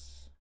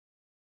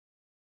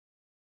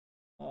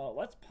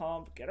 Let's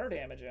pump, get our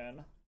damage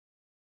in.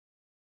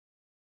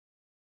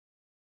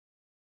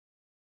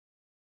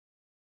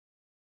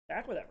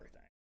 Attack with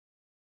everything.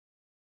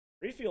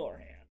 Refuel our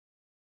hand.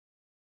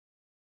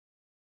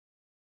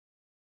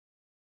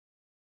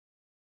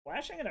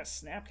 Flashing in a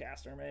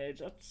Snapcaster Mage,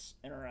 that's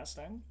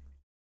interesting.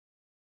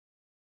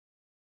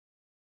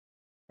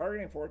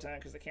 Targeting Portent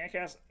because they can't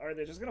cast. Are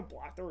they just gonna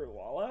block the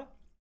Ruwala?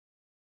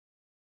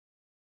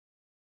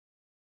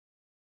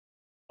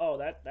 Oh,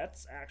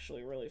 that's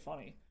actually really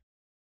funny.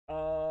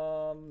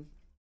 We're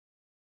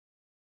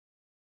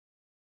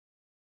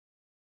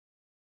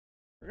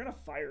gonna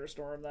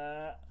Firestorm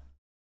that.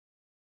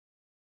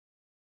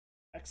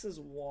 X is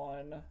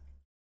 1.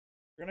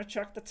 We're gonna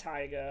chuck the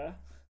Taiga.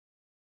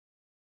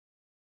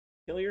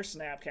 Kill your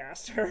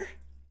Snapcaster.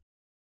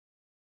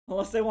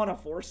 Unless they want to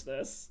force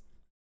this.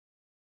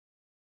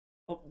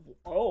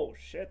 Oh,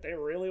 shit, they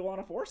really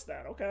want to force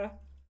that. Okay.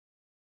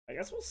 I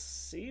guess we'll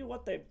see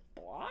what they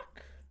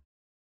block.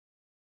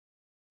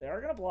 They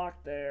are going to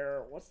block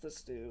there. What's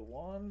this do?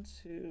 1,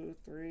 2,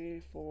 3,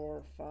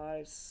 4,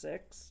 5,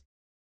 6.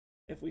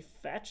 If we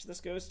fetch, this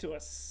goes to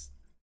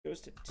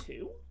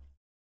 2.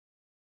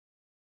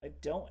 I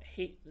don't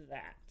hate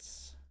that.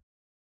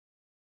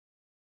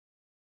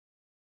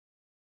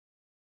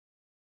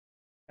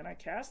 Can I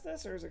cast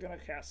this, or is it going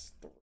to cast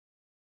 3?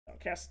 No,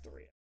 cast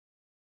 3.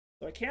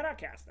 So I cannot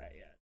cast that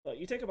yet, but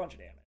you take a bunch of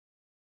damage.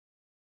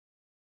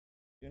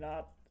 Do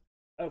not...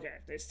 Okay,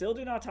 they still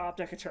do not top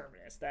deck a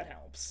Terminus. That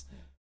helps.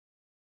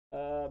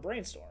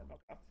 Brainstorm,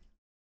 okay.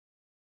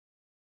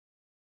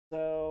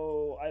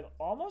 So I've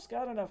almost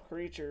got enough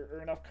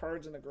enough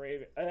cards in the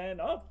grave,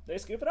 and oh, they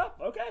scoop it up.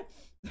 Okay.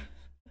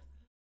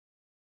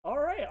 All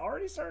right,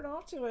 already starting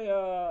off to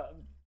a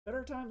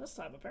better time this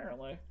time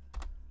apparently.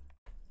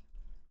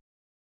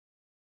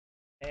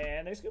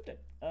 And they scooped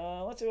it.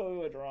 Let's see what we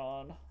would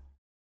draw on.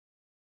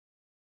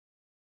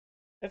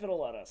 If it'll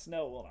let us.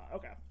 No, it will not.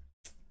 Okay.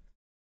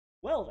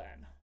 Well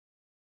then.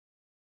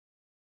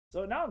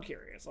 So now I'm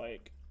curious,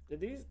 like,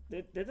 did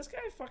this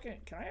guy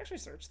fucking, can I actually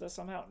search this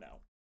somehow? No.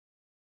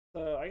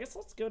 So I guess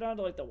let's go down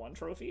to like the 1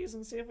 trophies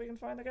and see if we can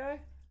find the guy.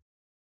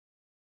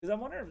 Because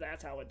I'm wondering if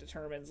that's how it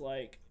determines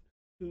like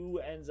who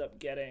ends up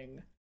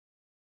getting,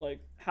 like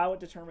how it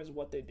determines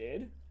what they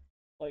did.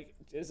 Like,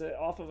 is it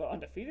off of an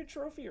undefeated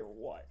trophy or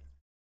what?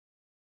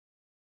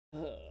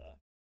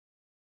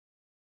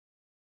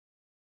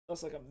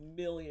 That's like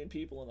 1,000,000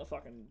 people in the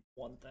fucking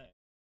one thing.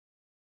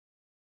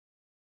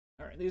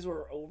 Alright, these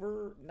were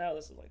over. Now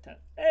this is like 10.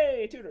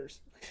 Hey,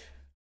 tutors!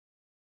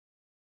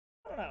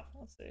 I don't know.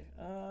 Let's see.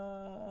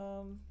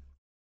 I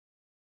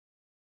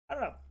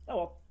don't know. Oh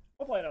well.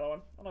 We'll play another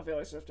one. I don't feel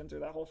like sifting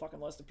through that whole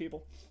fucking list of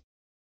people.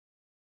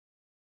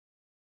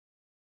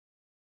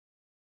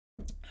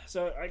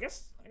 So I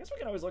guess we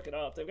can always look it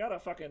up. They've got a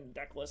fucking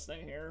deck list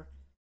thing here.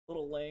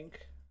 Little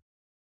link.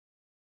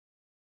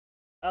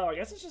 Oh, I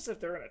guess it's just if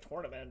they're in a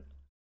tournament.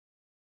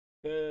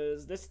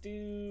 Because this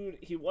dude,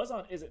 he was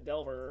on Is It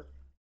Delver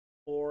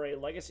for a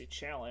Legacy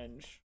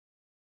Challenge.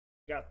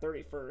 He got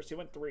 31st. He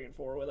went 3 and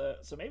 4 with it.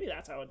 So maybe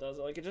that's how it does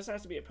it. Like, it just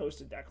has to be a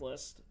posted deck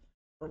list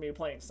for me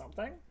playing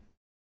something.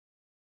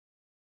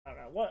 I don't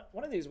know.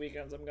 One of these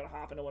weekends, I'm going to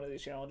hop into one of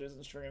these challenges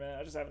and stream it.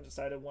 I just haven't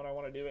decided when I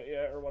want to do it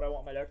yet or what I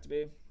want my deck to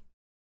be.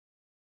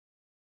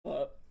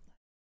 But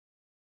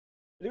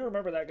I do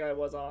remember that guy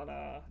was on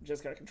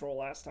Just Got Control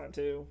last time,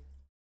 too.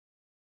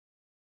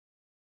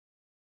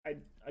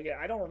 Again,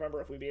 I don't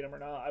remember if we beat him or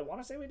not. I want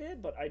to say we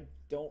did, but I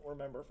don't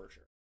remember for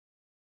sure.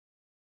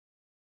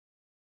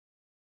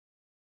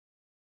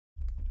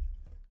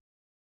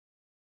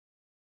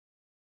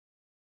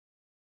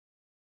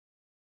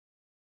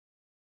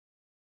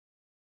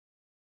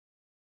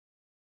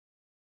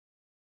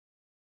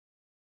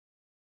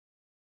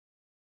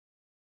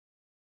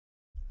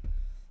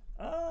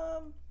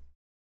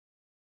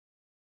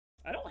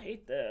 I don't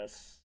hate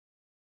this.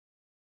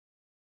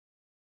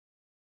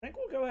 I think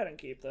we'll go ahead and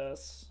keep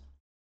this.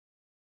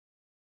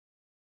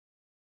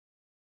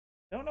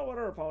 Don't know what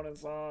our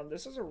opponent's on.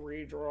 This is a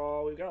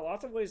redraw. We've got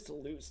lots of ways to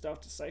loot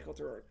stuff to cycle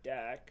through our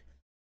deck.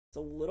 It's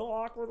a little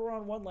awkward we're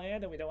on 1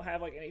 land and we don't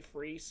have like any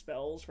free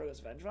spells for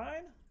this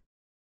Vengevine.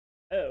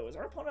 Oh, is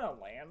our opponent on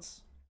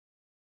lands?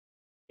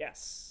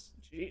 Yes.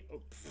 Gee.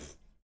 Oh,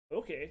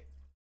 okay.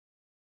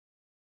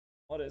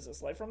 What is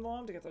this? Life from the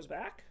Loam to get those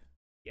back?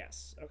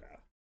 Yes. Okay.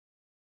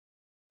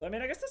 So, I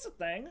mean, I guess that's a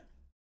thing.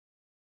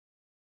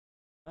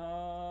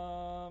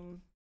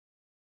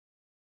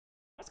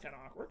 That's kind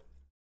of awkward.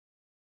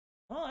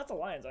 Oh, that's a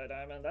Lion's Eye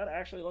Diamond. That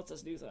actually lets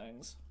us do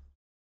things.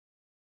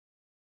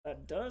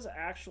 That does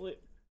actually...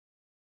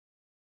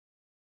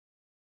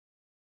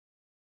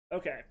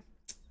 Okay.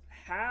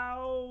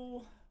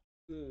 How...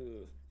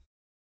 Ooh.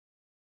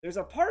 There's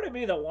a part of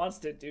me that wants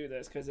to do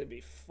this because it'd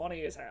be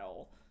funny as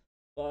hell.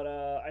 But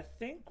I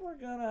think we're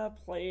gonna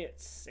play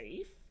it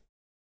safe.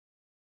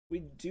 We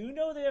do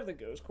know they have the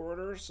Ghost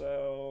Quarter,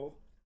 so...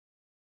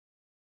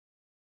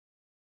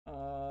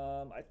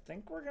 I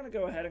think we're gonna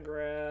go ahead and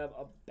grab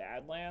a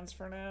Badlands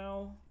for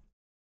now.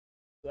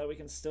 So that we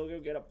can still go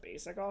get a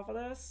basic off of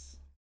this.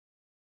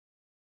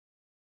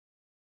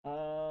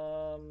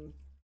 Oh,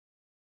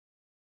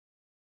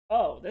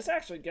 this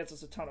actually gets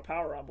us a ton of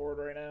power on board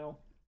right now.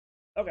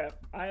 Okay,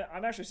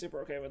 I'm actually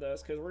super okay with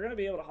this, because we're going to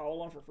be able to hollow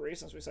one for free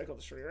since we cycled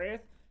the Street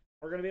Wraith.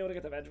 We're going to be able to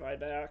get the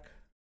Vengevine back.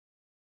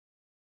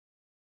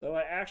 So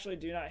I actually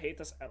do not hate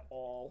this at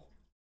all.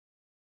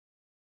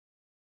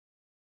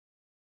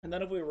 And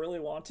then if we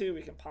really want to,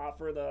 we can pop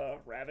for the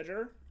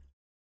Ravager.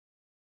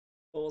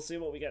 But we'll see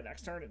what we get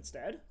next turn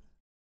instead.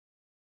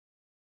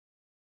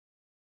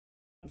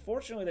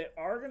 Unfortunately, they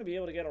are going to be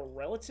able to get a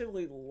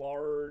relatively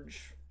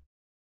large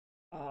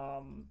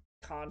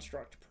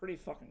construct pretty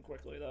fucking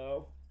quickly,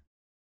 though.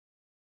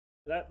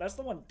 That's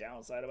the one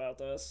downside about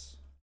this.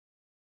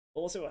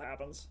 But we'll see what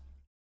happens.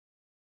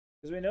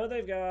 Because we know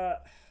they've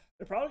got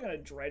They're probably going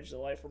to dredge the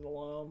life from the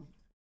loam.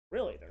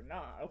 Really, they're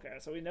not. Okay,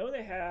 so we know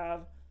they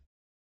have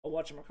a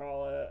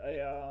whatchamacallit,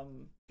 a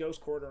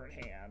Ghost Quarter in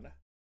hand.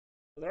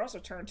 But they're also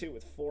turn 2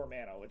 with 4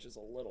 mana, which is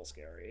a little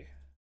scary.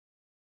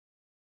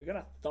 They're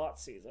going to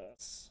Thoughtseize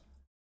us.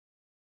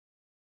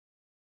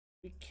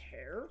 We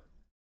care?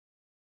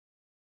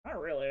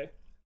 Not really.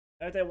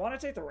 If they want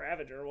to take the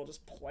Ravager, we'll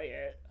just play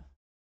it.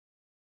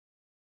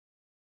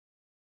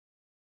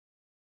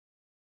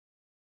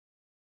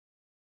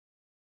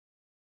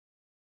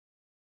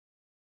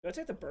 Go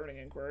take the Burning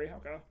Inquiry.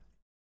 Okay.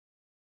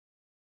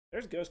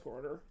 There's Ghost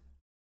Quarter,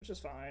 which is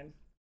fine.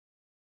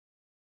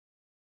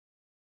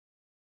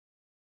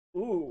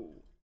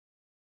 Ooh.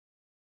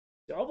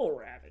 Double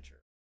Ravager.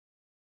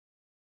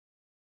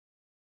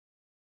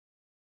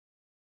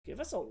 Give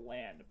us a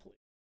land, please.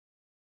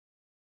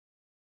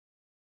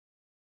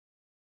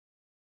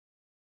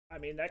 I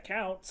mean, that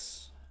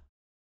counts.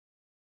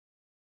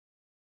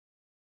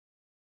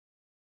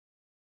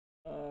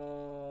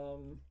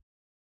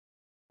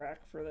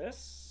 Crack for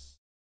this.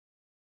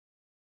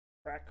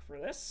 Crack for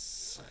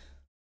this.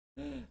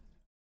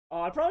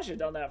 Oh, I probably should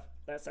have done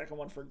that second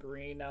one for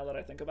green now that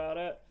I think about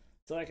it.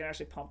 So I can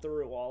actually pump the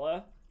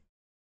Ruwala.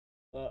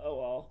 Oh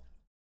well.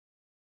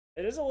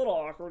 It is a little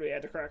awkward. We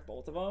had to crack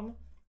both of them.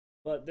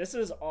 But this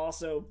is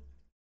also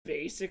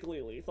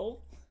basically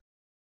lethal.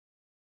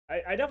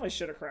 I definitely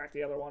should have cracked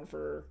the other one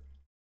for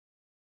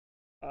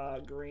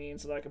green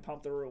so that I can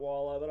pump the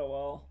Ruwala, but oh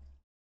well.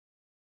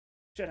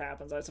 Shit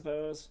happens, I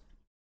suppose.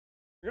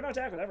 We're gonna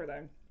attack with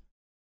everything.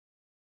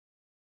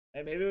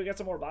 And maybe we get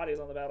some more bodies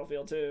on the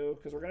battlefield too,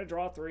 because we're gonna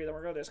draw 3, then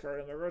we're gonna discard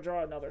them, then we're gonna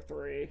draw another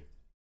 3.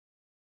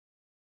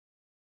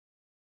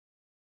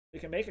 We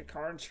can make a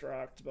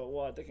construct, but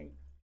what? They can...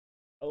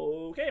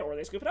 Okay, or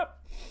they scoop it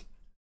up.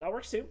 That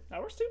works too.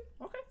 That works too.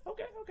 Okay.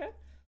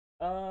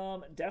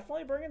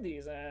 Definitely bringing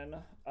these in.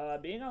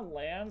 Being on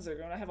lands, they're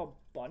gonna have a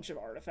bunch of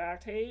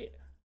artifact hate.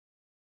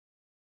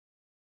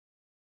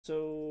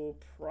 So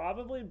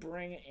probably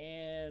bring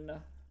in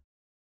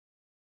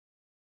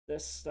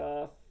this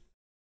stuff.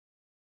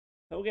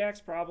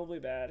 Hogak's probably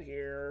bad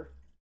here.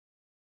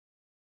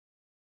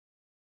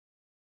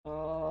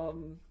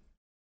 I'm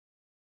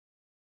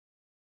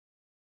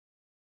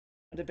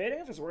debating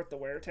if it's worth the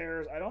wear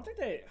tears. I don't think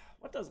they...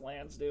 What does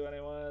lands do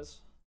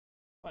anyways?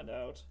 Find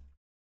out.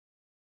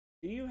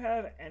 Do you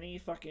have any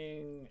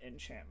fucking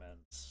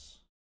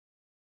enchantments?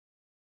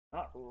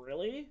 Not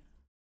really.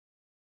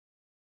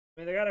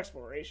 I mean, they got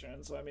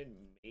exploration, so I mean,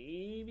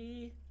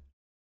 maybe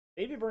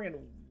bring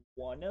in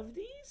one of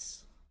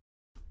these?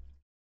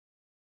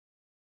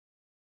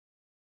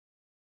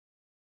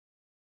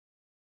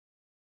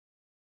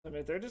 I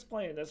mean, if they're just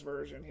playing this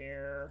version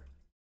here,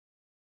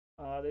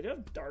 they do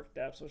have Dark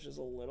Depths, which is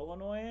a little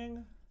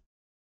annoying.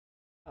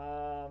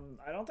 I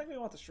don't think we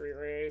want the street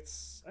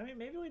rates. I mean,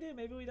 maybe we do,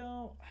 maybe we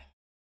don't.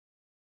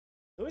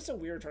 It's always so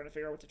weird trying to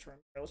figure out what to trim.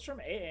 Let's trim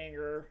A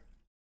Anger.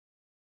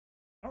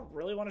 I don't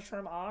really want to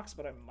trim Ox,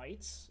 but I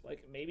might.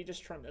 Like, maybe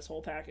just trim this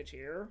whole package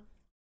here.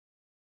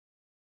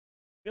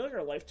 I feel like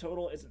our life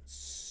total isn't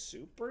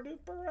super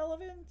duper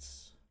relevant,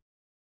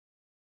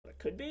 but it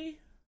could be.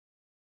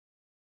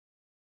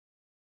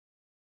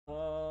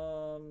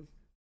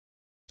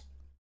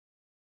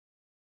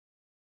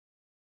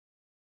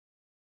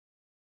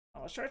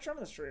 Let's try trimming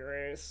the street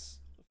race.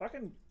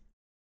 Fucking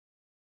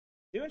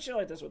doing shit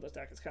like this with this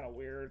deck is kind of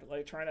weird.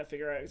 Like, trying to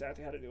figure out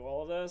exactly how to do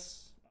all of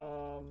this.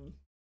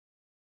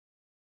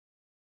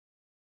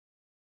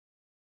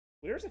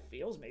 Weird as it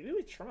feels, maybe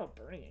we trim a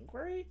Burning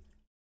Inquiry?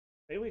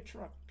 Maybe we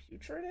trim a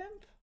Putrid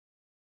Imp?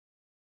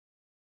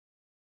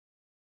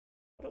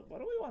 What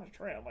do we want to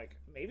trim? Like,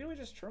 maybe we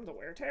just trim the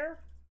Wear Tear?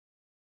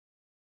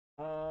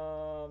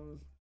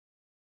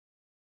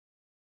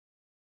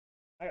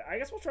 I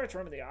guess we'll try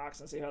trimming the Ox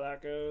and see how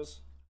that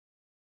goes.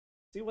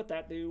 See what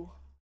that do.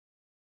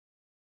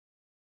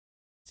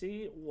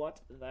 See what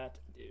that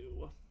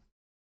do.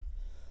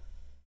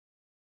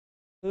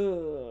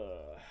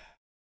 Ugh.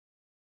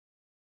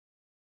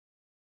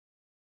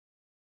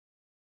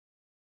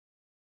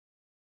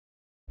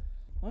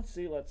 Let's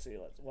see.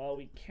 Well,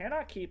 we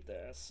cannot keep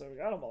this, so we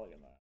gotta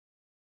mulligan that.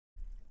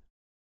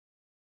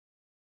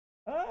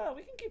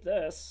 We can keep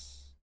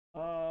this.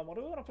 What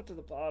do we want to put to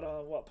the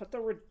bottom? What, put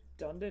the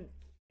redundant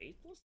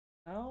Faithless?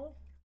 No?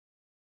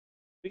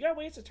 We got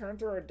ways to turn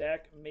through our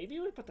deck. Maybe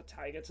we put the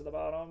Taiga to the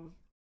bottom.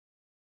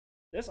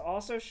 This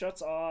also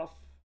shuts off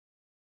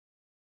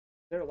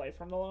their life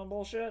from the loan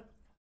bullshit.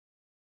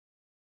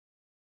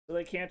 So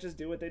they can't just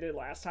do what they did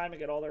last time and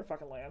get all their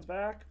fucking lands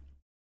back.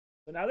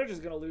 So now they're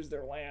just gonna lose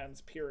their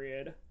lands,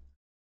 period.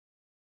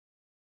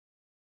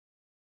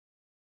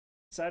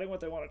 Deciding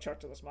what they want to chuck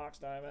to this Mox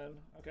Diamond.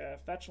 Okay,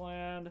 fetch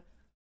land.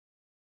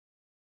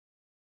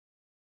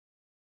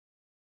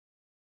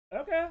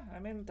 Okay, I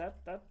mean,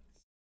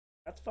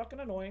 that's fucking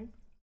annoying.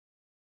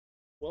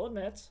 We'll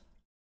admit.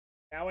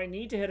 Now I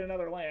need to hit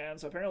another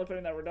land, so apparently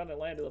putting that redundant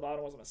land to the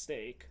bottom was a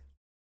mistake.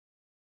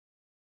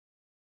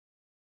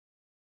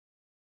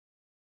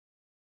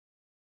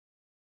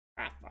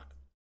 Ah, fuck.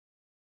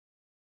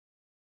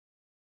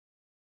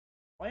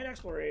 Plain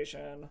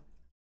Exploration.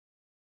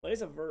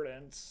 Blaze of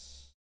Verdant.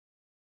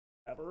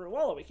 Have a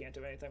Ruwala we can't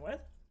do anything with.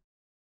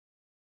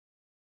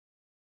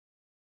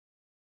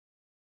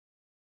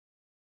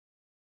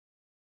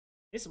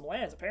 Need some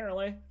lands,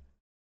 apparently.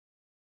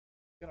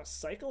 Gonna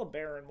cycle a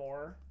Baron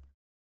more.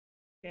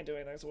 Can't do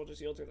anything, so we'll just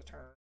yield through the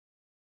turn.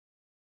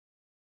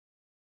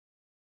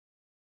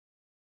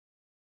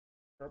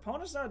 Our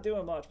opponent's not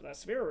doing much, but that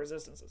Sphere of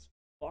Resistance is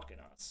fucking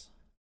us.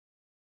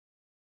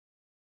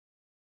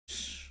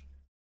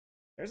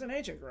 There's an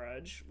Ancient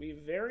Grudge. We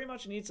very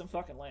much need some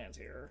fucking lands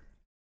here.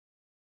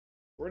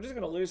 We're just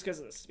gonna lose because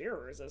of the Sphere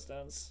of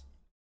Resistance.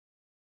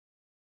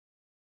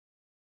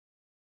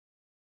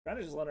 Trying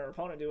to just let our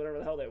opponent do whatever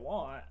the hell they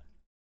want.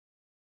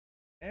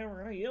 And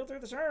we're gonna yield through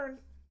the turn.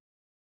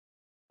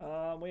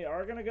 We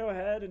are gonna go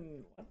ahead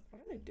and...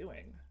 What are they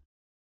doing?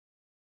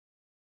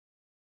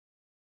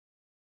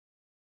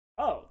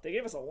 Oh, they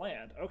gave us a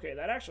land. Okay,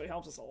 that actually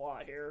helps us a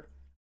lot here.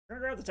 We're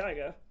gonna grab the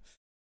Taiga.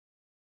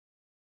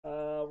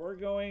 We're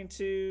going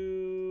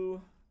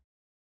to...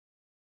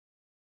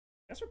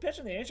 I guess we're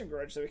pitching the Ancient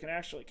Grudge so we can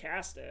actually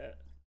cast it.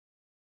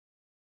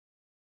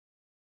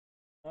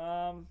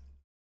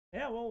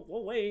 Yeah,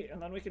 we'll wait,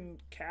 and then we can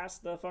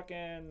cast the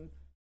fucking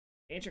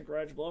Ancient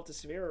Grudge, blow up the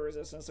Sphere of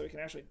Resistance so we can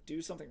actually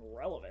do something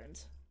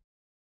relevant.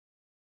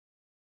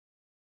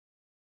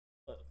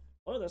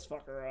 Blow this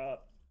fucker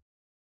up.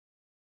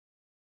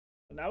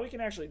 But now we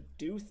can actually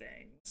do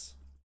things.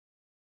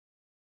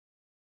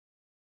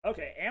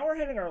 Okay, and we're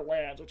hitting our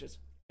lands, which is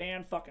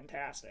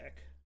fan-fucking-tastic.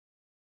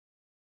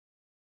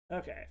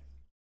 Okay.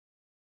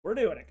 We're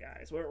doing it,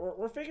 guys.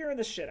 We're figuring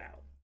this shit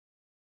out.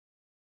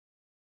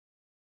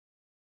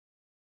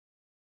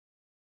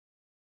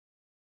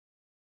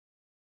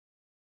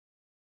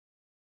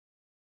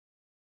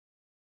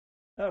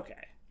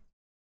 Okay.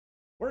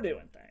 We're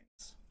doing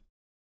things.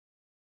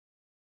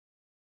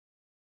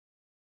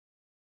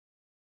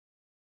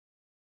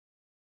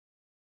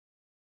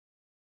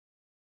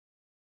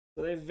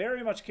 So they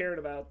very much cared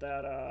about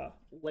that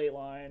ley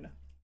line,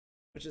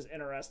 which is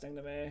interesting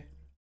to me.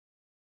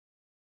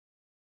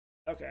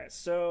 Okay,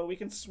 so we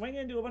can swing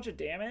into a bunch of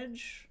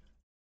damage.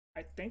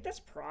 I think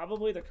that's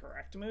probably the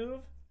correct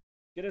move.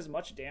 Get as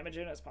much damage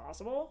in as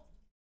possible.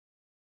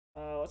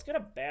 Let's get a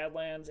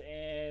Badlands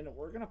in.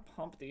 We're gonna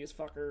pump these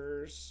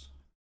fuckers.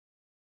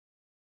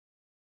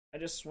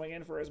 And just swing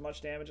in for as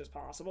much damage as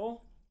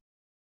possible.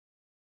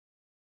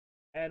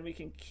 And we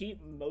can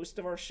keep most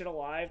of our shit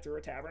alive through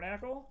a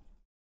Tabernacle.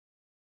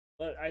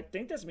 But I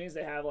think this means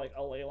they have like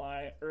a ley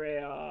line or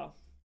a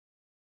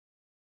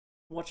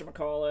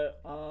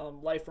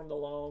whatchamacallit, Life from the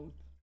Loam,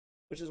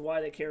 which is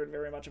why they cared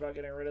very much about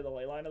getting rid of the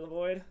Ley Line of the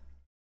Void.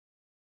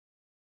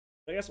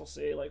 I guess we'll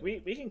see. Like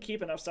we can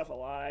keep enough stuff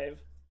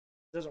alive.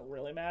 It doesn't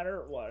really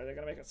matter. What, are they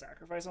gonna make a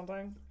sacrifice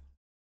something?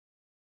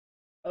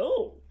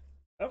 Oh,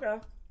 okay.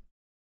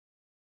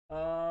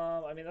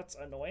 I mean that's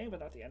annoying,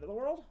 but not the end of the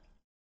world.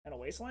 And a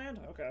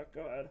wasteland? Okay,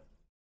 go ahead.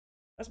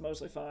 That's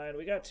mostly fine.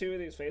 We got 2 of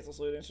these Faithless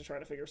Lootings to try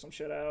to figure some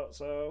shit out,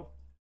 so...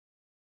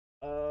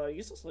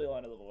 useless Ley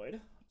Line of the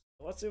Void.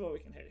 Let's see what we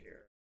can hit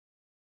here.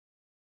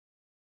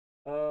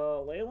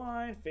 Ley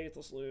Line,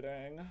 Faithless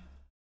Looting.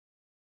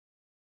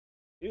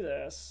 Do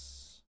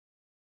this.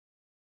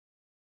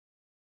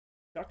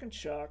 Chuck and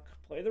Chuck.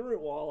 Play the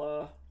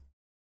Rootwalla.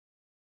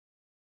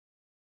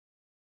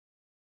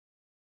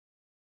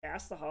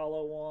 Cast the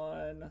Hollow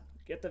one.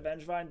 Get the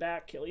Vengevine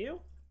back. Kill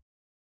you.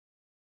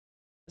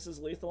 This is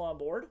lethal on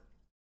board.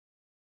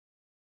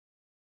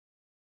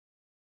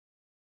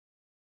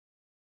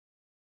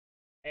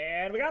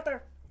 And we got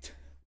there.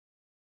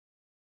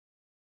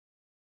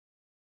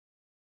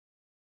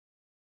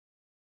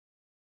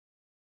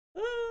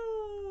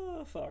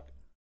 Oh, fuck.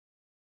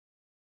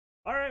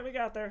 Alright, we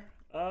got there.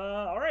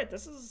 Alright,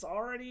 this is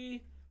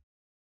already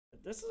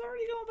going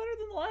better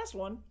than the last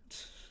one.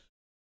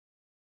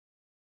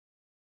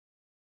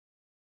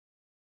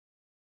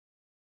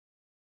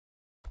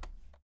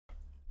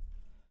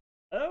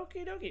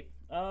 Okie dokie.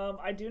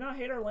 I do not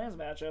hate our lands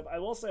matchup. I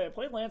will say I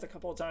played lands a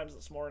couple of times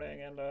this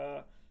morning, and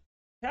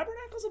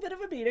Tabernacle's a bit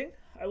of a beating,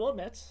 I will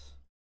admit.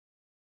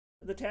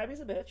 The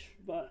Tabby's a bitch,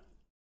 but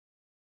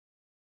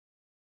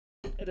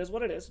it is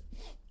what it is.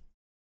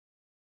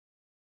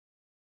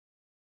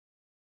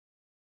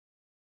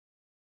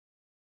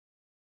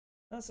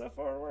 So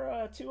far, we're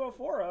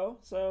 2-0-4-0,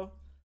 so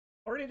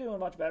already doing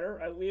much better.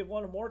 We have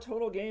won more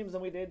total games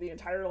than we did the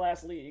entire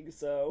last league,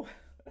 so...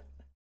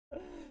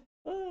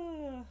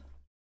 The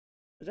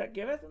deck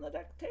giveth and the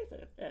deck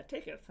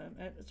taketh,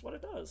 and it's what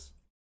it does.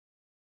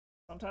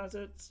 Sometimes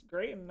it's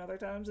great, and other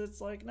times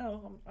it's like,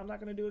 no, I'm not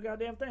going to do a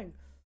goddamn thing.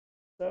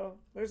 So,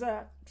 there's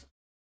that.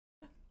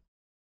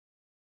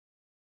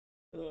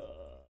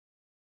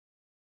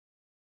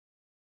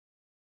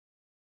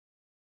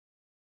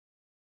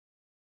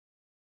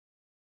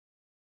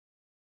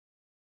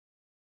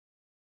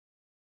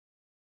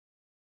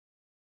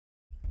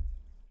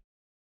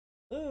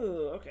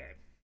 Ooh, okay.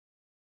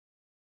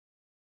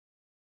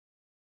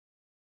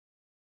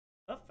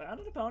 Oh, found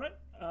an opponent.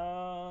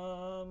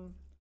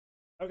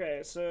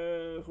 Okay,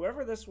 so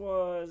whoever this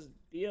was,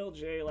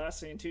 BLJ, last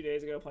seen 2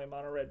 days ago playing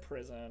Mono Red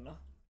Prison.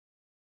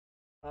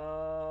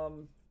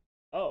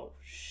 Oh,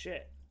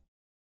 shit.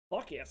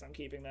 Fuck yes, I'm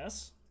keeping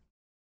this.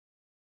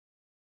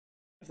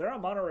 If they're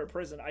on Mono Red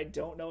Prison, I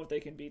don't know if they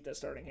can beat this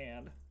starting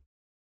hand.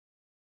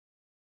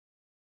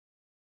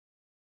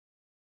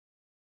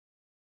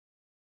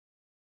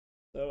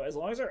 So as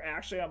long as they're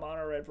actually on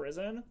Mono Red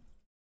Prison,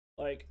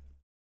 like,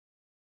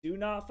 do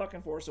not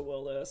fucking force a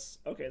will this.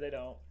 Okay, they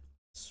don't.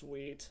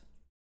 Sweet.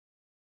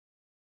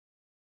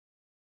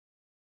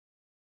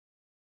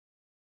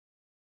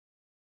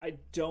 I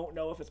don't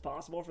know if it's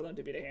possible for them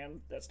to beat a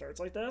hand that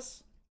starts like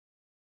this.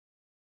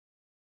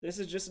 This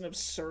is just an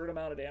absurd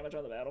amount of damage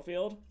on the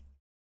battlefield.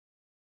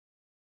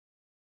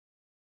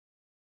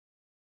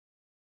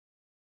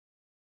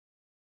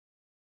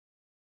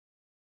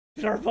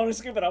 Did our opponent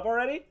scoop it up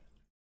already?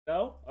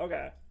 No?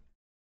 Okay.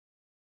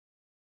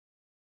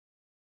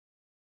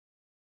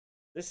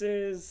 This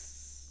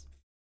is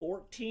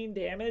 14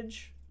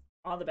 damage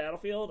on the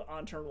battlefield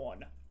on turn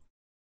 1.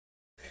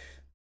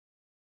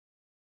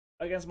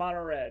 Against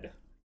Mono Red.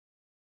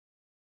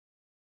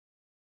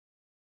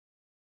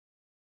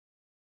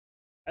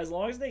 As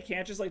long as they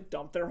can't just like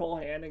dump their whole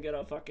hand and get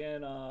a fucking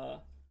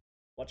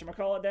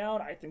whatchamacallit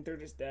down, I think they're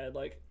just dead.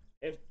 Like,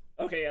 if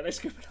okay, yeah, they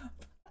scoop it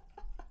up.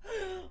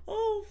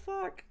 Oh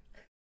fuck.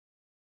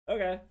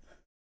 Okay.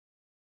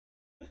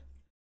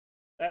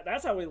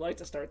 That's how we like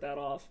to start that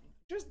off.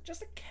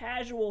 Just a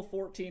casual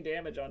 14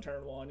 damage on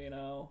turn 1, you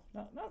know.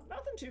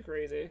 Nothing too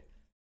crazy.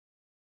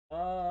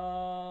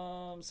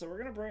 So we're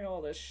gonna bring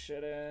all this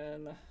shit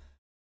in.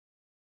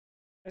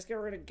 Let's get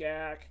rid of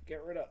Gak,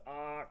 get rid of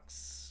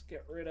Ox,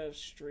 get rid of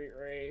Street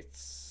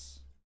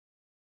Wraiths.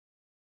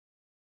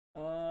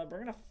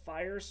 Bring in a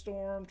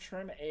Firestorm,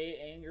 trim A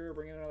Anger,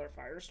 bring in another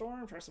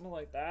Firestorm, try something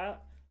like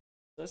that.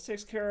 This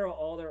takes care of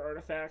all their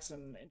artifacts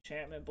and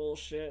enchantment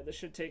bullshit. This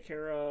should take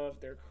care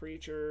of their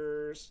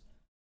creatures.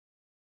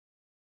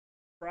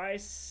 Try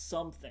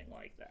something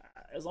like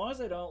that. As long as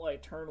they don't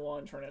like turn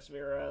 1, turn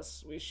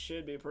Esvirus, we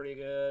should be pretty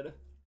good.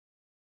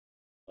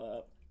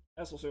 But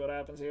I guess we'll see what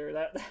happens here.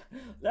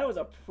 That was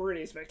a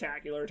pretty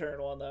spectacular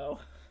turn 1 though.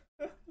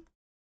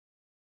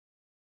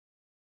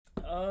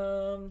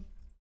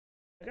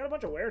 I got a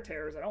bunch of wear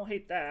tears. I don't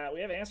hate that.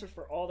 We have answers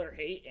for all their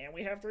hate, and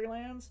we have 3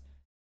 lands.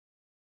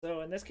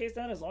 So in this case,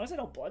 then, as long as they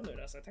don't Blood Moon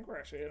us, I think we're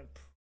actually in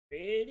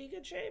pretty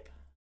good shape.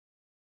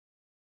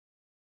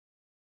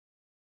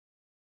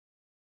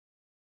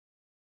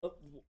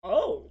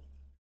 Oh!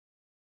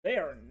 They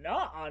are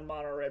not on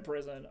Mono Red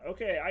Prison.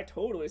 Okay, I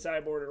totally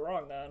sideboarded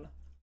wrong then.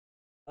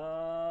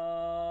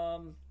 I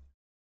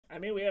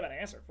mean, we have an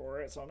answer for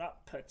it, so I'm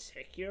not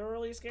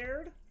particularly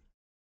scared.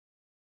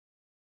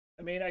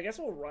 I mean, I guess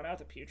we'll run out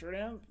the Putrid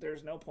Imp.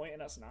 There's no point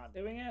in us not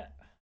doing it.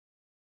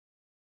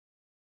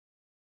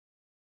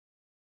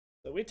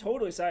 So we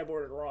totally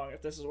sideboarded wrong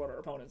if this is what our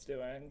opponent's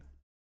doing.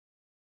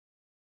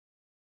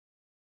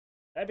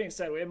 That being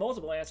said, we have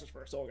multiple answers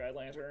for a Soul Guide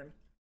Lantern.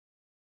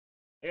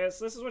 I guess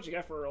this is what you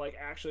get for like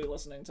actually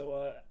listening to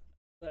what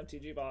the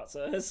MTG bot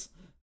says.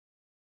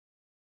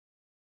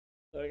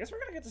 So I guess we're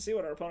gonna get to see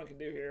what our opponent can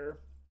do here.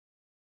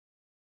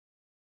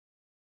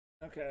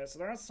 Okay, so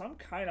they're on some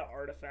kind of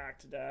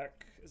artifact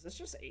deck. Is this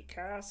just 8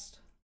 cast?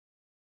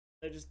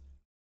 They just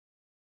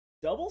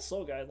double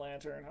Soul Guide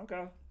Lantern.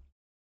 Okay.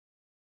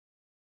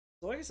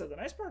 So like I said, the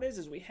nice part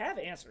is we have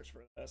answers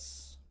for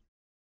this.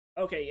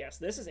 Okay, yes,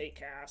 this is 8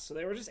 cast. So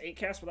they were just 8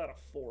 cast without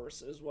a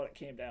force is what it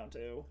came down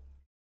to.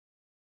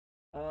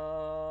 I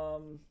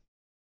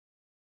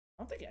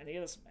don't think any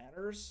of this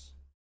matters.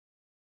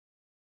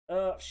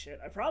 Oh,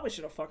 shit. I probably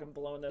should have fucking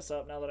blown this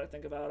up now that I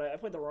think about it. I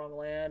played the wrong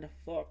land.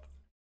 Fuck.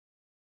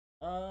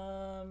 Do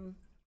I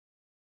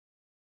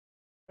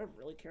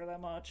really care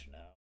that much? No.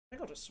 I think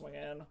I'll just swing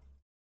in.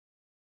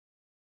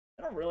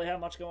 I don't really have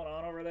much going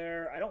on over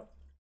there.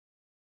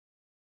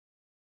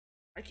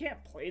 I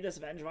can't play this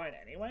Vengevine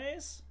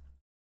anyways.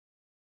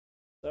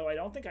 So I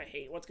don't think I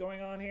hate what's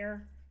going on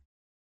here.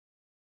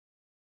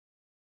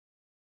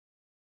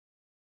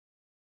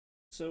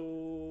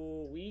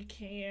 So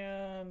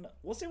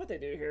we'll see what they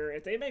do here.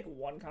 If they make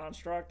 1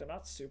 construct, I'm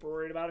not super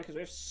worried about it because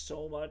we have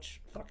so much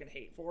fucking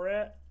hate for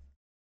it.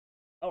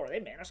 Oh, are they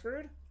mana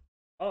screwed?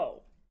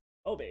 Oh.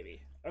 Oh,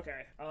 baby.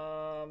 Okay.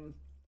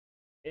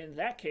 In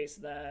that case,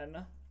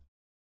 then,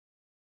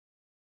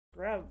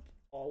 grab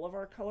all of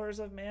our colors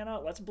of mana.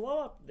 Let's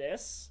blow up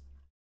this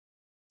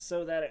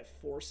so that it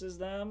forces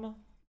them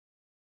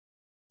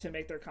to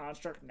make their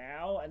construct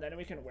now, and then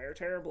we can Wear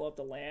Terror, blow up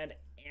the land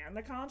and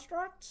the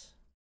construct.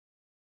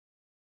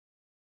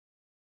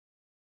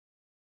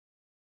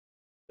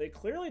 They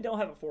clearly don't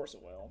have a Force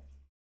of Will.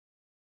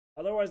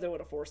 Otherwise, they would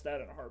have forced that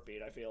in a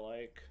heartbeat, I feel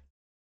like.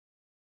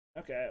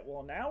 Okay,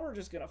 well, now we're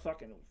just gonna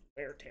fucking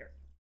Wear Terror.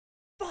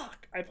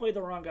 Fuck! I played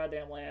the wrong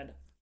goddamn land.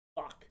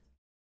 Fuck.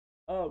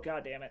 Oh,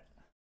 goddamn it.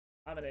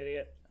 I'm an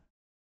idiot.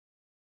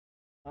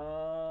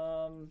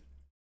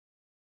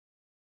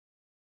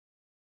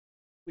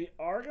 We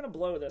are gonna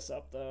blow this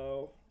up,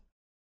 though.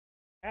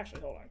 Actually,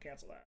 hold on,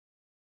 cancel that.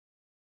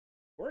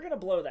 we're gonna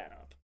blow that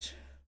up.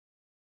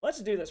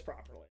 Let's do this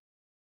properly.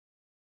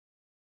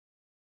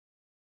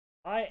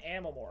 I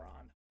am a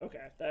moron.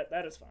 Okay,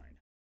 that is fine.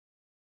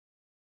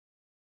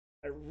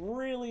 I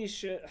really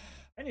should...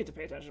 I need to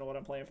pay attention to what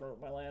I'm playing for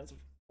my lands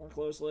more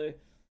closely.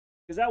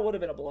 Because that would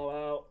have been a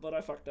blowout, but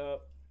I fucked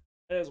up.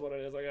 It is what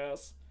it is, I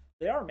guess.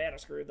 They are mana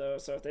screwed, though,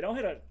 so if they don't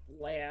hit a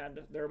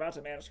land, they're about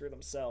to mana screw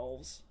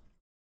themselves.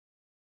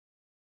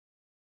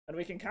 And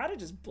we can kind of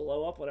just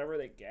blow up whatever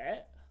they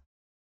get.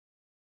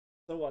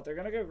 So what? They're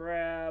going to go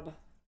grab...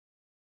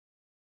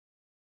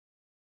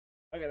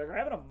 Okay, they're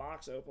grabbing a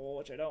Mox Opal,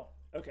 which I don't...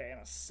 Okay,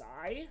 and a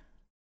Psy?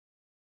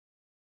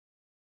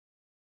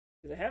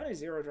 Do they have any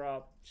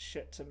 0-drop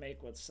shit to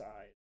make with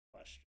Psy?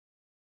 Question.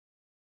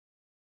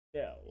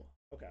 No.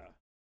 Okay.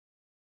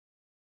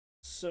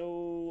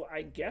 So,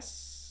 I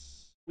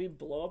guess we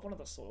blow up one of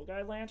the Soul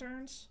Guide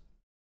Lanterns?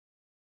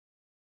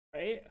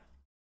 Right?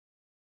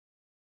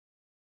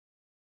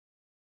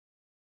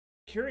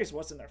 Curious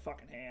what's in their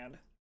fucking hand.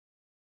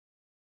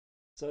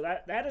 So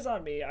that is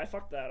on me. I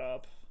fucked that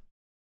up.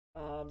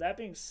 That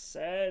being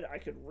said, I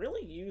could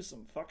really use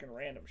some fucking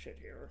random shit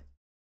here.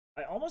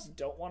 I almost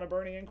don't want a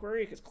Burning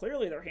Inquiry, because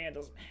clearly their hand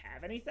doesn't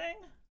have anything.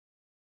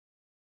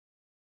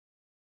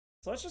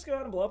 So let's just go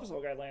ahead and blow up a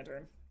Soul Guide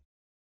Lantern.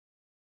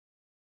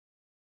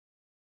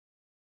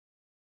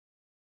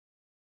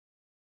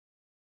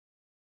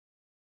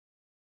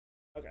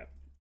 Okay.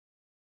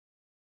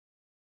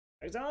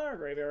 Exile in our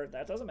graveyard,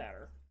 that doesn't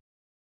matter.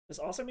 This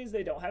also means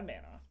they don't have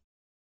mana.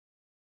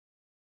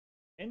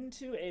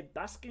 Into a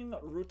Basking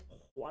Root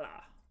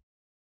Huala.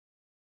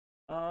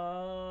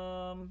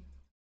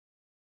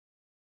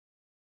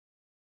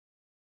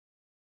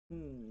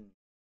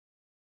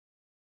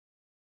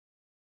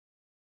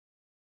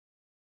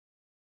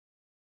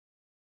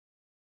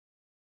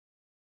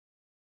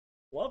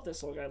 Love this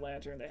Soul Guide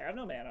Lantern. They have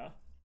no mana.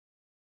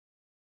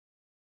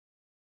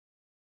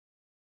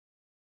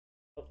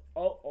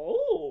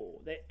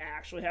 Oh, they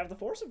actually have the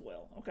Force of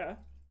Will. Okay.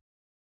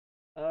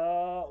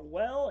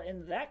 Well,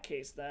 in that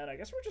case then, I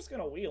guess we're just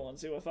gonna wheel and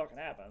see what fucking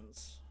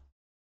happens.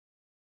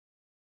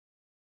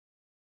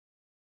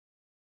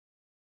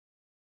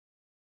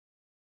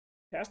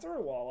 Cast the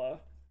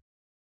Rwala.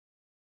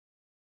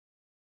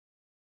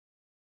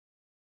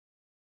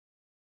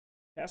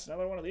 Cast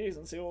another one of these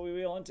and see what we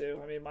wheel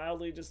into. I mean,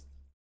 mildly just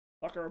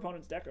fuck our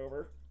opponent's deck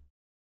over.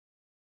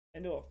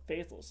 Into a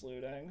Faithless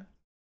Looting.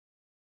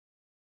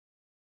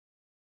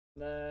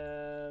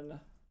 Then...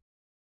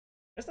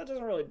 I guess that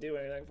doesn't really do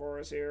anything for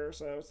us here,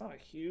 so it's not a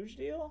huge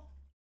deal.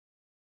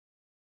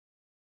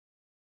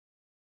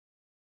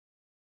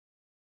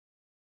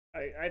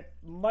 I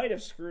might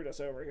have screwed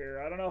us over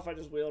here. I don't know if I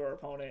just wheeled our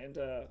opponent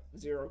into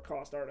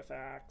 0-cost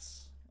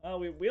artifacts. Oh,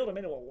 we wheeled him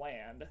into a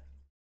land.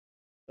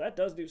 That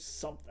does do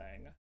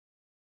something.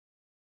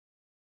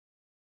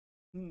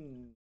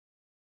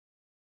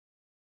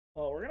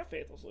 Well, we're gonna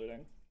Faithless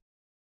Looting.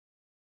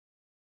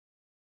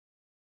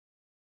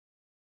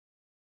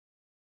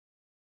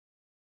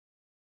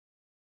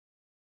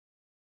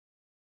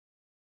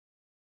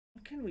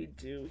 What can we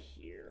do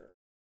here?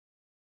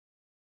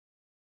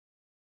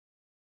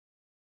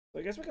 So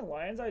I guess we can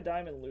Lion's Eye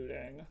Diamond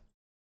Looting.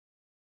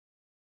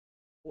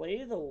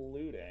 Play the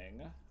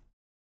Looting.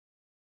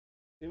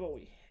 See what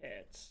we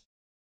hit.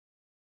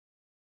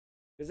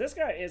 Because this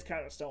guy is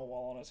kind of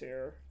stonewalling us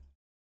here.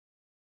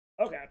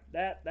 Okay,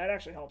 that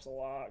actually helps a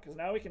lot. Because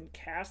now we can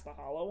cast the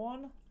Hollow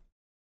one.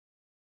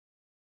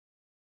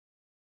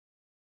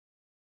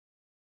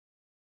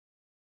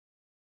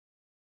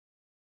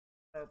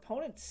 Our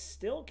opponent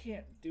still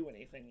can't do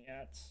anything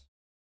yet.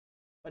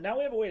 But now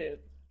we have a way to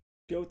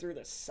go through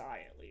the Psy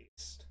at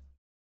least.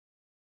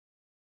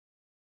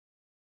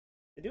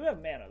 They do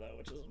have mana though,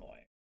 which is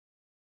annoying.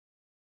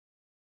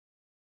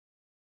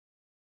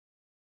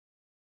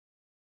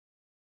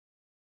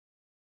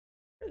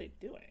 What are they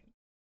doing?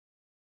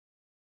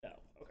 No,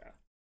 okay.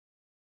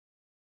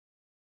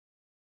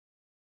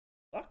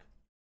 Fuck.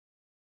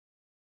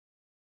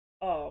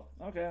 Oh,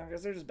 okay. I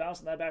guess they're just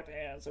bouncing that back to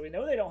hand. So we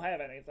know they don't have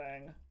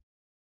anything.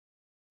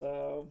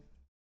 So...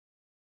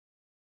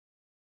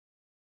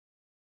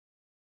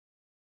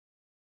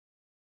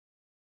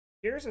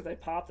 Here's if they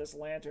pop this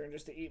lantern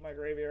just to eat my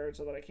graveyard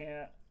so that I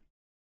can't...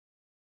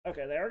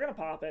 Okay, they are going to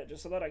pop it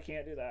just so that I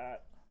can't do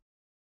that.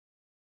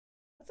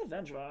 That's a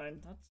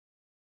Vengevine. That's...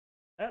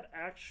 That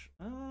actually...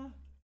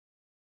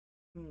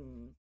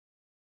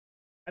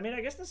 I mean,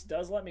 I guess this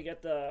does let me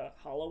get the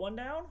Hollow one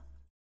down.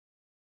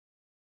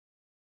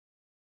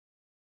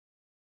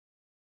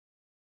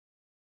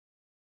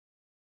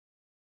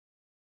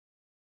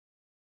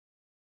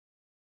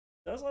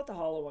 Does let the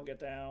Hollow one get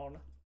down.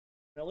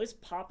 And at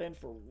least pop in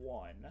for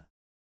one.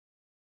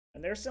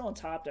 And they're still in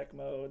top deck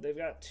mode. They've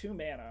got 2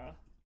 mana.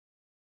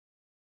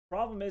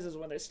 Problem is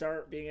when they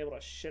start being able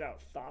to shit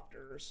out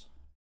Thopters.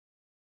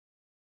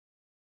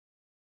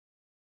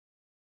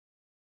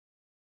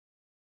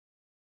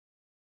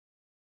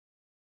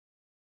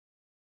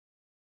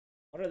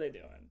 What are they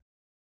doing?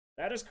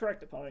 That is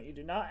correct, opponent. You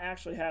do not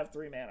actually have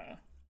 3 mana.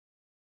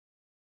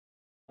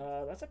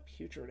 That's a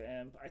Putrid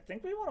Imp. I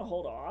think we want to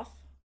hold off.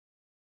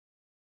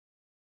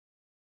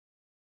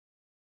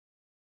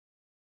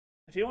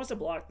 If he wants to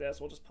block this,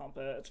 we'll just pump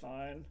it. It's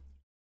fine.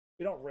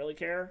 We don't really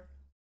care.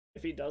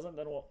 If he doesn't,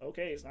 then we'll...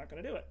 Okay, he's not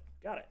going to do it.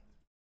 Got it.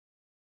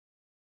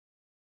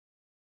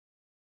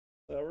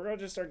 So we're going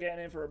to just start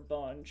getting in for a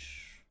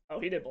bunch. Oh,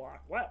 he did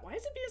block. Why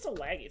is it being so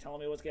laggy telling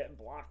me what's getting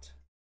blocked?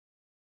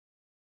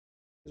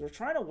 Because we're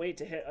trying to wait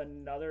to hit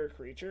another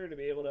creature to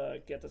be able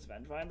to get this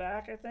Vengevine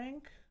back, I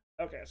think.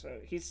 Okay, so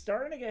he's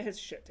starting to get his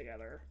shit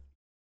together.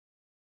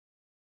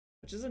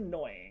 Which is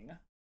annoying.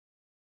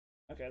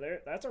 Okay,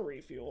 that's a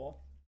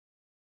refuel.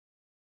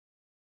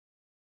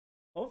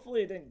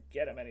 Hopefully it didn't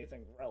get him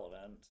anything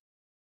relevant.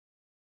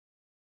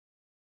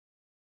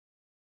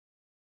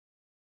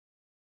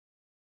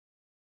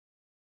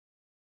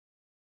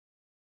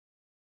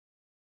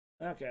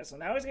 Okay, so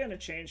now he's getting to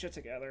chain shit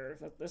together.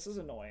 This is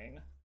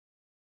annoying.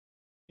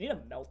 Need a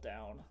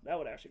meltdown. That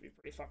would actually be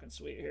pretty fucking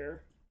sweet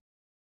here.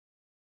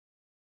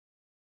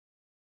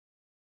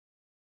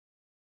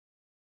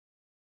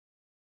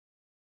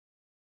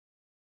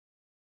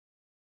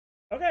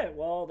 Okay,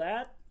 well,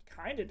 that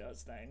kind of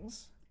does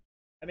things.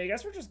 I mean, I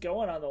guess we're just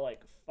going on the,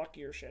 like, fuck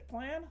your shit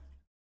plan.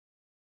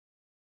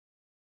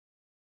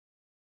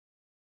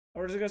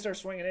 Or we're just gonna start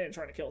swinging in and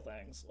trying to kill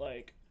things.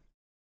 Like,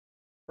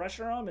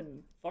 pressure them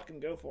and fucking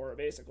go for it,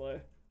 basically.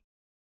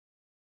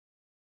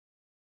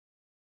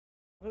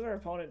 What is our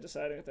opponent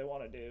deciding if they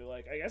want to do?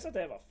 Like, I guess if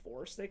they have a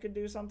force, they could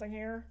do something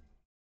here.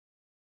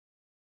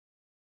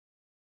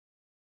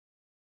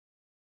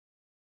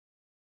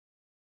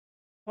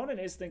 Opponent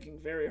is thinking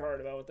very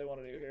hard about what they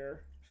want to do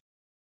here.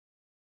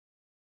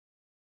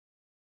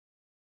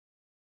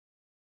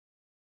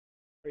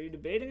 Are you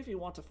debating if you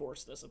want to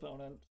force this,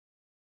 opponent?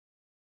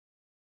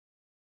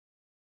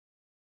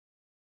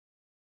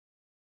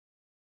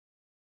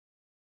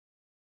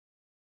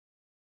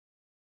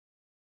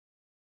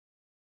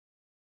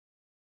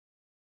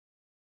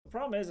 The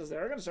problem is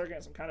they're going to start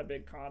getting some kind of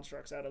big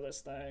constructs out of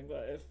this thing,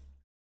 but if...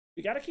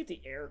 We got to keep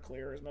the air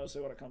clear is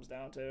mostly what it comes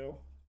down to.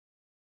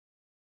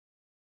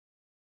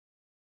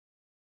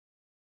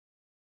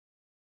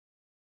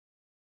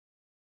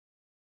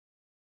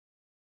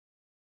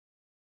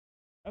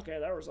 Okay,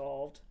 that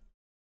resolved.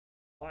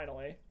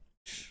 Finally.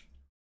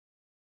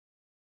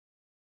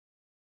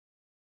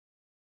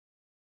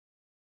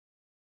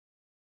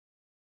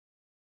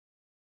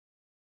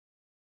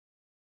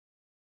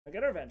 I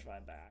get our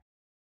Vengevine back.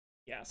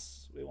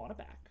 Yes, we want it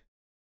back.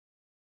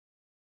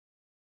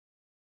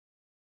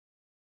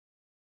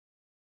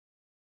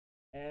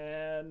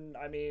 And,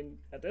 I mean,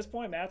 at this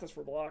point, math is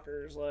for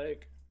blockers.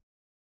 Like,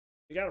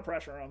 you gotta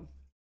pressure them.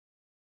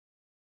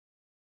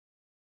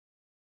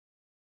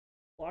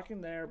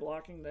 Blocking there,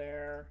 blocking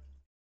there,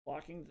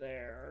 blocking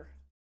there.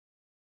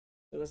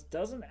 So this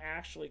doesn't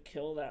actually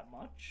kill that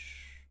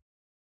much,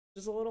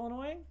 which is a little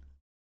annoying.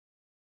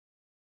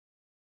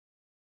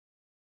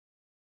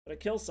 But it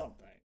kills some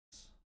things.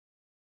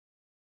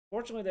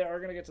 Fortunately, they are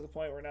going to get to the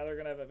point where now they're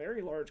going to have a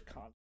very large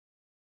con.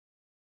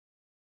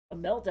 A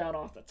meltdown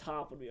off the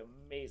top would be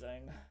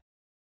amazing.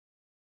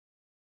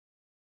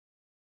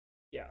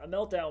 Yeah, a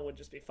meltdown would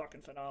just be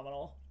fucking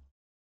phenomenal.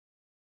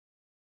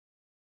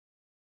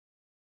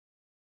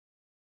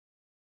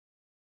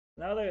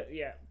 Now that,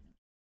 yeah.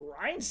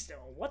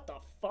 Grindstone, what the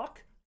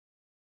fuck?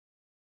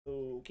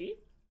 Okay.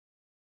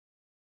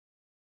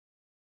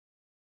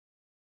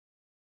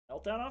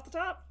 Meltdown off the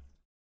top?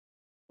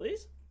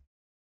 Please?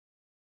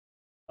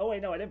 Oh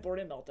wait, no, I didn't board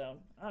in Meltdown.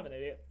 I'm an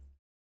idiot.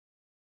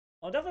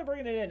 I'm definitely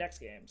bringing it in next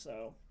game,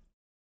 so...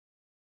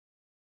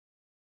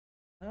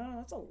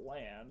 that's a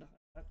land.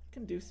 That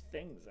can do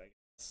things, I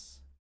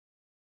guess.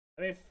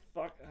 I mean,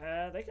 fuck,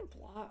 they can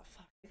block.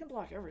 Fuck, they can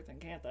block everything,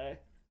 can't they?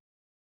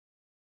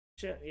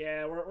 Shit,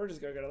 yeah, we're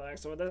just gonna go to the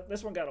next one.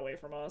 This one got away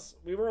from us.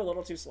 We were a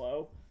little too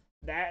slow.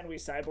 That and we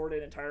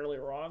sideboarded entirely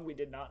wrong. We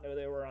did not know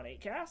they were on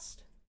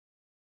 8-cast.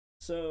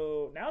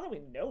 So now that we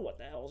know what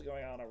the hell is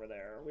going on over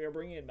there, we are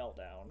bringing in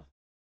Meltdown.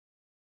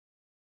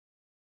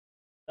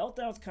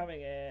 Meltdown's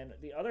coming in.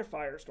 The other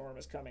Firestorm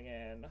is coming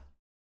in.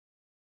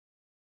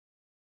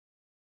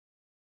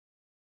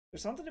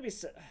 There's something to be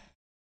said.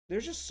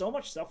 There's just so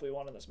much stuff we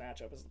want in this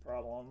matchup is the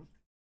problem.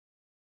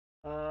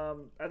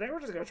 I think we're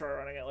just gonna try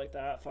running it like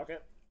that. Fuck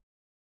it.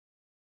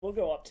 We'll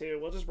go up 2.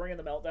 We'll just bring in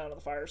the Meltdown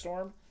and the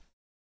Firestorm.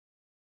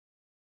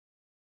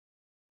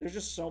 There's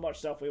just so much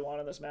stuff we want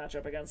in this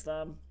matchup against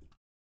them.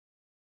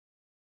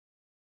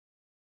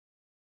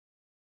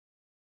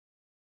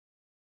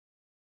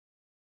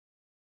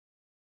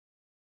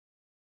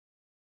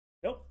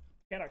 Nope.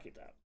 Cannot keep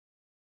that.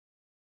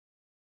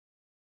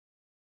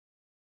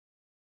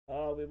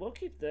 We will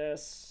keep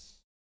this.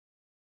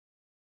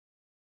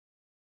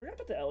 We're gonna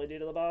put the LED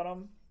to the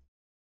bottom.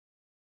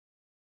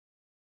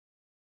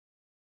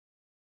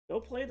 Go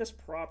play this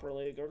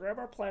properly. Go grab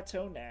our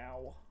plateau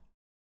now.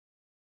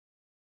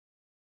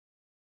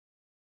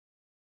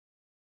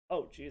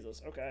 Oh,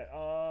 Jesus. Okay.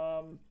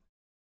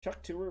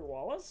 Chuck 2 Root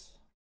Wallace?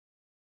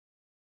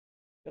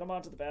 Get him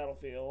onto the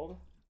battlefield.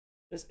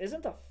 This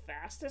isn't the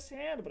fastest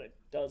hand, but it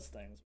does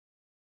things.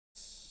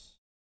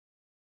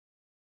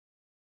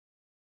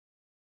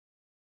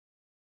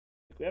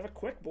 We have a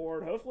quick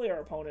board. Hopefully our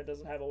opponent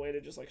doesn't have a way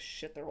to just like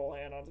shit their whole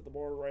hand onto the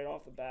board right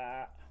off the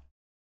bat.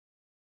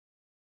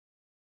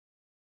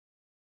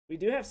 We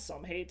do have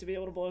some hate to be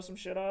able to blow some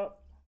shit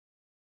up.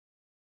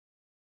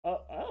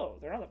 Oh,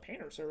 they're on the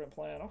Painter Servant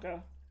plan.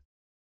 Okay.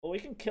 Well, we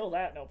can kill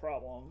that, no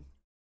problem.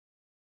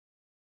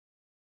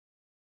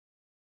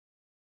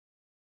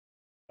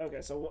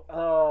 Okay, so...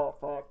 Oh,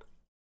 fuck.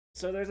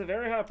 So there's a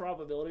very high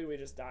probability we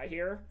just die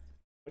here,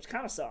 which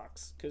kind of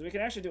sucks, because we can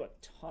actually do a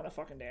ton of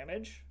fucking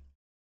damage.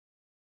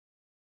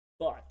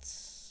 But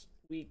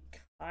we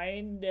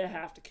kind of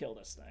have to kill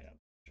this thing,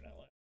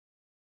 unfortunately.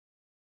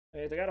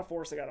 Okay, they got a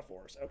force, they got a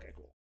force. Okay,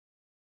 cool.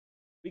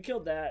 We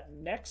killed that.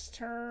 Next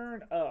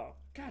turn... Oh,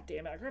 god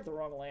damn it, I grabbed the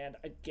wrong land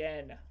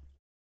again.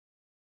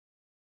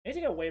 I need to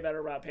get way better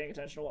about paying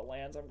attention to what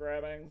lands I'm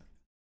grabbing.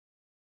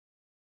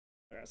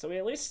 Okay, so we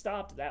at least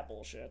stopped that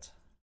bullshit.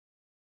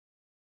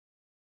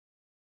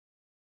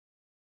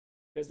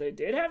 Because they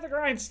did have the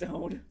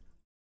grindstone.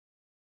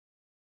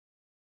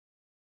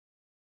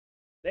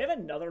 They have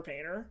another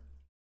painter?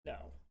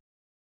 No.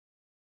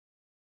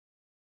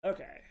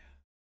 Okay.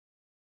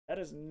 That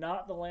is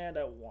not the land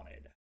I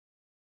wanted.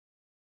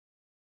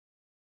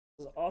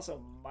 This is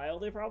also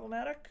mildly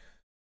problematic.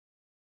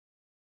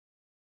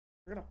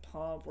 We're gonna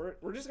pump.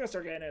 We're just gonna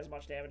start getting as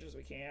much damage as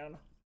we can.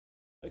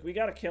 Like, we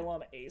gotta kill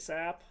him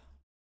ASAP.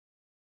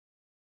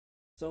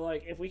 So,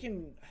 like, if we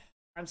can...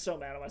 I'm so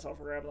mad at myself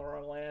for grabbing the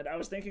wrong land. I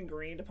was thinking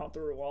green to pump the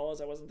root walls.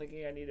 I wasn't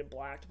thinking I needed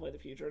black to play the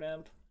Putrid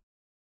Imp.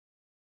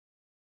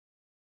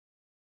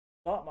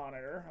 Thought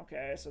Monitor.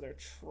 Okay, so they're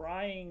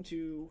trying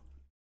to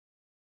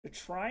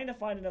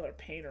find another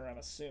painter, I'm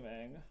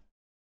assuming.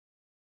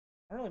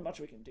 Not really much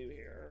we can do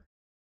here.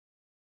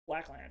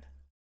 Black land.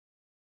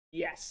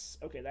 Yes.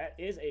 Okay, that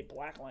is a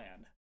black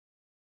land.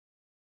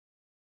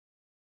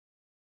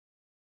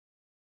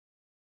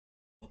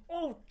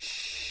 Oh,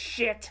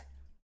 shit.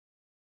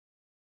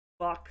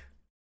 Fuck.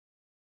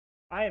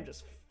 I am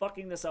just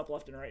fucking this up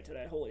left and right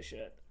today. Holy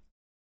shit.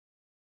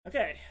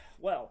 Okay,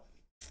 well.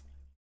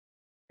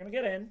 We're gonna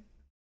get in.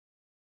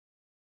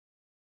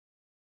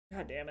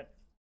 God damn it.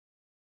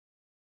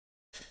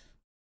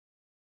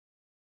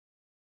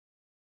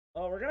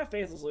 Oh, we're gonna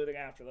Faithless Looting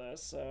after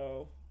this,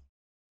 so...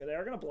 Okay, they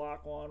are gonna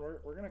block one.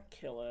 We're gonna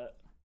kill it.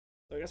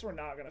 So I guess we're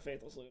not gonna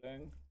Faithless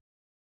Looting.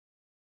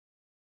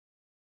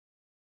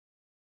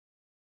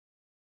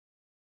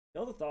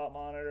 Kill the Thought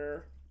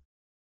Monitor.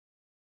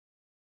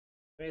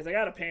 I mean, if they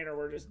got a painter,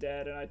 we're just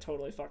dead, and I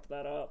totally fucked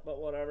that up, but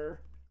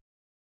whatever.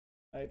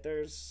 Like,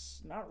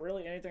 there's not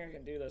really anything I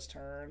can do this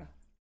turn.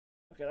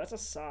 Okay, that's a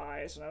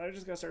sigh, so now they're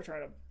just gonna start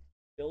trying to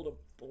build a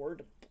board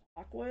to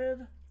block with.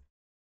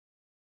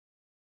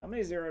 How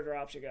many 0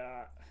 drops you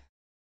got?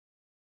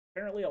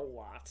 Apparently a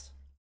lot.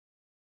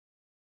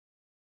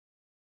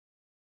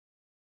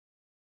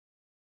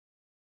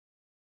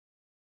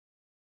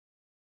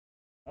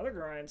 Another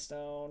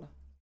grindstone.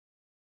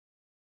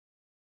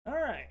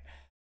 Alright.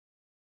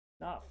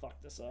 Not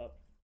fuck this up.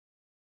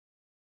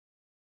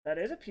 That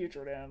is a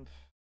Putrid Imp.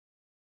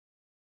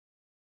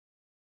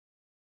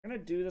 I'm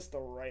gonna do this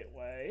the right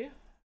way.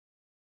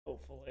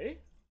 Hopefully.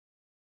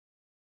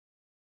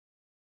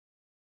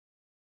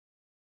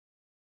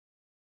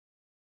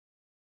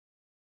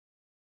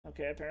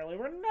 Okay, apparently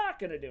we're not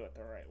gonna do it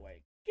the right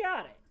way.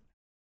 Got it.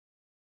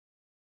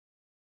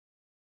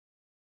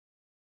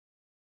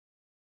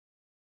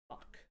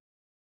 Fuck.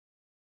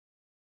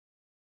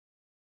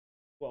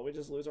 Well, we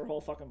just lose our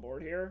whole fucking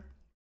board here?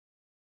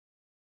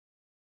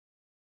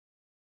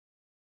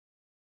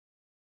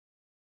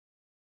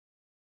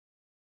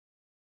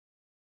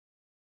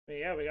 But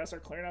yeah, we gotta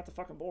start clearing out the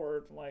fucking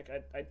board. Like,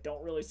 I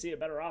don't really see a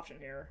better option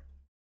here.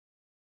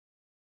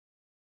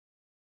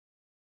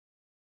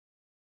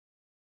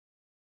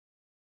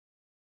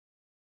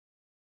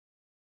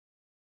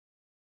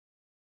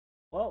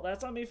 Well,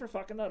 that's on me for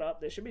fucking that up.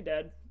 They should be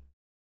dead.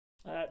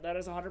 That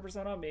is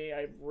 100% on me.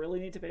 I really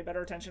need to pay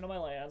better attention to my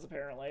lands,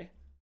 apparently.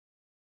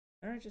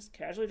 Alright, just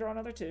casually draw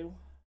another 2.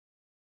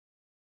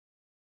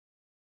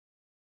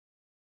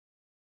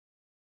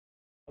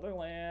 Other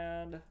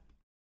land.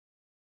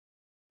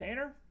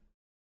 Painter?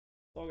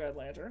 Soul Guide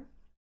Lantern.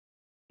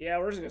 Yeah,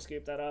 we're just gonna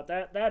scoop that up.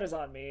 That is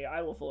on me.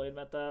 I will fully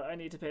admit that. I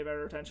need to pay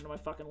better attention to my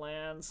fucking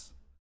lands.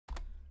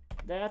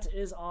 That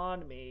is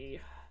on me.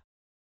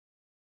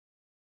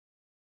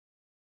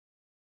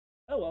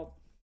 Oh well.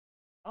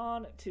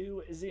 On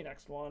to the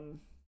next one.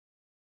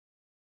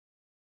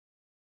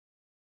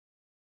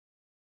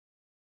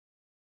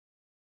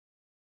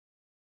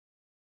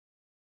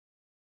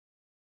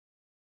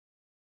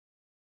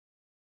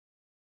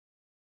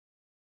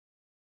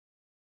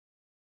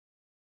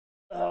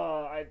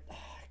 I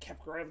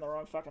kept grabbing the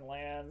wrong fucking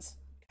lands.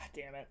 God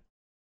damn it.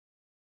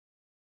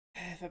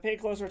 If I paid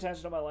closer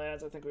attention to my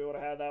lands, I think we would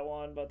have had that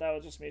one, but that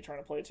was just me trying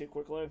to play too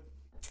quickly.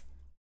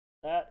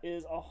 That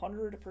is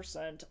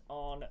 100%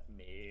 on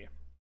me.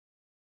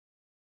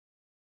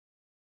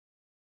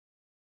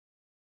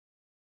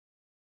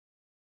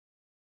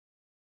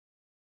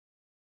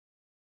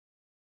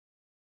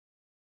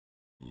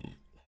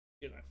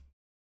 Excuse me.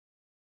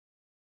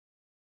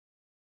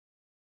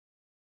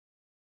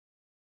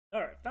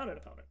 Alright, found an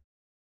opponent.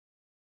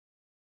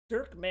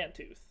 Dirk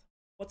Mantooth.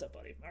 What's up,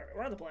 buddy? Alright,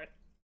 we're on the play.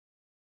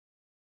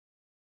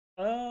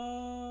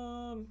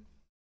 I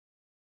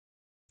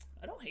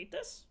don't hate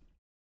this.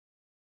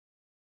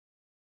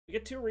 We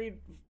get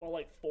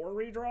like 4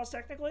 redraws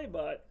technically,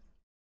 but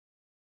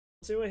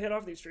let's see what we hit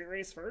off these street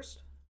race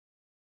first.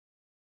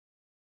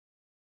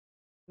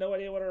 No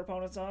idea what our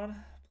opponent's on.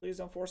 Please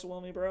don't force a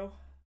will me, bro.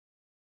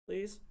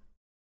 Please.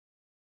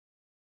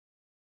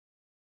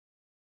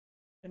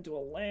 Into a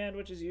land,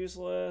 which is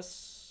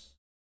useless.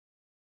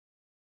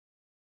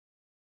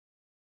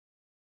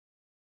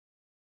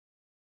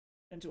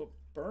 Into a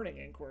burning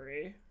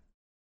inquiry.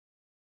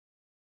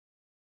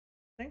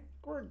 I think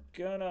we're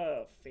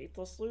gonna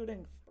Faithless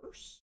Looting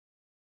first.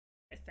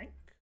 I think.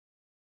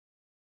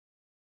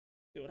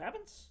 See what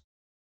happens.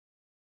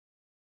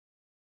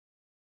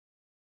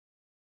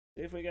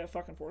 See if we get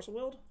fucking Force of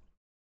Willed.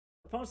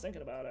 Opponent's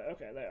thinking about it.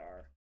 Okay, they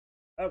are.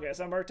 Okay,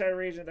 so Murktide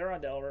Regent, they're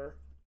on Delver.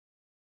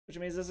 Which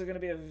means this is going to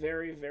be a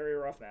very, very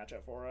rough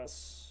matchup for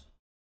us.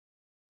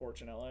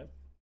 Fortunately.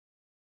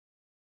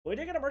 We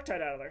did get a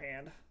Murktide out of their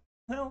hand.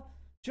 Well,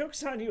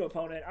 joke's on you,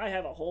 opponent. I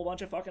have a whole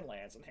bunch of fucking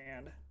lands in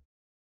hand.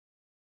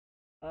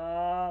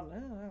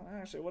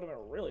 Actually, it would have been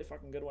a really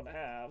fucking good one to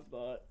have,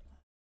 but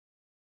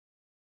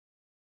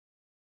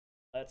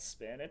let's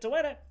spin it to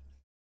win it.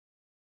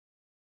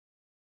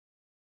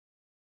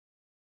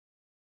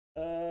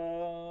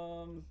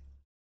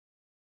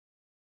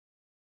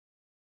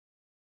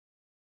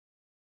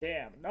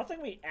 Damn,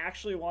 nothing we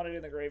actually wanted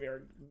in the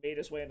graveyard made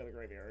its way into the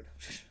graveyard.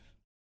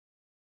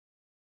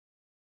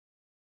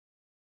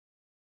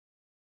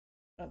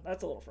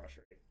 That's a little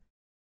frustrating.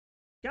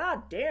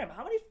 God damn,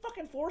 how many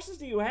fucking forces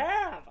do you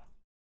have?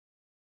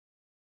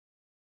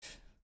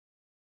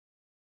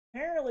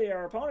 Apparently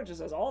our opponent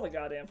just has all the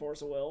goddamn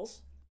Force of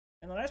Wills.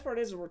 And the nice part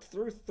is we're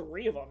through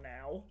 3 of them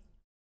now.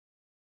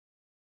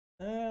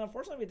 And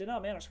unfortunately we did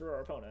not mana screw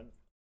our opponent.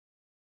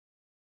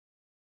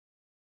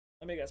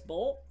 Let me guess,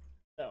 Bolt?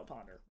 No,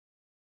 Ponder.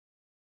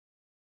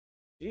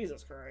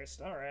 Jesus Christ.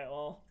 Alright,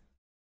 well.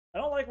 I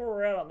don't like where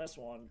we're at on this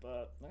one,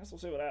 but I guess we'll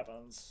see what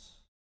happens.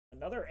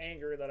 Another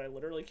Anger that I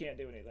literally can't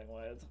do anything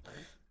with.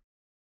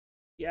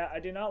 Yeah, I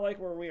do not like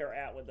where we are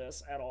at with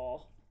this at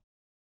all.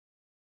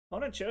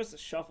 Opponent chose to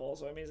shuffle,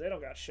 so it means they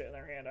don't got shit in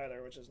their hand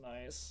either, which is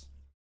nice.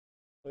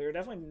 We are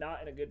definitely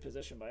not in a good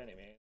position by any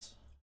means.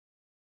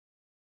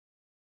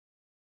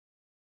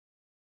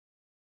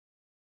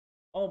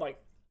 Oh my.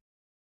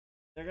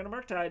 They're gonna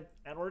Murktide,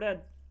 and we're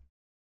dead.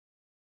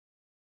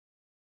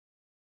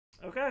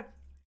 Okay.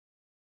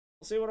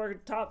 We'll see what our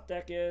top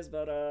deck is,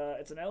 but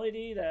it's an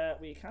LED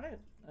that we kind of...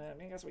 I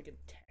guess we could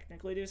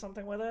technically do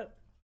something with it.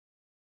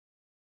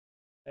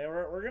 Yeah,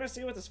 we're gonna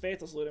see what this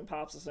Faithless Looting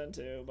pops us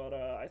into, but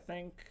I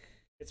think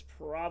it's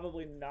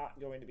probably not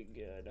going to be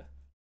good.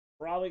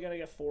 Probably gonna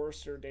get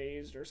forced or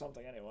dazed or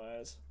something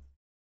anyways.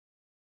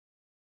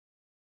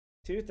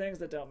 2 things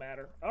that don't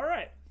matter.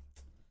 Alright.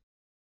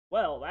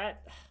 Well,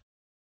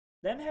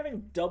 them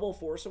having double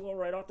Force of Will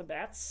right off the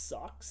bat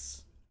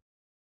sucks.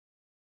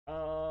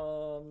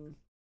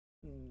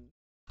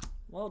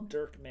 Well,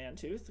 Dirk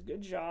Mantooth,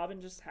 good job,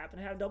 and just happen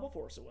to have double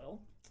Force of Will.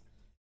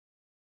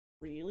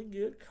 Really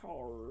good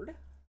card.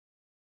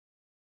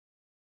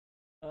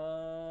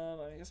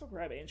 I guess we'll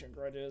grab Ancient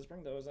Grudges,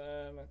 bring those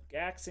in.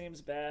 Gak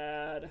seems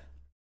bad.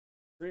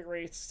 Street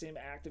Wraiths seem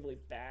actively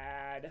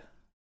bad.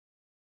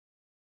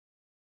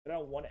 Put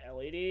out 1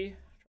 LED,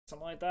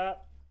 something like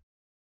that.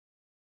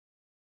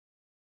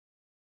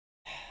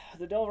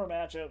 The Delver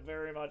matchup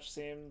very much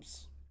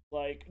seems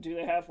like, do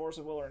they have Force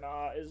of Will or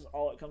not is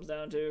all it comes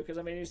down to. Because,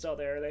 I mean, you saw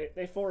there,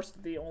 they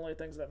forced the only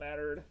things that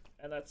mattered,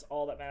 and that's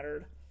all that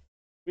mattered.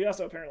 We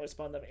also apparently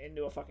spun them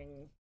into a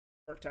fucking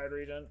Murktide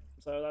Regent,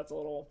 so that's a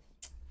little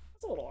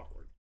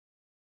awkward.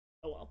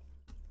 Oh well.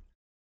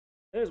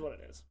 It is what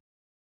it is.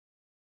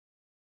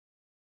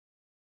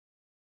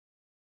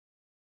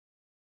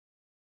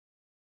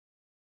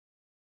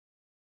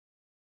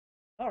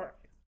 Alright.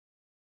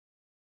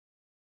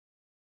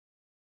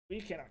 We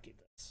cannot keep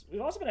this.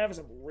 We've also been having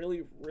some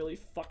really, really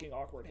fucking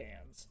awkward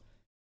hands.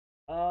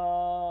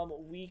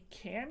 We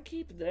can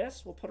keep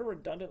this. We'll put a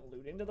redundant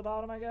looting to the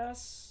bottom, I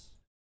guess.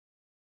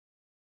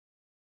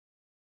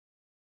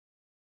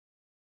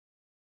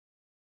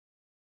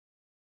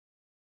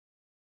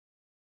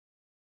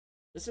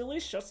 This at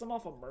least shuts them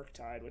off a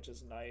Murktide, which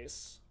is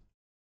nice.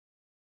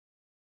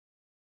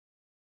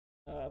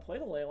 Play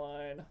the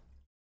Leyline.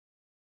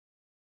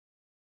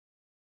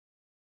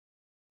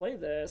 Play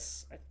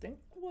this. I think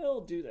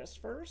we'll do this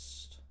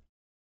first.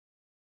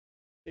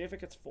 See if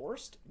it gets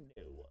forced.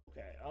 No.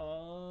 Okay.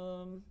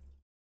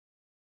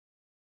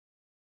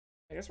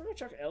 I guess we're gonna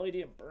check LED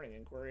and Burning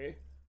Inquiry.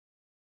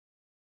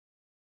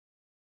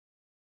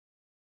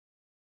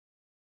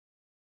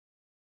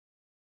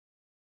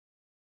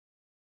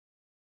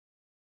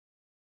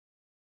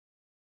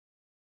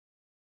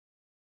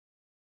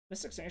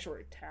 Mystic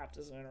Sanctuary tapped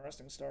is an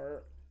interesting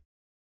start.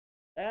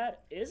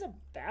 That is a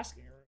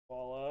Basking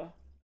Koala.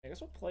 I guess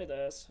we'll play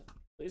this.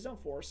 Please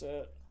don't force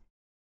it.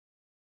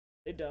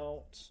 They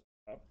don't.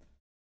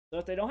 So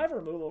if they don't have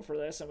removal for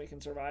this and we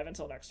can survive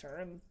until next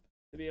turn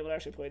to be able to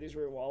actually play these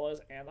Root Wallas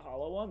and the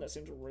Hollow one, that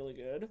seems really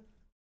good.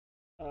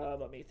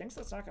 But methinks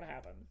that's not going to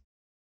happen.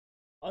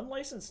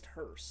 Unlicensed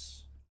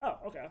Hearse. Oh,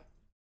 okay.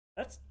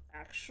 That's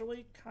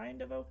actually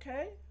kind of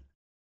okay.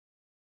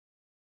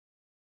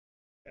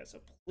 Okay, so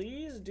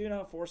please do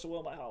not force a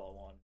will my Hollow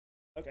one.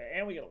 Okay,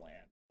 and we get a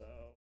land, so...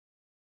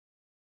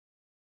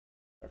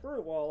 Chuck a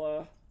Root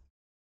Walla.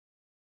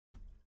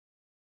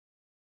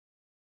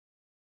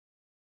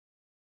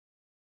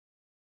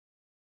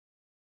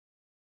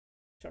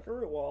 Chuck a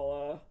Root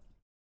Walla.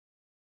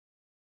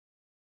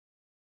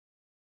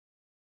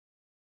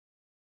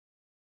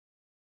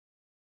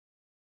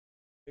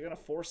 You're gonna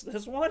force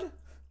this one?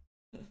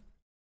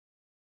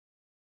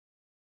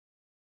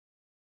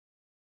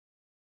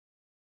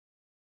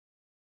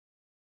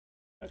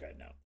 Okay,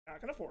 no.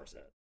 Not gonna force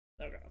it.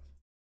 Okay.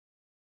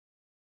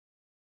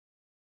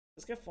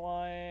 Let's get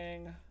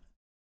flying.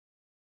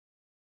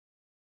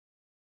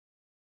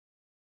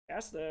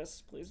 Cast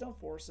this. Please don't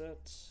force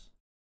it.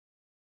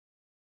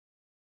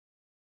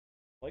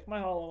 Like my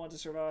Hollow one to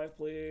survive,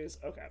 please.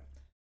 Okay.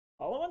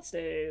 Hollow one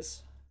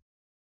stays.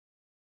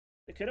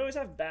 They could always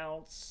have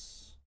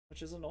bounce,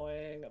 which is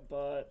annoying,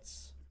 but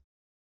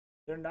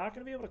they're not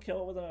going to be able to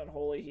kill it with an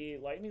Unholy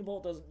Heat. Lightning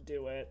Bolt doesn't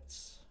do it.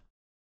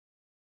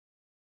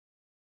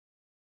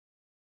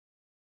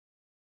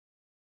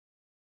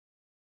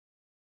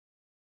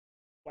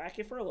 Whack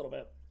it for a little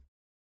bit.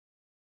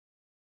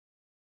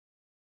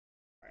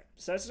 Alright,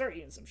 so let's start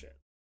eating some shit.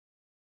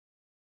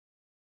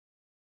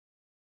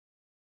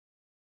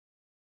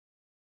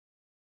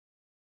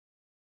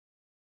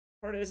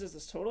 Part is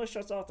this totally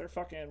shuts off their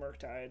fucking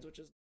Murktides, which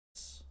is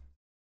nice.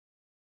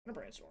 I'm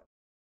gonna brainstorm.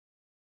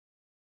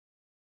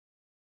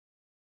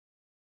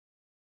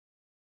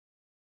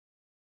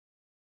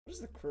 What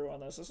is the crew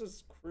on this? This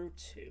is crew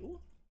 2?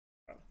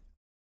 Oh.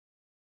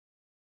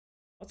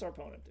 What's our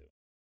opponent do?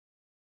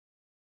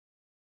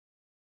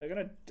 They're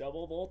gonna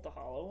double bolt the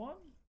Hollow one?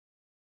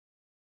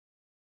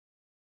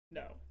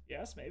 No.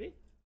 Yes, maybe?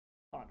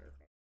 Ponder.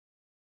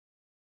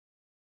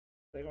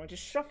 They're going to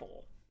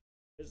shuffle,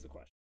 is the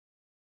question.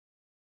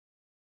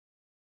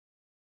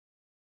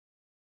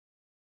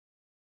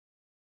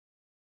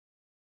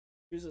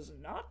 Chooses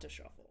not to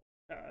shuffle.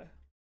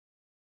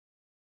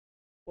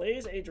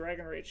 Plays a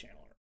Dragon Rage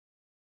Channeler.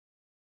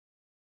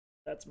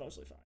 That's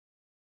mostly fine.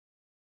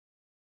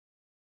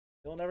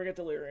 He'll never get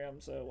Delirium,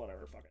 so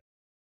whatever, fuck it.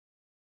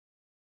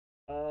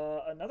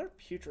 Another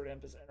Putrid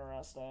Imp is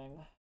interesting.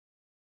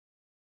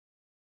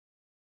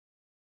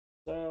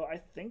 So I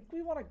think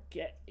we want to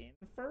get in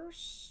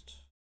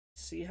first.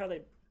 See how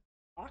they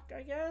block,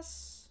 I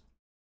guess.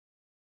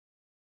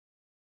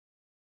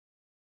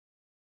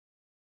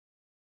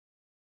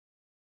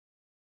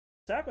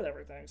 Attack with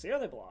everything. See how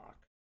they block.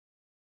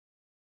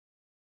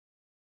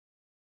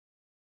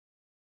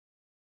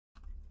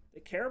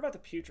 They care about the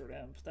Putrid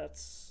Imp.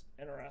 That's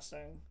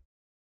interesting.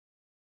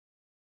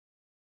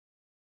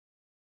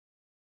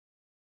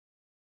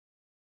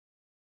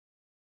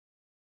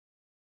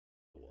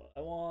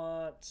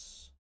 I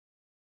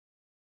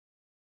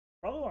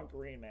probably want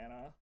green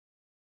mana.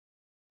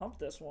 Pump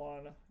this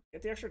one.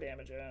 Get the extra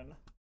damage in.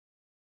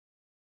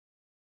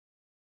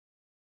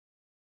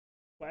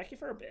 Whack you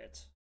for a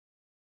bit.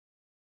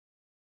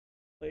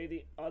 Play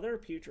the other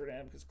Putrid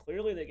Imp, because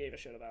clearly they gave a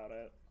shit about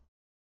it.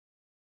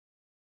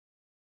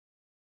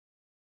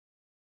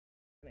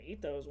 Gonna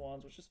eat those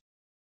ones, which is...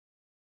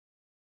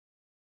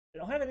 They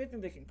don't have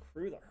anything they can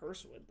crew the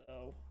hearse with,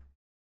 though.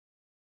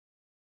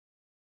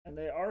 And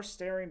they are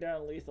staring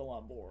down lethal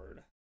on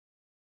board.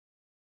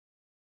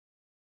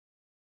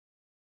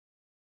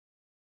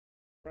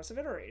 Impressive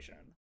iteration.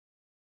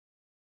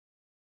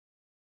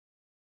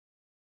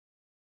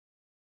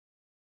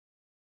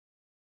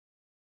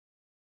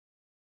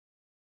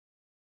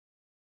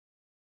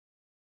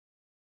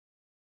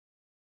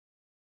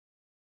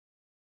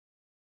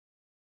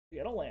 We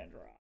get a land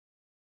drop.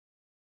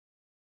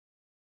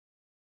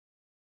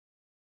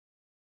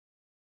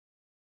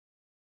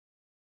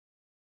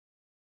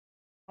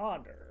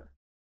 Ponder.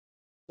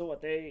 So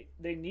what, they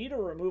need a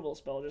removal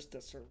spell just to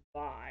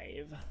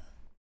survive.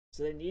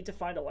 So they need to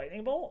find a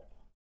lightning bolt,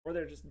 or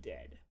they're just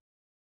dead.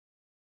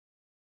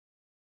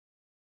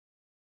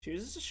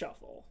 Chooses to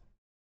shuffle.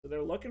 So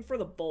they're looking for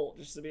the bolt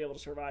just to be able to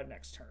survive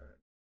next turn.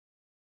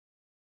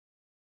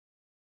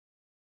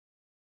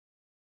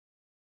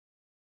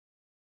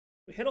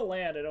 If we hit a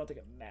land, I don't think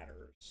it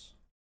matters.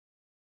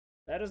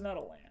 That is not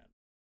a land.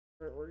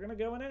 We're going to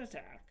go in and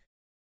attack.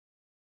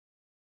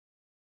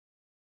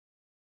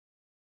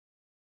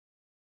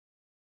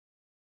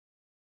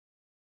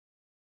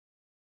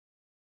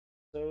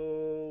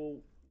 So,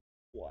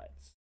 what?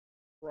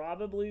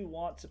 Probably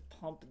want to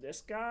pump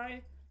this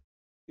guy.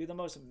 Do the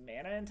most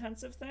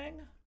mana-intensive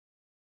thing.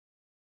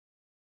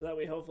 So that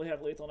we hopefully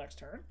have lethal next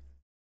turn.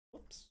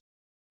 Whoops.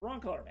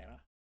 Wrong color mana.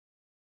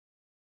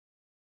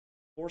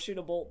 Force you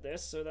to bolt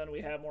this, so then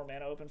we have more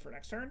mana open for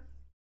next turn.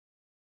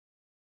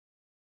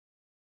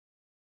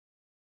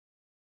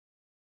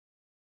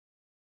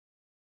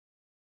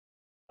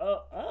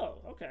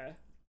 Oh, okay.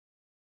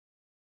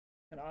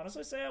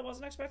 honestly say I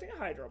wasn't expecting a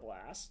Hydro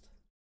Blast.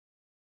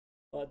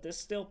 But this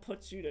still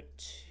puts you to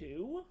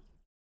 2.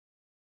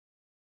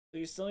 So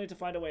you still need to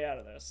find a way out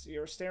of this.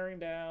 You're staring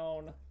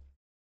down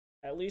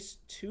at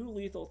least 2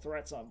 lethal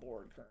threats on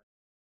board currently.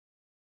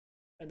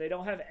 And they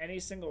don't have any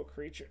single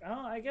creature.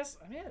 Oh, I guess,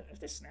 I mean, if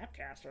they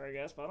Snapcaster, I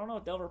guess, but I don't know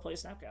if they'll ever play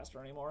Snapcaster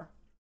anymore.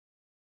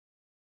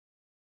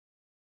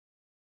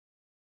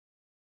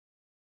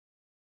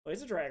 Oh,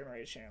 he's a Dragon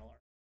Rage Channeler.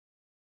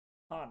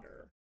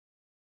 Ponder.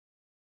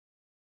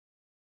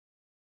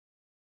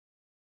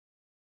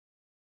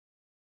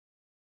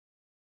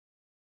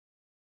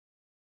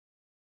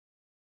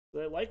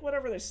 They like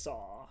whatever they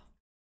saw.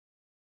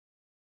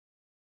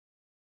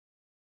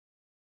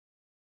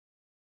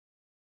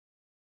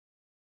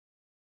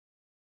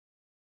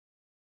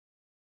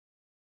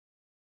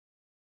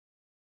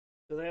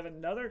 Do they have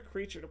another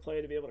creature to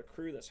play to be able to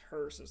crew this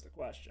hearse is the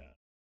question.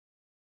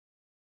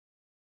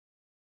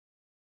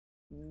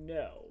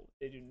 No,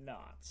 they do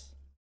not.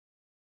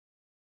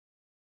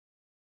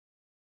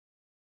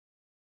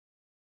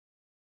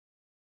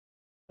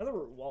 Another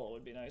Root Wallow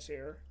would be nice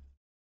here.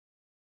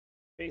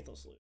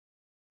 Faithless Loot.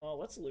 Oh,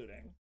 let's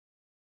looting.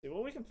 See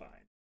what we can find.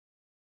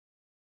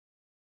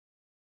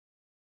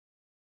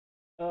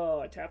 Oh,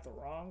 I tapped the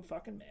wrong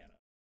fucking mana.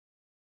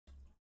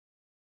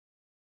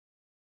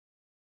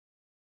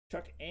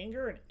 Chuck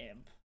Anger and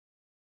Imp.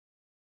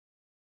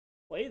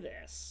 Play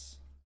this.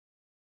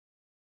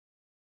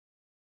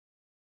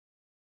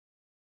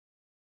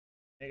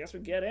 I guess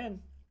we get in.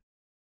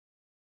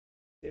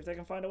 See if they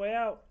can find a way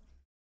out.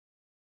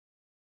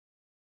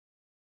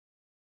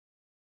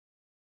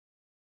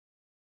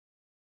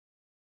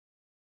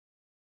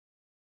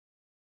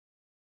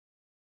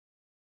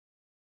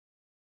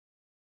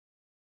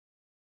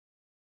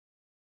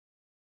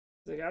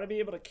 They gotta be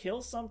able to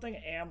kill something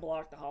and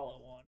block the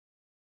hollow one.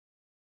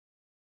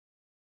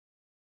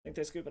 Think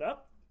they scoop it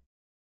up?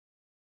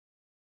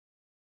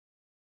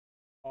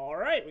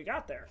 Alright, we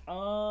got there.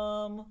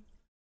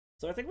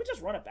 So I think we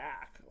just run it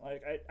back.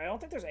 Like, I don't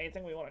think there's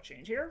anything we want to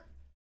change here.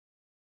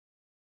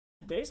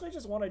 Basically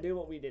just want to do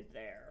what we did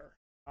there.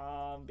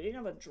 Being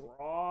on the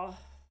draw,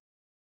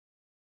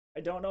 I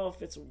don't know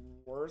if it's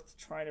worth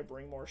trying to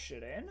bring more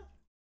shit in.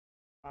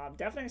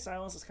 Deafening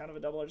Silence is kind of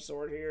a double-edged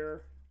sword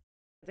here.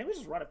 I think we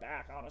just run it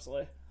back,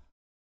 honestly.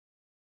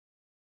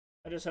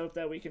 I just hope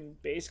that we can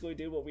basically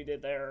do what we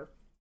did there.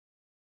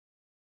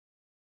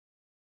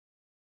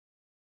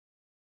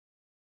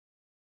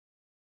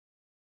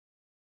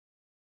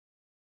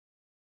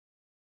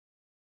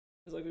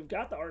 Because, like, we've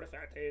got the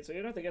Artifact Aid, so you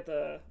don't have to get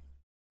the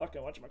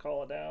fucking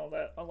whatchamacallit down,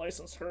 that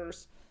Unlicensed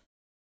Hearse.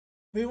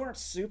 We weren't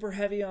super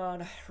heavy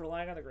on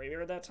relying on the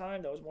graveyard at that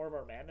time. That was more of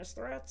our madness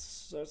threats,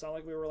 so it's not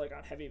like we were, like,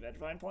 on heavy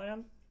Vengevine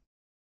plan.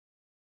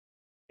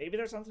 Maybe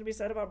there's something to be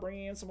said about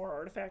bringing in some more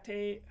Artifact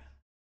Hate.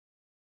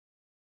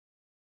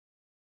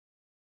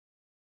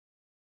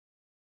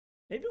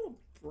 Maybe we'll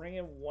bring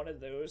in one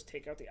of those,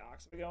 take out the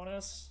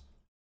Oxygonus.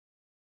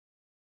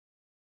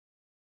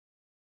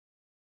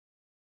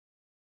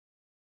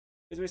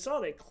 Because we saw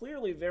they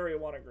clearly very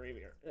want a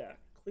graveyard. Yeah,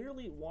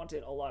 clearly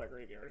wanted a lot of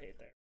graveyard hate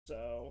there.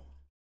 So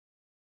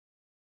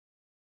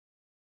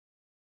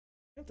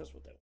I think that's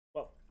what they want.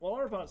 Well, while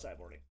our opponent's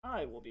sideboarding,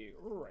 I will be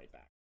right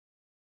back.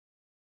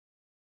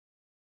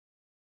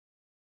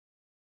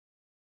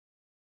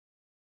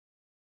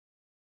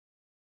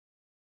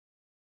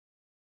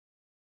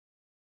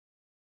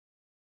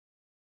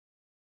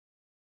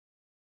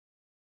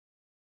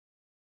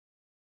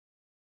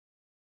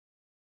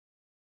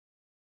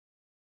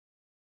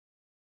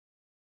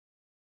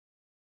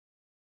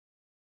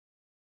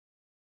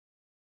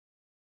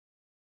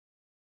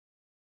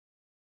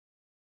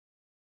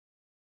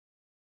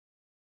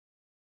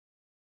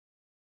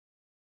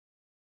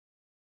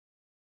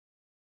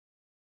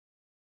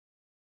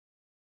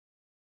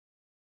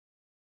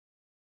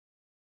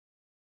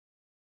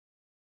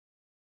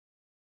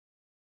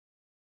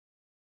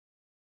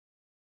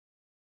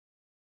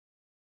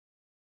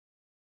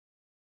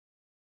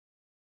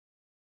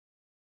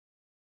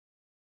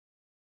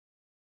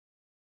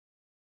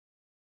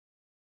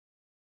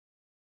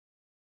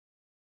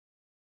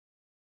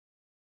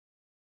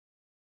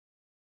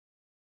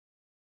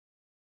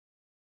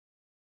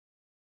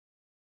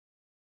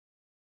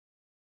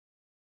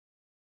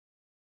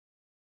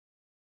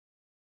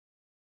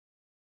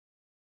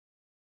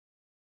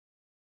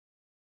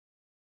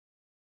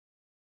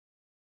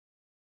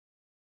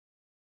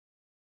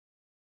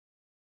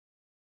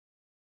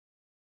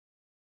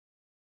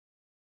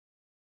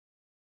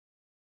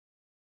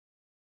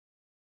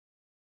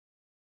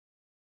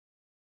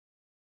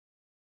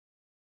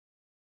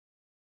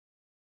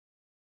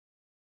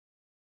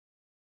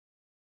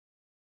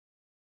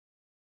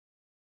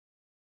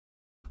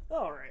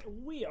 All right,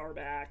 we are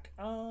back.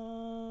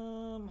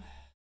 I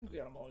think we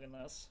gotta mulligan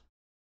this.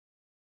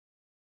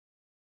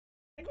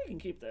 I think we can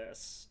keep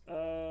this.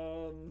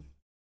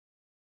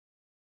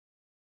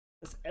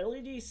 This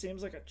LED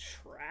seems like a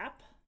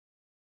trap.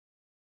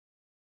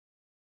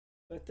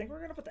 I think we're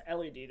gonna put the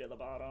LED to the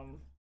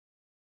bottom.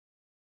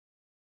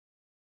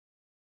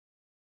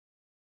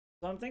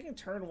 So I'm thinking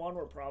turn 1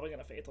 we're probably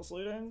going to Faithless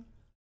Looting.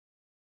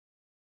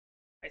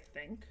 I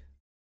think.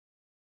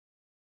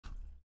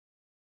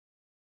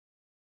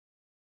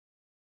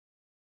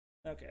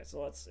 Okay,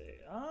 so let's see.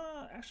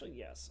 Actually,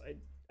 yes.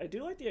 I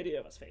do like the idea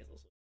of us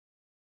Faithless Looting.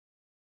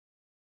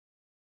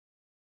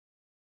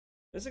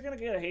 This is going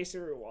to get a hasty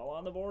Ruwala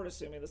on the board,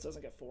 assuming this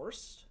doesn't get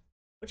forced.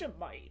 Which it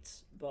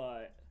might,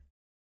 but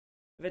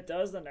if it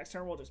does, the next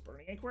turn we'll just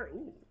Burning Inquiry.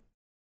 Ooh.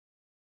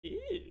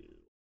 Ew.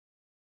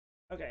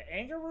 Okay,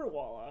 Anger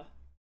Ruwala.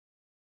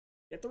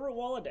 Get the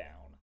Ruwala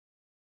down.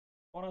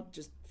 Want to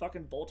just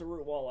fucking bolt a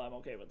Ruwala, I'm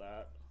okay with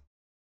that.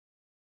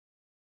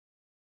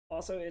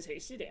 Also is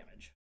hasty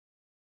damage.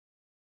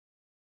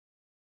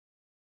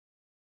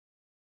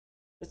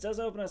 This does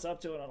open us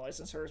up to an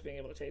unlicensed Hearse being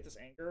able to take this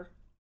Anger,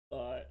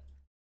 but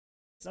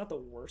it's not the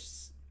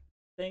worst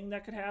thing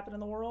that could happen in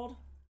the world.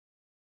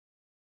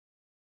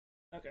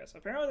 Okay, so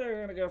apparently they're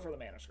going to go for the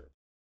Mana Screw.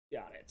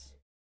 Got it.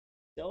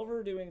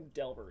 Delver doing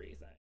Delvery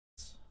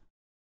things.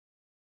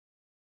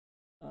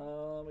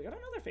 We got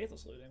another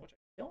Faithless Looting, which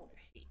I don't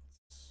hate.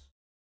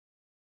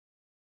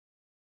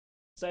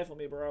 Stifle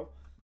me, bro.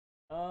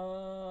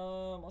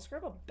 Let's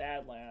grab a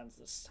Badlands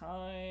this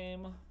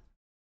time.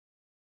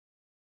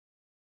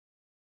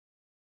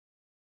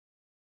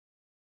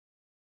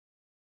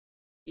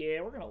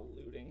 Yeah, we're gonna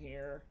looting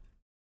here.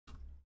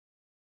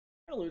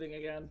 We're looting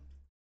again.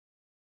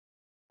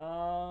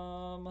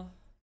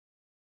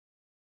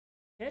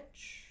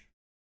 Pitch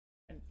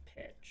and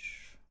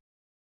pitch.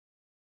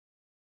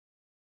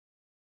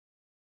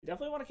 We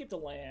definitely want to keep the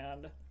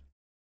land. I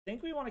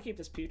think we want to keep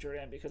this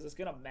Putrid in because it's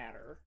gonna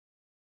matter.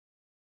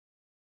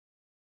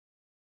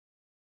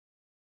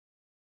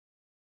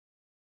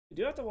 You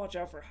do have to watch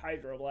out for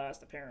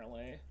Hydroblast,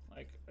 apparently.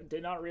 Like, I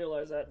did not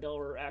realize that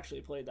Delver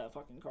actually played that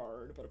fucking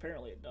card, but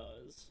apparently it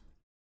does.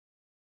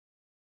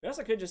 I guess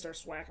I could just start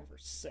swacking for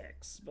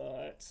 6,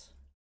 but...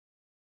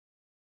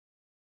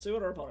 Let's see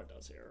what our opponent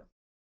does here.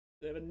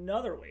 They have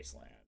another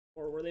Wasteland.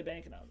 Or were they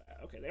banking on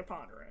that? Okay, they're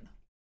pondering.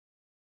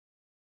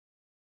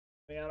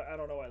 I mean, I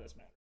don't know why this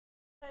matters.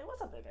 Hey,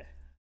 what's up, baby?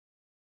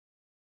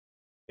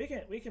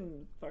 We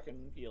can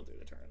fucking yield through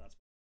the turn, that's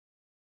fine.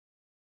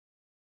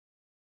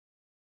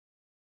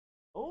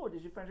 Oh,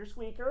 did you find your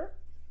squeaker?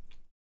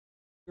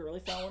 You really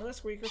found one of the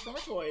squeakers from her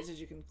toys,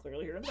 as you can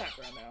clearly hear in the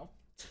background now.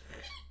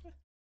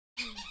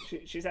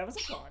 She's having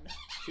some fun.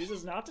 She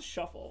chooses not to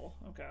shuffle.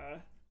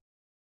 Okay.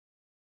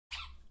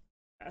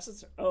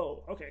 Assets.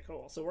 Oh, okay,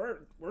 cool. So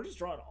we're just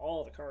drawing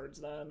all the cards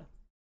then,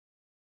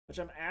 which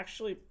I'm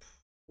actually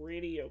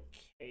pretty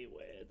okay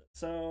with.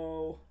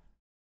 So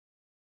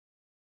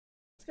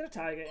let's get a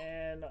Taiga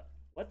in.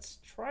 Let's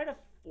try to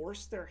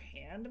force their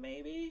hand,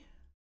 maybe.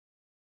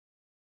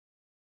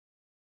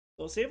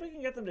 So we'll see if we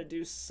can get them to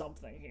do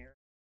something here.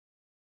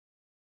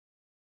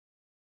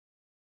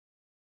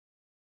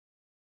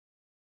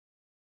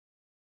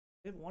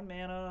 We have 1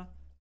 mana.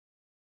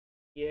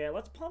 Yeah,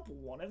 let's pump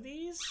one of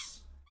these.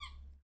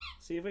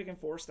 See if we can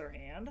force their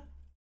hand.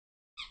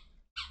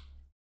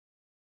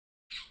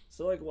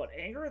 So, like, what?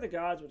 Anger of the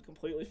Gods would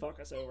completely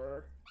fuck us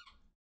over.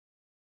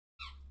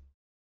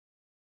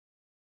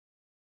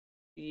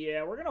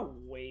 Yeah, we're gonna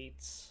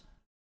wait.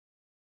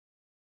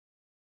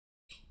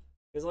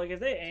 Because, like, if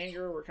they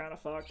anger, we're kind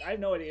of fucked. I have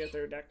no idea if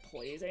their deck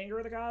plays Anger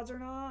of the Gods or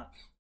not.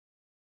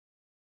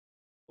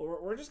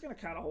 We're just going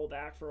to kind of hold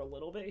back for a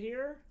little bit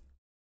here.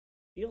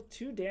 Deal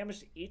 2 damage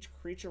to each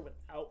creature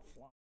without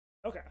flying.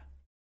 Okay.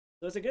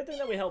 So it's a good thing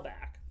that we held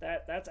back.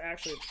 That's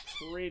actually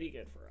pretty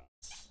good for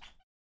us.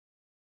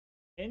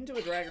 Into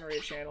a Dragon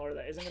Rage Channeler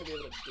that isn't going to be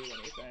able to do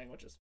anything,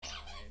 which is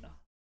fine.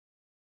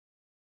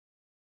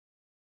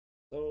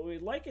 So what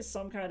we'd like is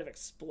some kind of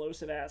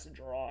explosive-ass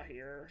draw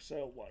here.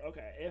 So what?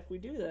 Okay, if we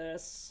do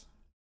this...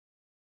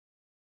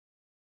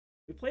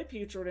 We play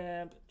Putrid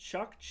Imp,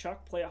 Chuck,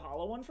 play a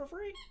hollow one for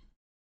free?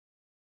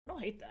 I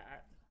don't hate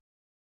that.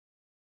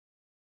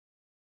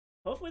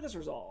 Hopefully this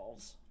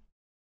resolves.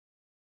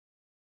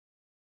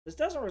 If this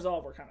doesn't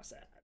resolve, we're kind of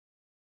sad.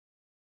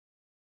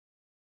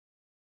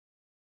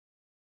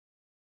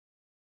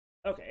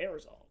 Okay, it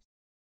resolves.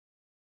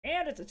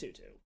 And it's a 2-2,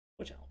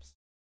 which helps.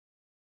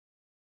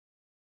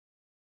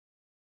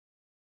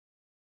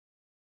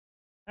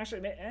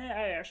 Actually,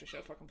 I actually should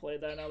have fucking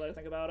played that now that I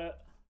think about it.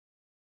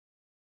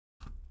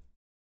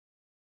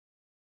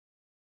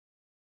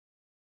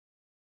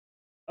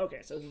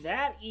 Okay, so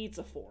that eats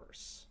a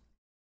force.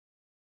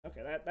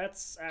 Okay,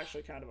 that's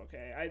actually kind of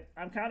okay.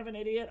 I'm kind of an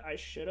idiot. I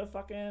should have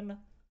fucking...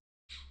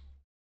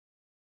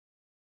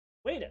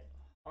 Wait,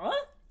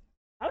 huh?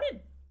 How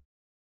did...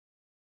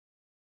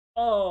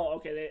 Oh,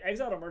 okay, they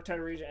exiled a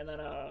Murktide region and then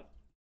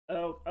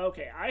oh,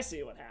 okay, I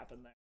see what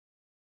happened there.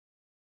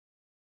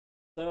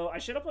 So I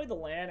should have played the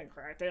land and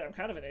cracked it. I'm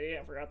kind of an idiot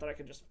and forgot that I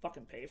could just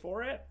fucking pay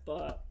for it.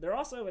 But they're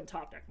also in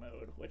top deck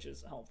mode, which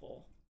is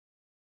helpful.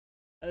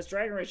 And this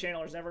Dragon Rage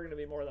Channeler is never going to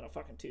be more than a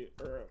fucking 2,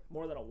 or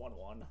more than a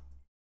 1/1.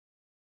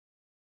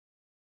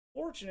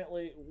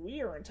 Fortunately,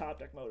 we are in top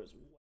deck mode as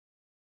well.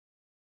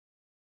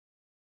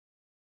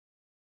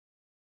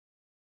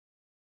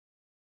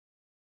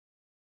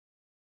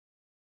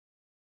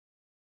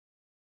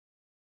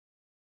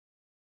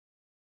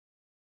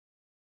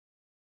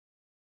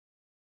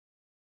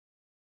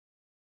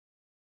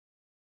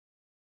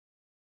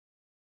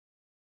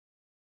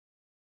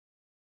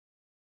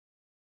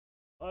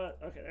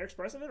 Okay, they're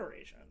expressive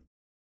iteration.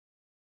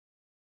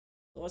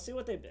 So let's see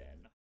what they've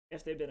been,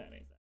 if they've been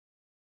anything.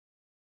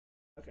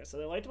 Okay, so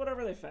they liked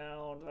whatever they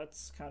found.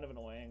 That's kind of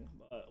annoying,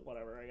 but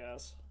whatever, I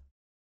guess.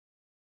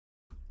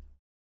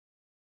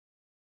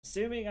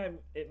 Assuming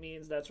it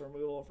means that's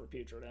removal for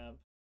Putrid Imp.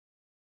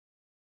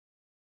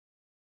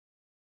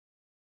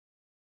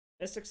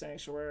 Mystic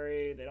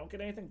Sanctuary, they don't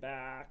get anything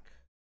back.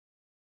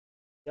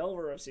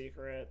 Delver of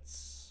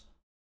Secrets.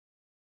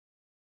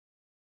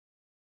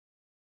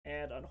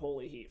 And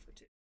Unholy Heat for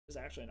 2 is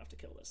actually enough to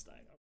kill this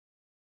thing.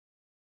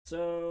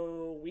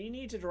 So we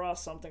need to draw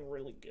something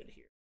really good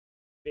here.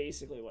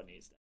 Basically what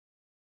needs to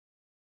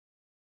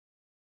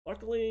happen.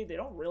 Luckily, they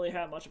don't really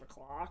have much of a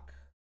clock.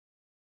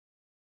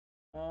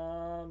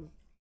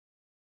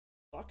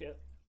 Fuck it.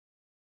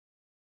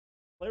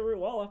 Play Root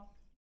Walla.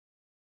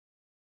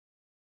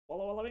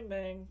 Walla Walla Bing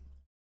Bang.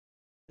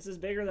 This is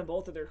bigger than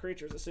both of their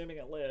creatures, assuming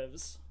it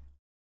lives.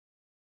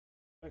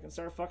 I can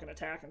start fucking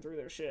attacking through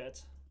their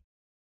shit.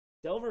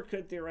 Delver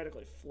could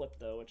theoretically flip,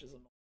 though, which is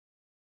annoying.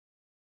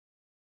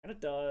 And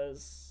it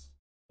does.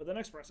 With an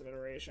expressive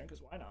iteration,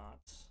 because why not?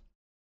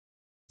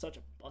 Such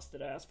a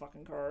busted-ass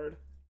fucking card.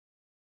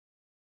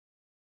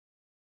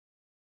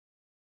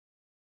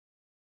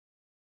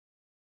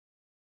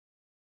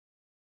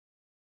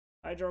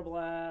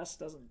 Hydroblast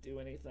doesn't do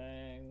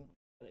anything.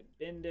 They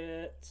bend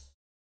it.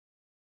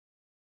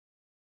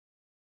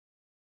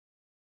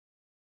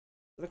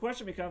 The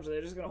question becomes, are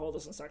they just going to hold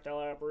this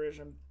Insectile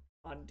Apparition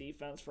on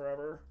defense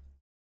forever?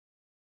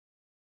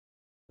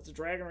 It's a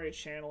Dragon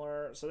Rage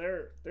Channeler, so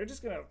they're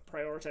just going to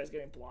prioritize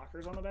getting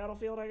blockers on the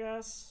battlefield, I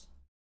guess?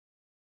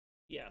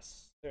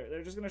 Yes.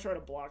 They're just going to try to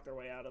block their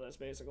way out of this,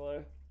 basically.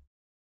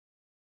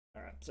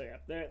 Alright, so yeah.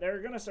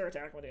 They're going to start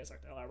attacking with the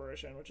Insectile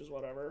Apparition, which is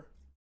whatever.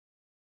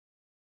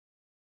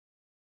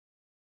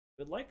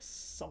 Would like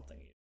something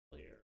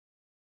here.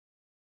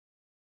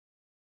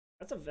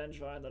 That's a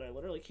Vengevine that I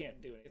literally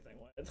can't do anything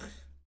with.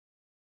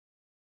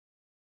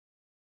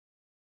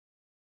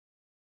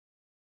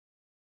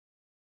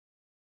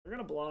 We're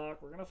gonna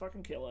block, we're gonna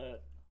fucking kill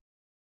it.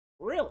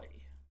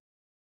 Really?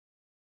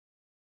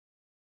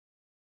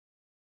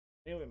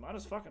 I mean, we might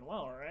as fucking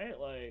well, right?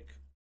 Like,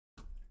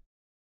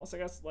 unless I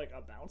guess, like,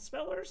 a bounce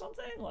spell or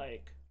something?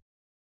 Like,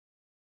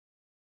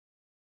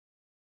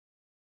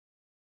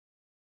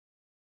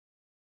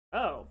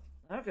 oh,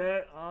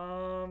 okay,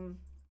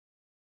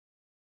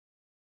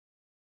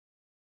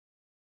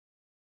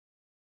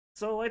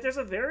 so, like, there's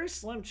a very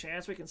slim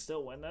chance we can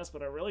still win this,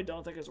 but I really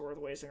don't think it's worth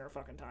wasting our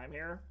fucking time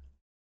here.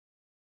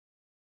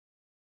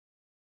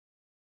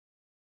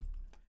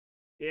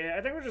 Yeah,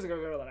 I think we're just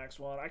gonna go to the next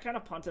one. I kind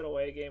of punted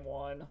away game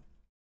 1.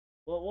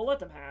 We'll let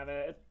them have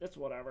it. It's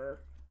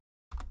whatever.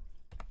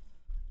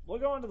 We'll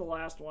go into the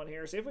last one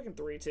here, see if we can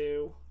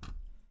 3-2.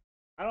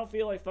 I don't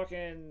feel like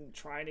fucking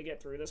trying to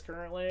get through this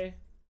currently.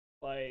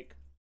 Like,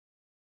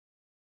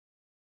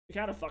 we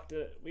kind of fucked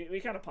it. We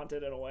kind of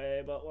punted it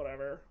away, but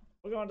whatever.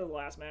 We'll go into the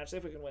last match, see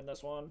if we can win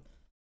this one.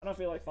 I don't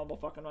feel like fumble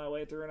fucking my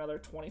way through another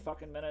 20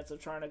 fucking minutes of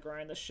trying to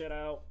grind this shit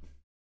out.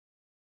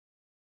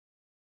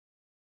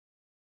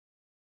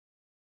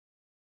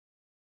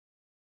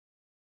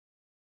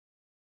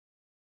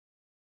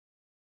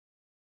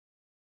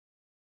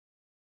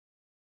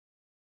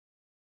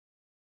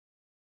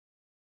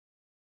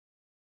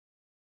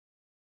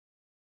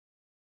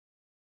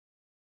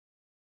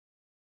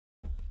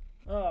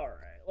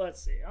 Alright,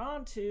 let's see.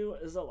 On to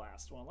is the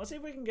last one. Let's see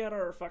if we can get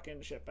our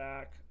fucking shit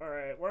back.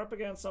 Alright, we're up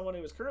against someone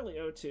who is currently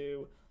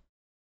 0-2.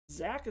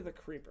 Zach the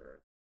Creeper.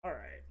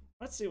 Alright,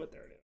 let's see what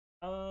they're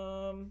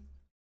doing.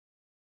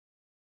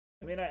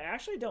 I mean, I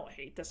actually don't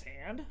hate this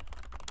hand.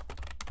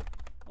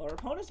 Well, our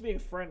opponent's being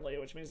friendly,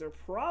 which means they're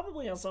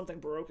probably on something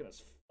broken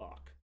as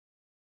fuck.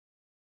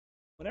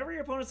 Whenever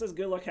your opponent says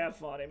good luck, have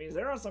fun, it means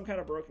they're on some kind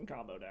of broken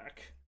combo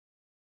deck.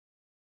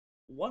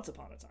 Once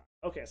upon a time.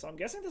 Okay, so I'm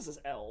guessing this is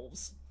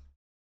elves.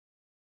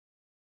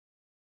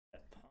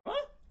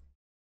 Huh?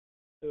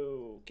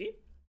 Okay.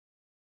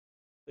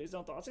 Please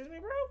don't Thoughtseize me,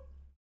 bro.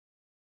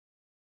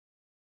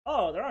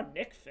 Oh, they're on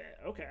Nick Fit.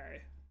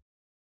 Okay.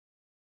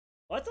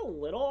 Well, that's a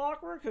little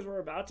awkward because we're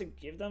about to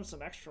give them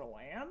some extra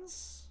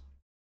lands.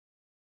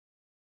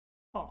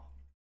 Huh.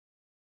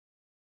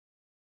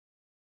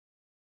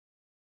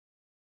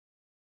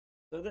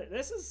 So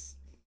this is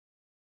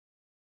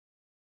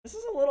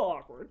a little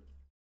awkward.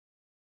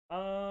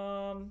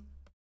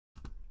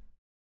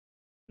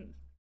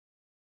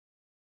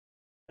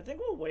 I think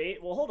we'll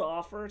wait. We'll hold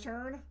off for a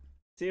turn.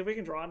 See if we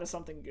can draw into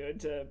something good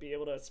to be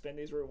able to spin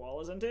these Root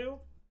Wallas into.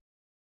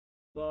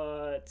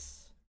 But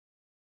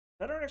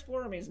Veteran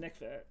Explorer means Nick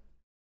Fit,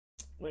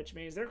 which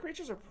means their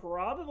creatures are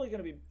probably going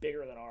to be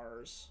bigger than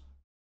ours.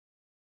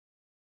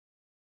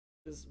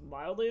 This is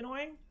mildly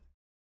annoying.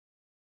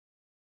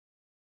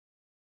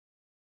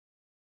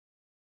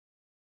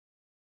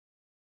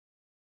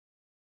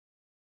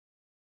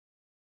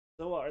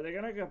 So what, are they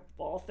going to go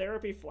Ball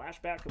Therapy,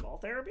 Flashback, Cabal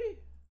Therapy?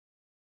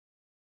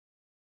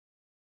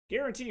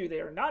 Guarantee you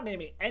they are not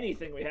naming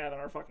anything we have in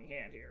our fucking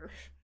hand here.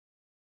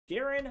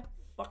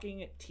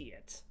 Guarantee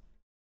it.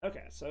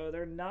 Okay, so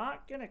they're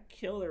not gonna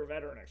kill their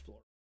veteran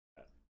explorer.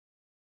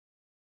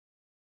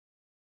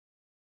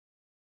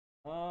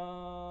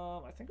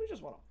 I think we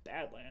just want a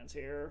Badlands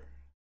here.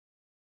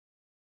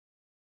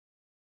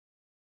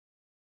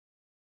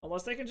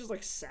 Unless they can just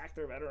like sack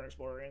their veteran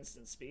explorer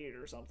instant speed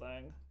or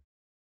something.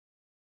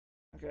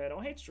 Okay, I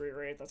don't hate Street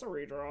Wraith. That's a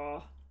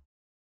redraw.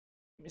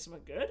 Give me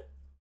something good.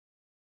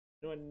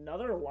 Do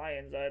another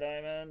Lion's Eye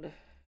Diamond.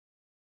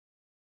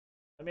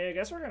 I mean, I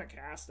guess we're gonna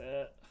cast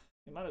it.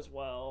 We might as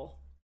well.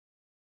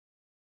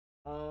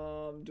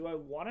 Do I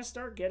want to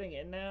start getting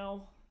in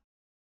now?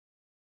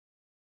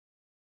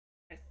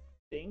 I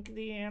think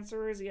the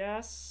answer is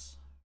yes.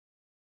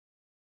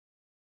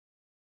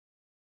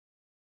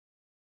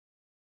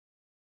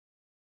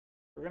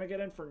 We're gonna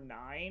get in for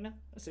 9,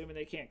 assuming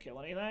they can't kill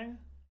anything.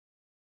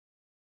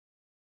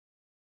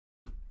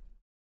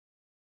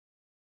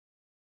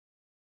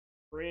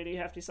 Pretty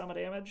hefty sum of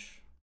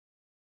damage.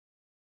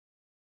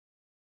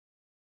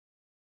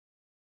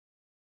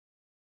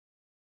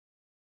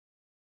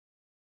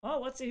 Oh,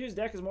 let's see whose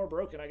deck is more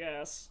broken, I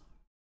guess.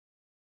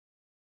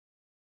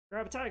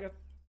 Grab a Taiga.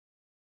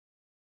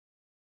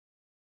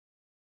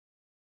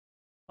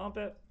 Pump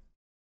it.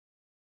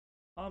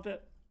 Pump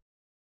it.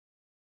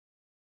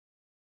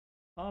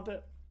 Pump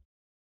it.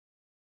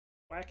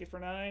 Whack it for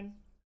 9.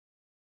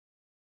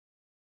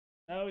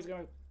 No, he's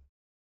gonna...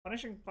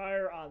 Punishing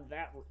Fire on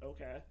that...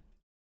 Okay.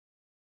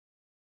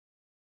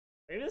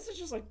 Maybe this is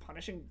just like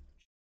punishing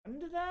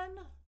Jund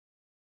then?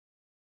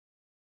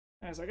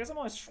 Yeah, so I guess I'm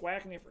only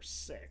schwacking it for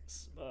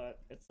 6, but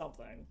it's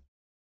something.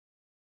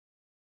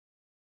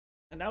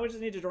 And now we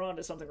just need to draw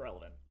into something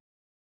relevant.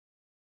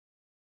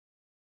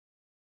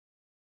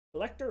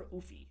 Collector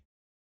Oofy.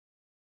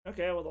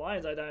 Okay, well the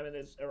Lion's Eye Diamond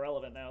is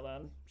irrelevant now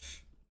then.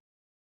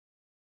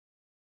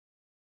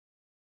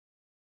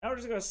 Now we're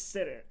just gonna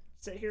sit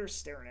here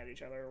staring at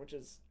each other, which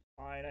is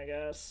fine, I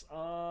guess.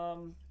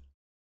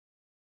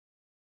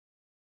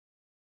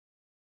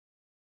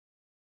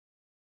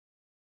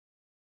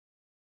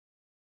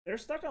 They're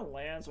stuck on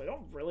land, so I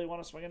don't really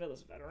want to swing into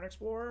this Veteran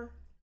Explorer.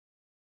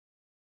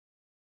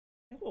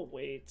 I think we'll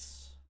wait.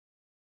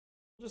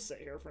 We'll just sit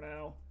here for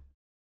now.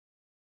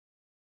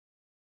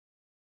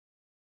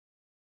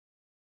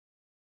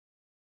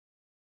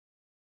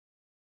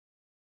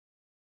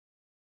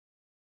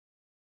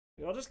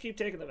 I'll just keep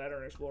taking the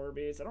Veteran Explorer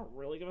beats. I don't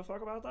really give a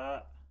fuck about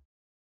that.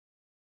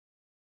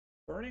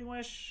 Burning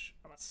Wish,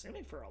 I'm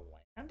assuming for a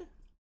land?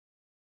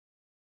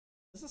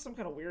 This is some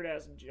kind of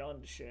weird-ass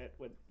Jund shit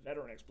with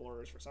Veteran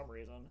Explorers for some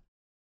reason.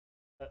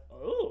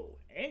 Oh,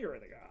 Anger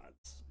of the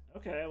Gods.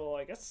 Okay, well,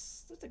 I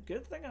guess that's a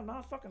good thing I'm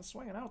not fucking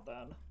swinging out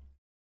then.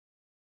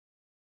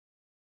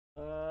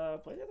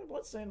 Play the other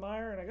Bloodstained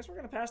Mire, and I guess we're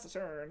gonna pass the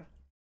turn.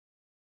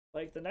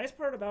 Like, the nice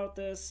part about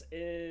this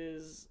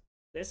is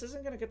this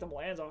isn't gonna get them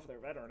lands off their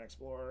Veteran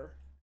Explorer.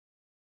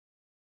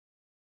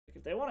 Like,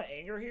 if they want to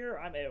Anger here,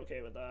 I'm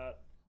A-okay with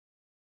that.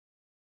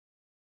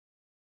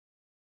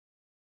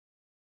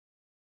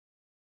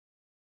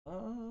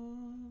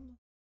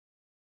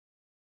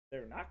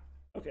 They're not...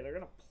 Okay, they're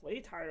gonna play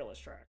Tireless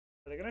Tracker.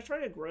 Are they gonna try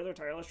to grow their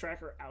Tireless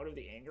Tracker out of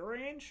the Anger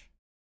range?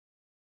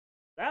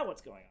 Is that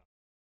what's going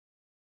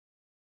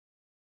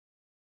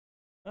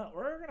on? Oh,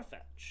 we're gonna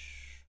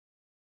fetch.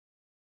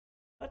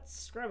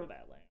 Let's grab a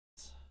Badlands.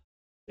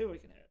 See what we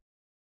can hit.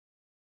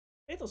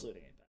 Faithless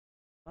Looting ain't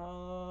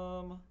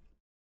bad.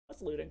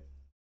 What's looting?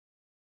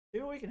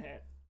 See what we can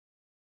hit.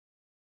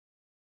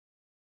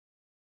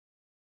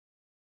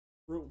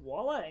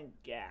 Rootwalla and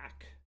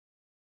Gak.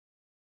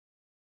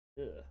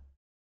 Ugh.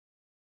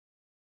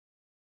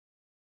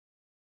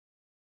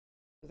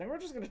 I think we're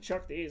just gonna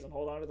chuck these and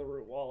hold on to the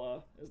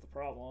Rootwalla is the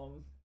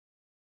problem.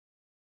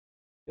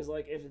 Because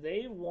like if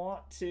they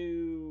want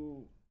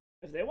to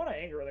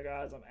anger the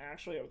gods, I'm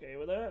actually okay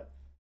with it.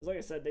 Because like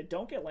I said, they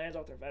don't get lands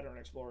off their Veteran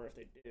Explorer if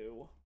they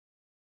do.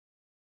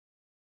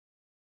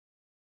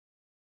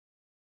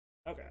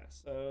 Okay,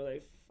 so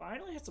they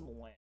finally hit some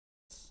lands.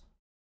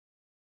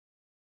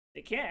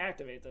 They can't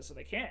activate this, so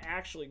they can't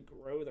actually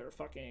grow their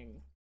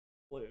fucking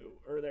blue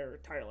or their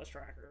Tireless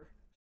Tracker.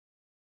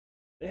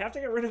 They have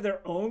to get rid of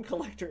their own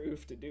Collector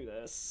Oof to do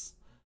this.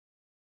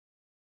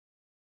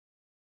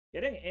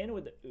 Getting in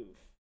with the Oof.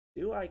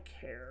 Do I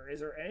care?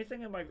 Is there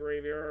anything in my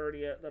graveyard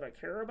yet that I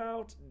care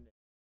about? No.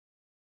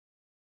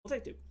 We'll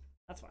take 2.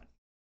 That's fine.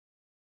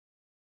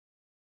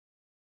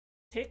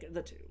 Take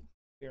the 2.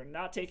 We are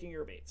not taking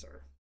your bait,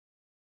 sir.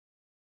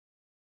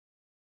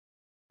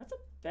 That's a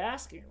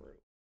Basking Root.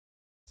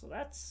 So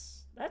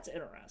that's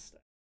interesting.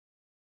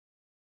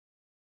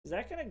 Is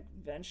that going to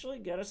eventually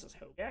get us his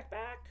Hogak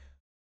back?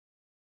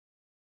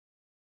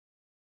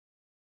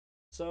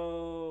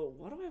 So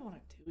what do I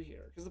want to do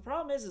here? Because the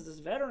problem is this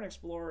Veteran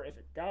Explorer, if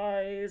it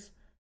dies,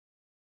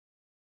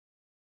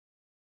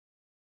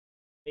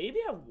 maybe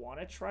I want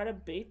to try to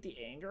bait the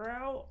Anger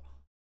out.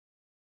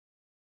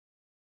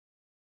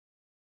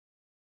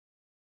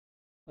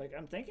 Like,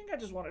 I'm thinking I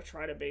just want to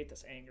try to bait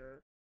this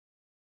Anger.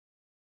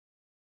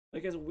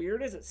 Like, as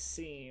weird as it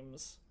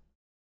seems,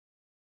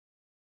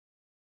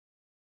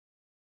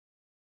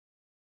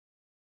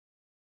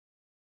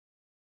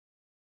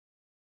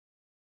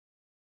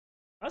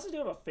 I also do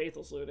have a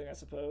Faithless Looting, I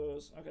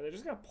suppose. Okay, they're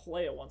just gonna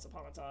play it once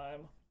upon a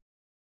time.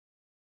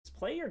 Just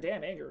play your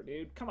damn anger,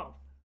 dude. Come on.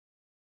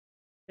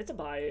 It's a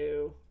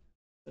Bayou.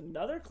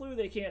 Another clue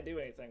they can't do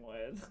anything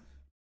with.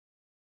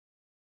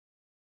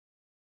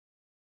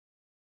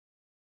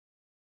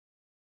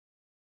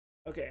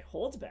 Okay,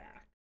 holds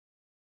back.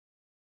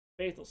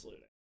 Faithless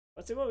Looting.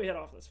 Let's see what we hit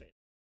off this fate.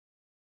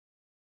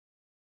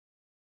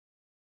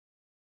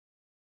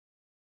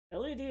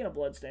 LED and a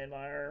Bloodstained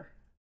Mire.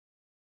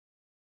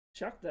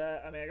 Chuck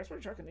that. I mean, I guess we're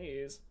chucking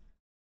these.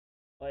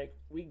 Like,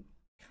 we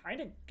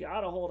kind of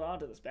gotta hold on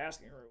to this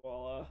Basking Root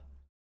Walla.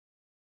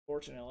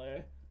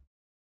 Fortunately.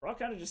 We're all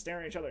kind of just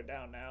staring each other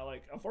down now.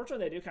 Like,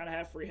 unfortunately, they do kind of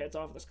have free hits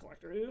off of this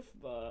Collector Oof,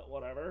 but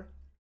whatever.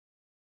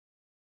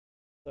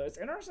 So it's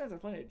interesting that they're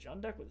playing a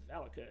Jund deck with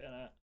Valakut in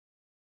it.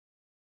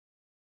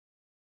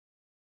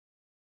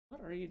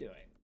 What are you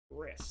doing?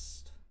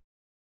 Wrist.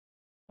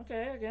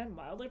 Okay, again,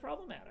 mildly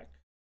problematic.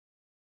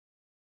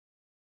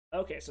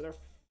 Okay, so they're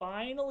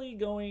finally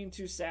going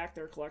to sack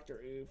their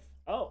Collector Oof.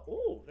 Oh,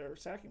 ooh, they're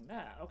sacking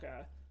that.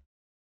 Okay.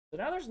 So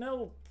now there's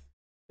no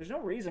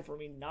reason for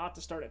me not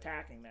to start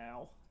attacking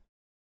now.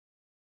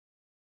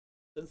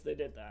 Since they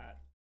did that.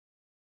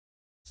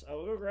 So I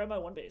will go grab my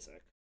one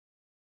basic.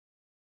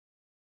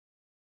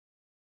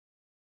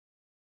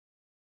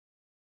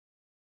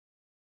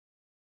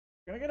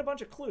 We're gonna get a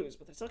bunch of clues,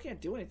 but they still can't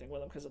do anything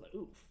with them because of the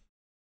oof.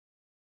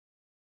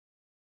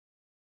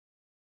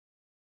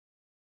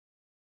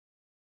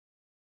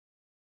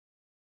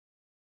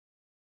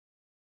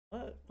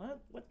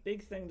 What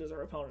big thing does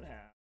our opponent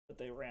have that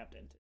they ramped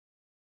into?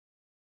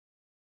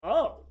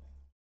 Oh!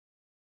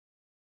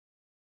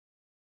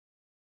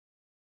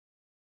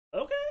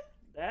 Okay,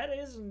 that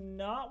is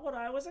not what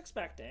I was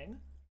expecting.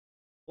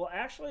 Well,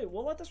 actually,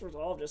 we'll let this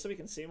resolve just so we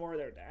can see more of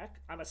their deck.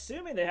 I'm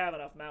assuming they have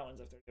enough mountains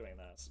if they're doing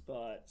this,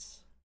 but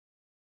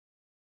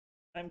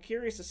I'm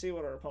curious to see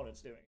what our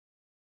opponent's doing.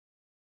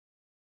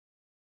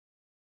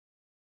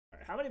 All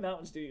right, how many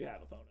mountains do you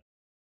have, opponent?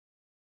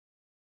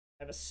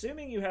 I'm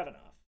assuming you have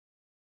enough.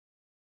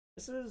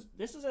 This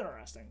is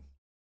interesting.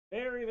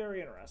 Very, very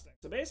interesting.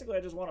 So basically,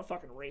 I just want to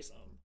fucking race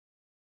them.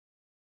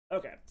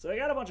 Okay, so they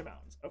got a bunch of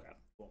mountains. Okay,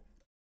 cool.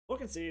 We'll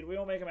concede. We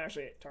won't make them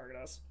actually target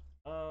us.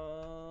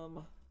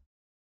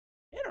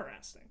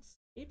 Interesting.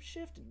 Scape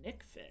Shift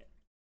Nick Fit.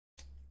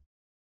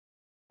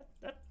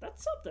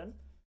 That's something.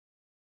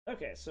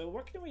 Okay, so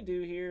what can we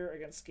do here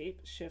against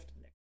Scape Shift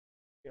Nick?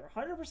 You're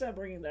 100%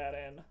 bringing that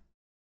in.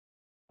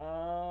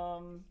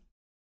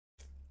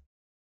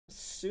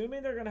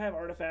 Assuming they're going to have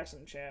artifacts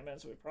and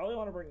enchantments, so we probably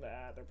want to bring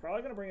that. They're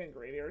probably going to bring in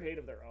Graveyard Hate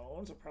of their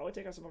own, so probably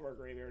take out some of our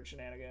Graveyard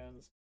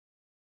shenanigans.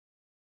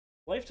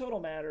 Life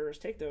total matters.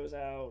 Take those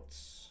out.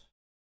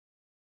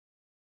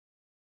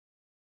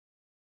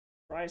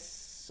 Try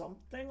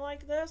something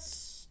like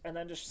this, and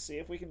then just see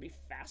if we can be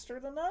faster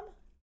than them.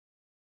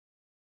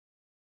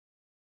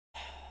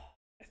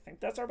 I think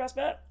that's our best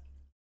bet.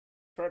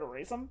 Try to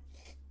race them.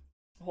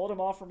 Hold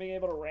them off from being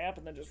able to ramp,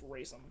 and then just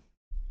race them.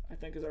 I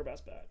think is our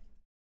best bet.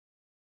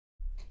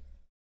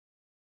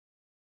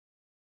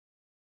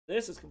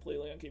 This is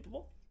completely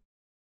unkeepable.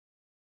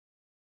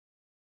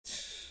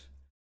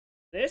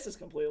 This is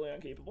completely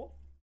unkeepable.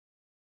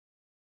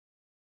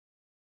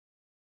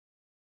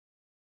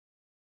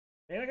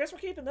 And I guess we're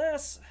keeping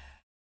this.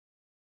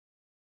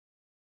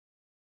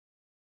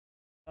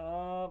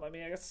 I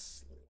mean, I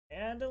guess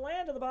land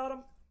at the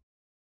bottom.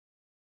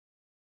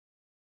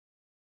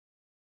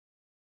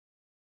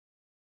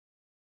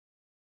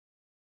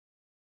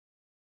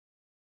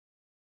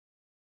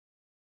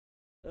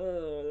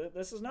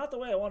 This is not the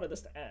way I wanted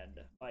this to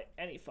end by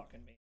any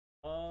fucking means.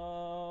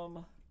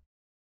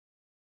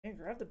 And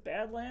grab the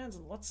Badlands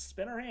and let's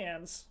spin our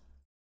hands.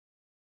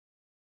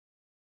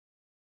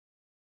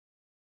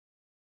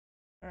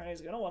 Alright,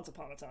 he's gonna Once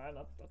Upon a Time.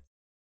 That's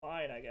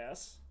fine, I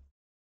guess.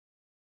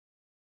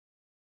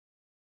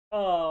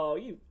 Oh,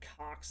 you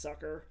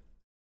cocksucker.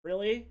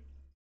 Really?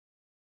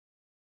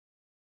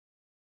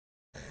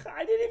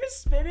 I didn't even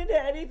spin into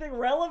anything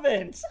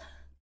relevant!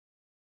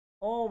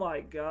 Oh my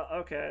god.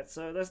 Okay,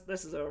 so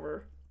this is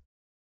over.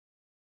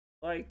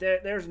 Like,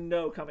 there's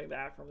no coming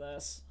back from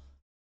this.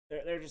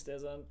 There just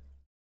isn't.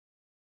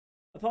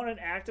 Opponent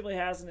actively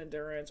has an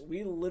endurance.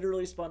 We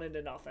literally spun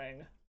into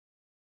nothing.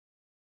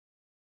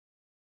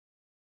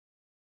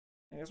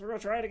 I guess we're gonna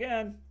try it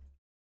again.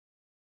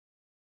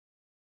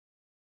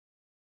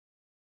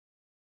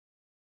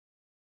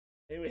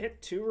 Maybe we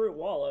hit 2 Root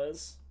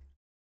Wallas.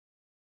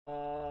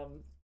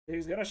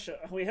 He's gonna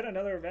we hit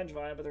another Revenge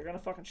Vine, but they're gonna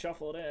fucking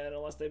shuffle it in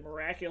unless they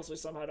miraculously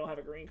somehow don't have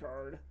a green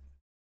card.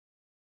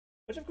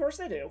 Which of course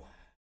they do.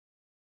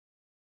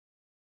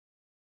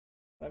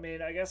 I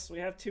mean, I guess we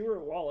have 2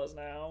 Root Wallas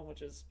now,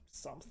 which is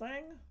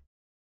something.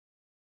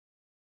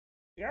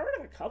 We got rid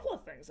of a couple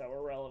of things that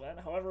were relevant.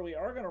 However, we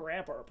are going to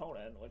ramp our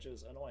opponent, which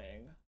is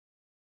annoying.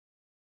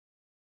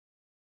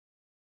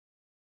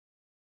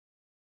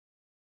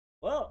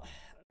 Well,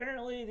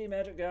 apparently the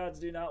Magic Gods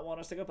do not want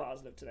us to go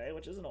positive today,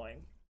 which is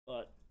annoying.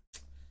 But I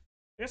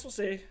guess we'll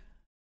see.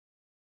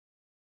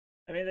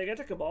 I mean, they get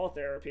to Cabal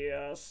Therapy,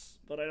 yes,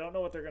 but I don't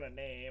know what they're gonna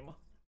name.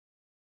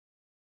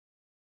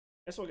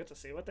 Guess we'll get to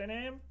see what they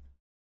name.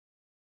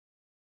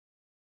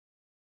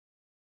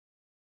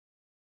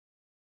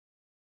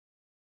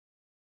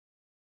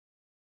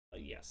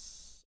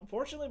 Yes.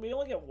 Unfortunately, we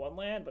only get one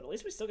land, but at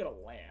least we still get a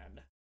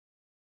land.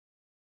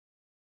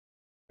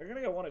 They're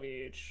gonna get one of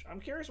each. I'm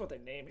curious what they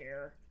name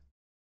here.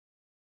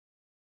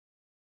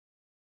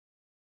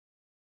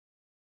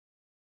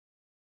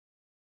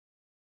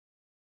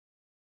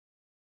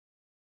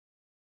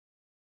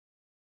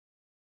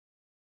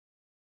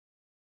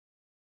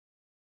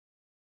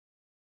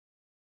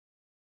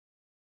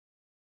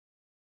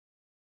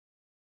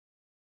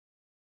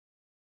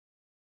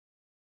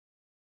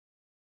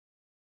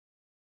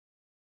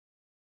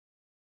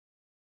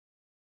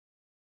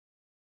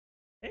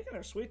 Taking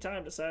their sweet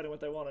time deciding what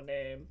they want to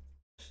name.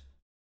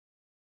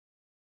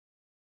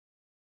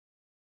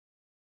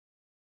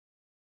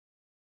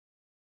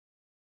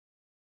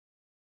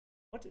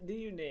 What do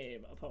you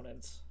name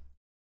opponents?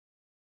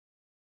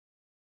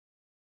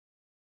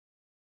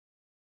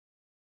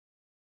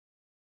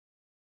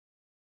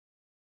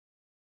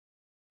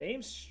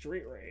 Name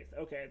Street Wraith.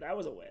 Okay, that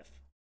was a whiff.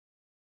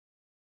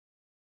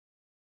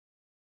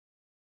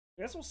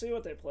 I guess we'll see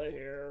what they play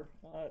here.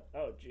 What?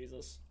 Oh,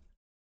 Jesus.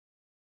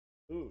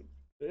 Ooh.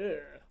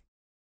 Ugh.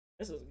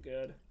 This isn't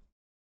good.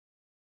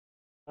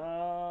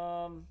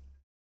 And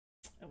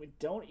we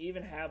don't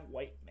even have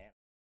white mana.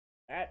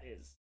 That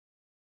is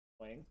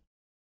annoying.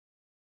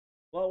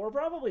 Well, we're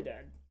probably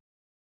dead.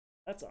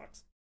 That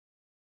sucks.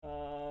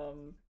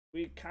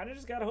 We kind of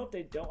just gotta hope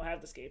they don't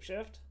have the Scape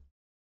Shift,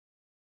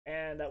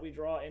 and that we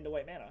draw into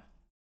white mana.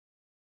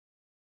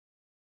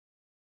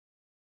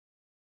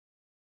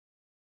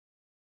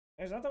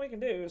 There's nothing we can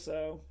do,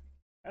 so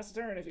that's the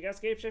turn. If you got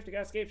Scape Shift, you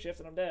got Scape Shift,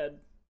 and I'm dead.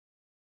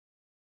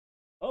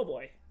 Oh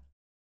boy.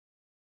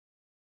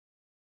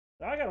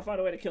 Now I gotta find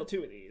a way to kill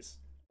two of these.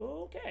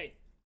 Okay.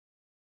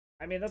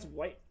 I mean, that's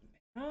white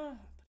mana,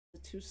 but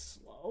is it too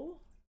slow?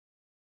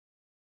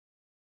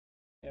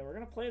 Yeah, we're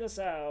gonna play this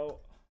out.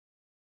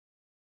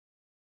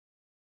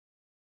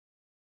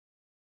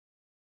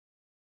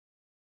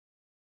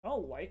 I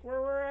don't like where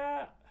we're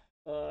at,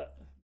 but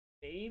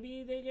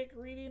maybe they get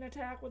greedy and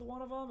attack with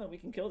one of them and we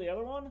can kill the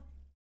other one.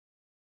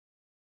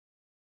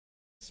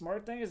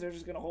 Smart thing is they're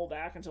just gonna hold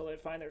back until they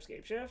find their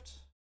Scape Shift.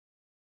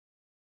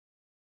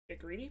 Get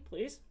greedy,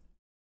 please.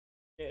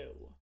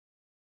 No.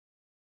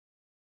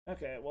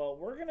 Okay, well,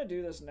 we're gonna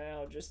do this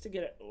now just to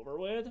get it over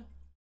with.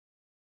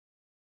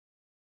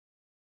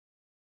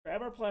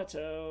 Grab our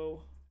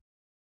plateau.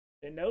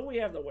 They know we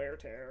have the Wear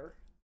Tear.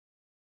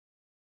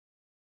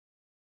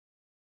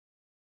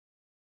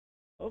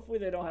 Hopefully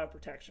they don't have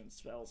protection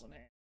spells in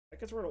hand. That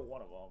gets rid of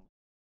one of them.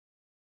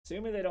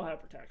 Assuming they don't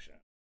have protection.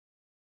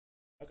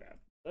 Okay,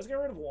 let's get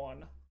rid of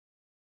one.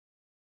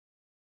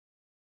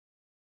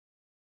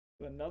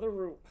 Do another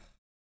route.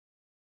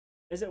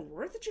 Is it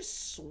worth it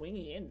just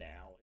swinging in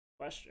now?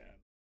 Question.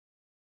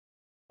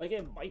 Like,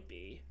 it might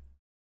be.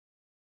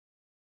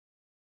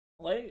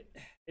 Like,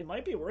 it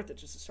might be worth it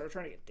just to start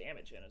trying to get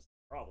damage in is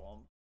the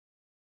problem.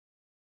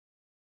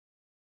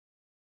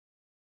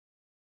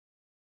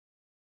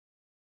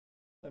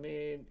 I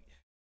mean,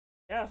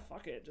 yeah,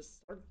 fuck it.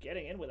 Just start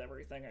getting in with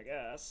everything, I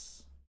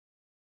guess.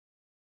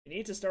 You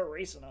need to start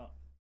racing up.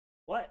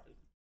 What?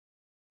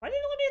 Why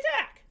didn't it let me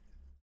attack?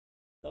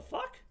 The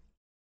fuck?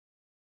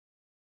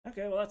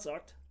 Okay, well that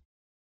sucked.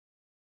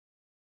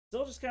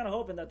 Still just kind of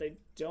hoping that they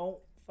don't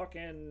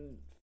fucking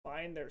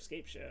find their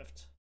Scape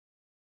Shift.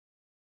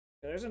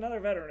 There's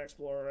another Veteran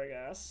Explorer, I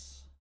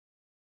guess.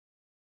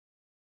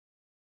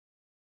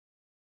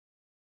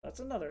 That's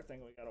another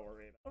thing we gotta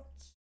worry about.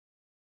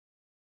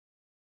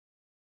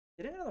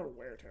 Getting another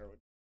Wear Tear would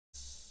be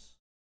nice.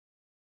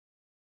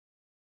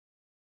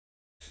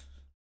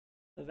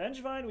 The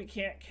Vengevine we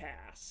can't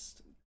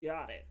cast.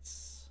 Got it.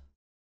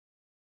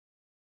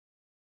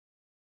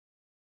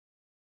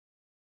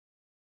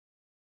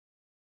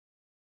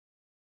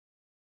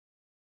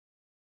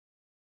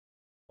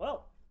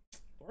 Well,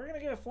 we're gonna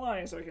get it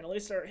flying so we can at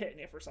least start hitting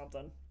you for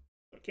something.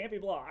 But it can't be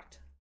blocked.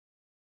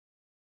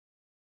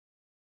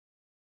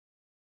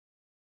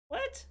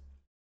 What?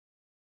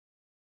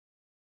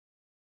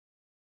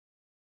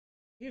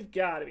 You've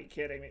got to be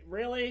kidding me.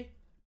 Really?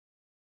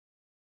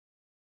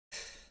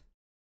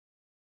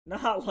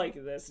 Not like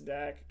this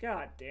deck.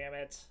 God damn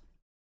it.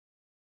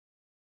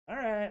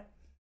 Alright.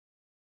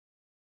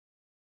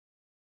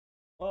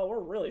 Well, we're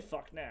really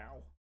fucked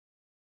now.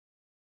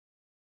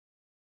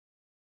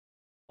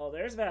 Oh,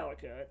 there's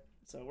Valakut.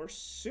 So we're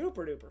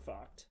super duper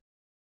fucked.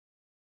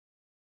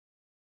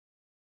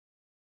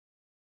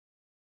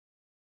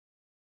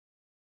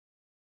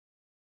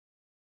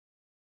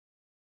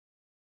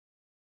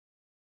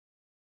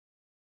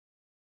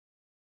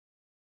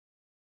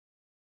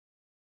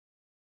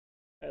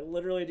 I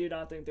literally do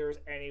not think there's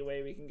any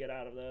way we can get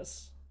out of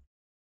this.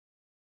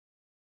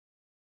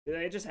 Do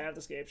they just have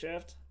the Scape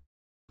Shift?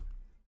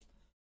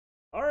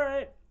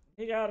 Alright.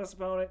 You got us,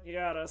 opponent. You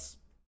got us.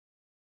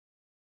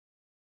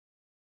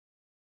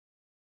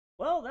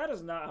 Well, that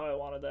is not how I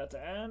wanted that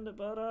to end,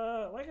 but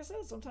like I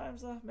said,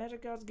 sometimes the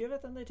magic gods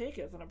giveth and they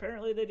taketh, and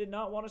apparently they did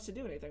not want us to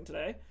do anything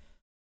today.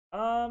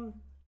 Um,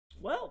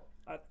 well,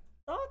 I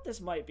thought this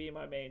might be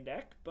my main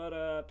deck, but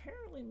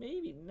apparently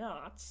maybe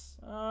not.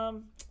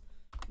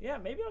 Yeah,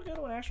 maybe I'll go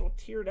to an actual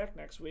tier deck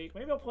next week.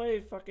 Maybe I'll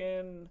play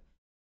fucking,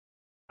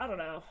 I don't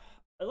know.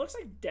 It looks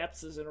like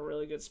Depths is in a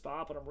really good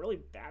spot, but I'm really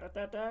bad at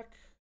that deck.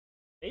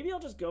 Maybe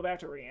I'll just go back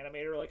to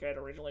Reanimator like I had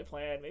originally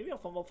planned. Maybe I'll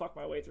fumble fuck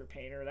my way through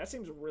Painter. That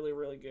seems really,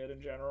 really good in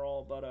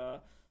general.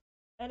 But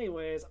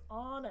anyways,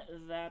 on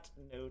that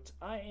note,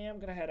 I am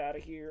gonna head out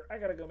of here. I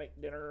gotta go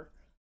make dinner.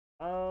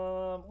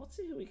 Let's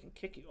see who we can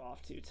kick you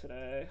off to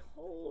today.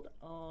 Hold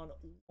on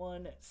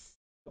one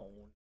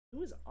second.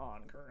 Who is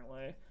on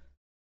currently?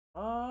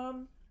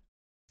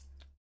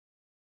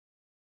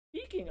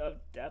 Speaking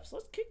of depths,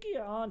 let's kick you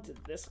on to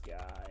this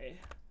guy.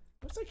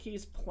 Looks like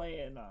he's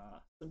playing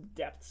some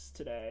depths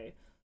today.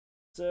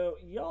 So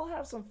y'all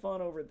have some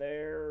fun over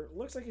there.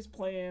 Looks like he's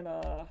playing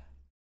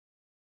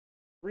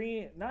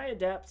Naya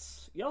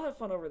Depths. Y'all have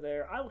fun over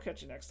there. I will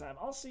catch you next time.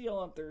 I'll see y'all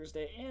on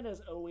Thursday, and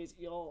as always,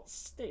 y'all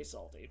stay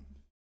salty.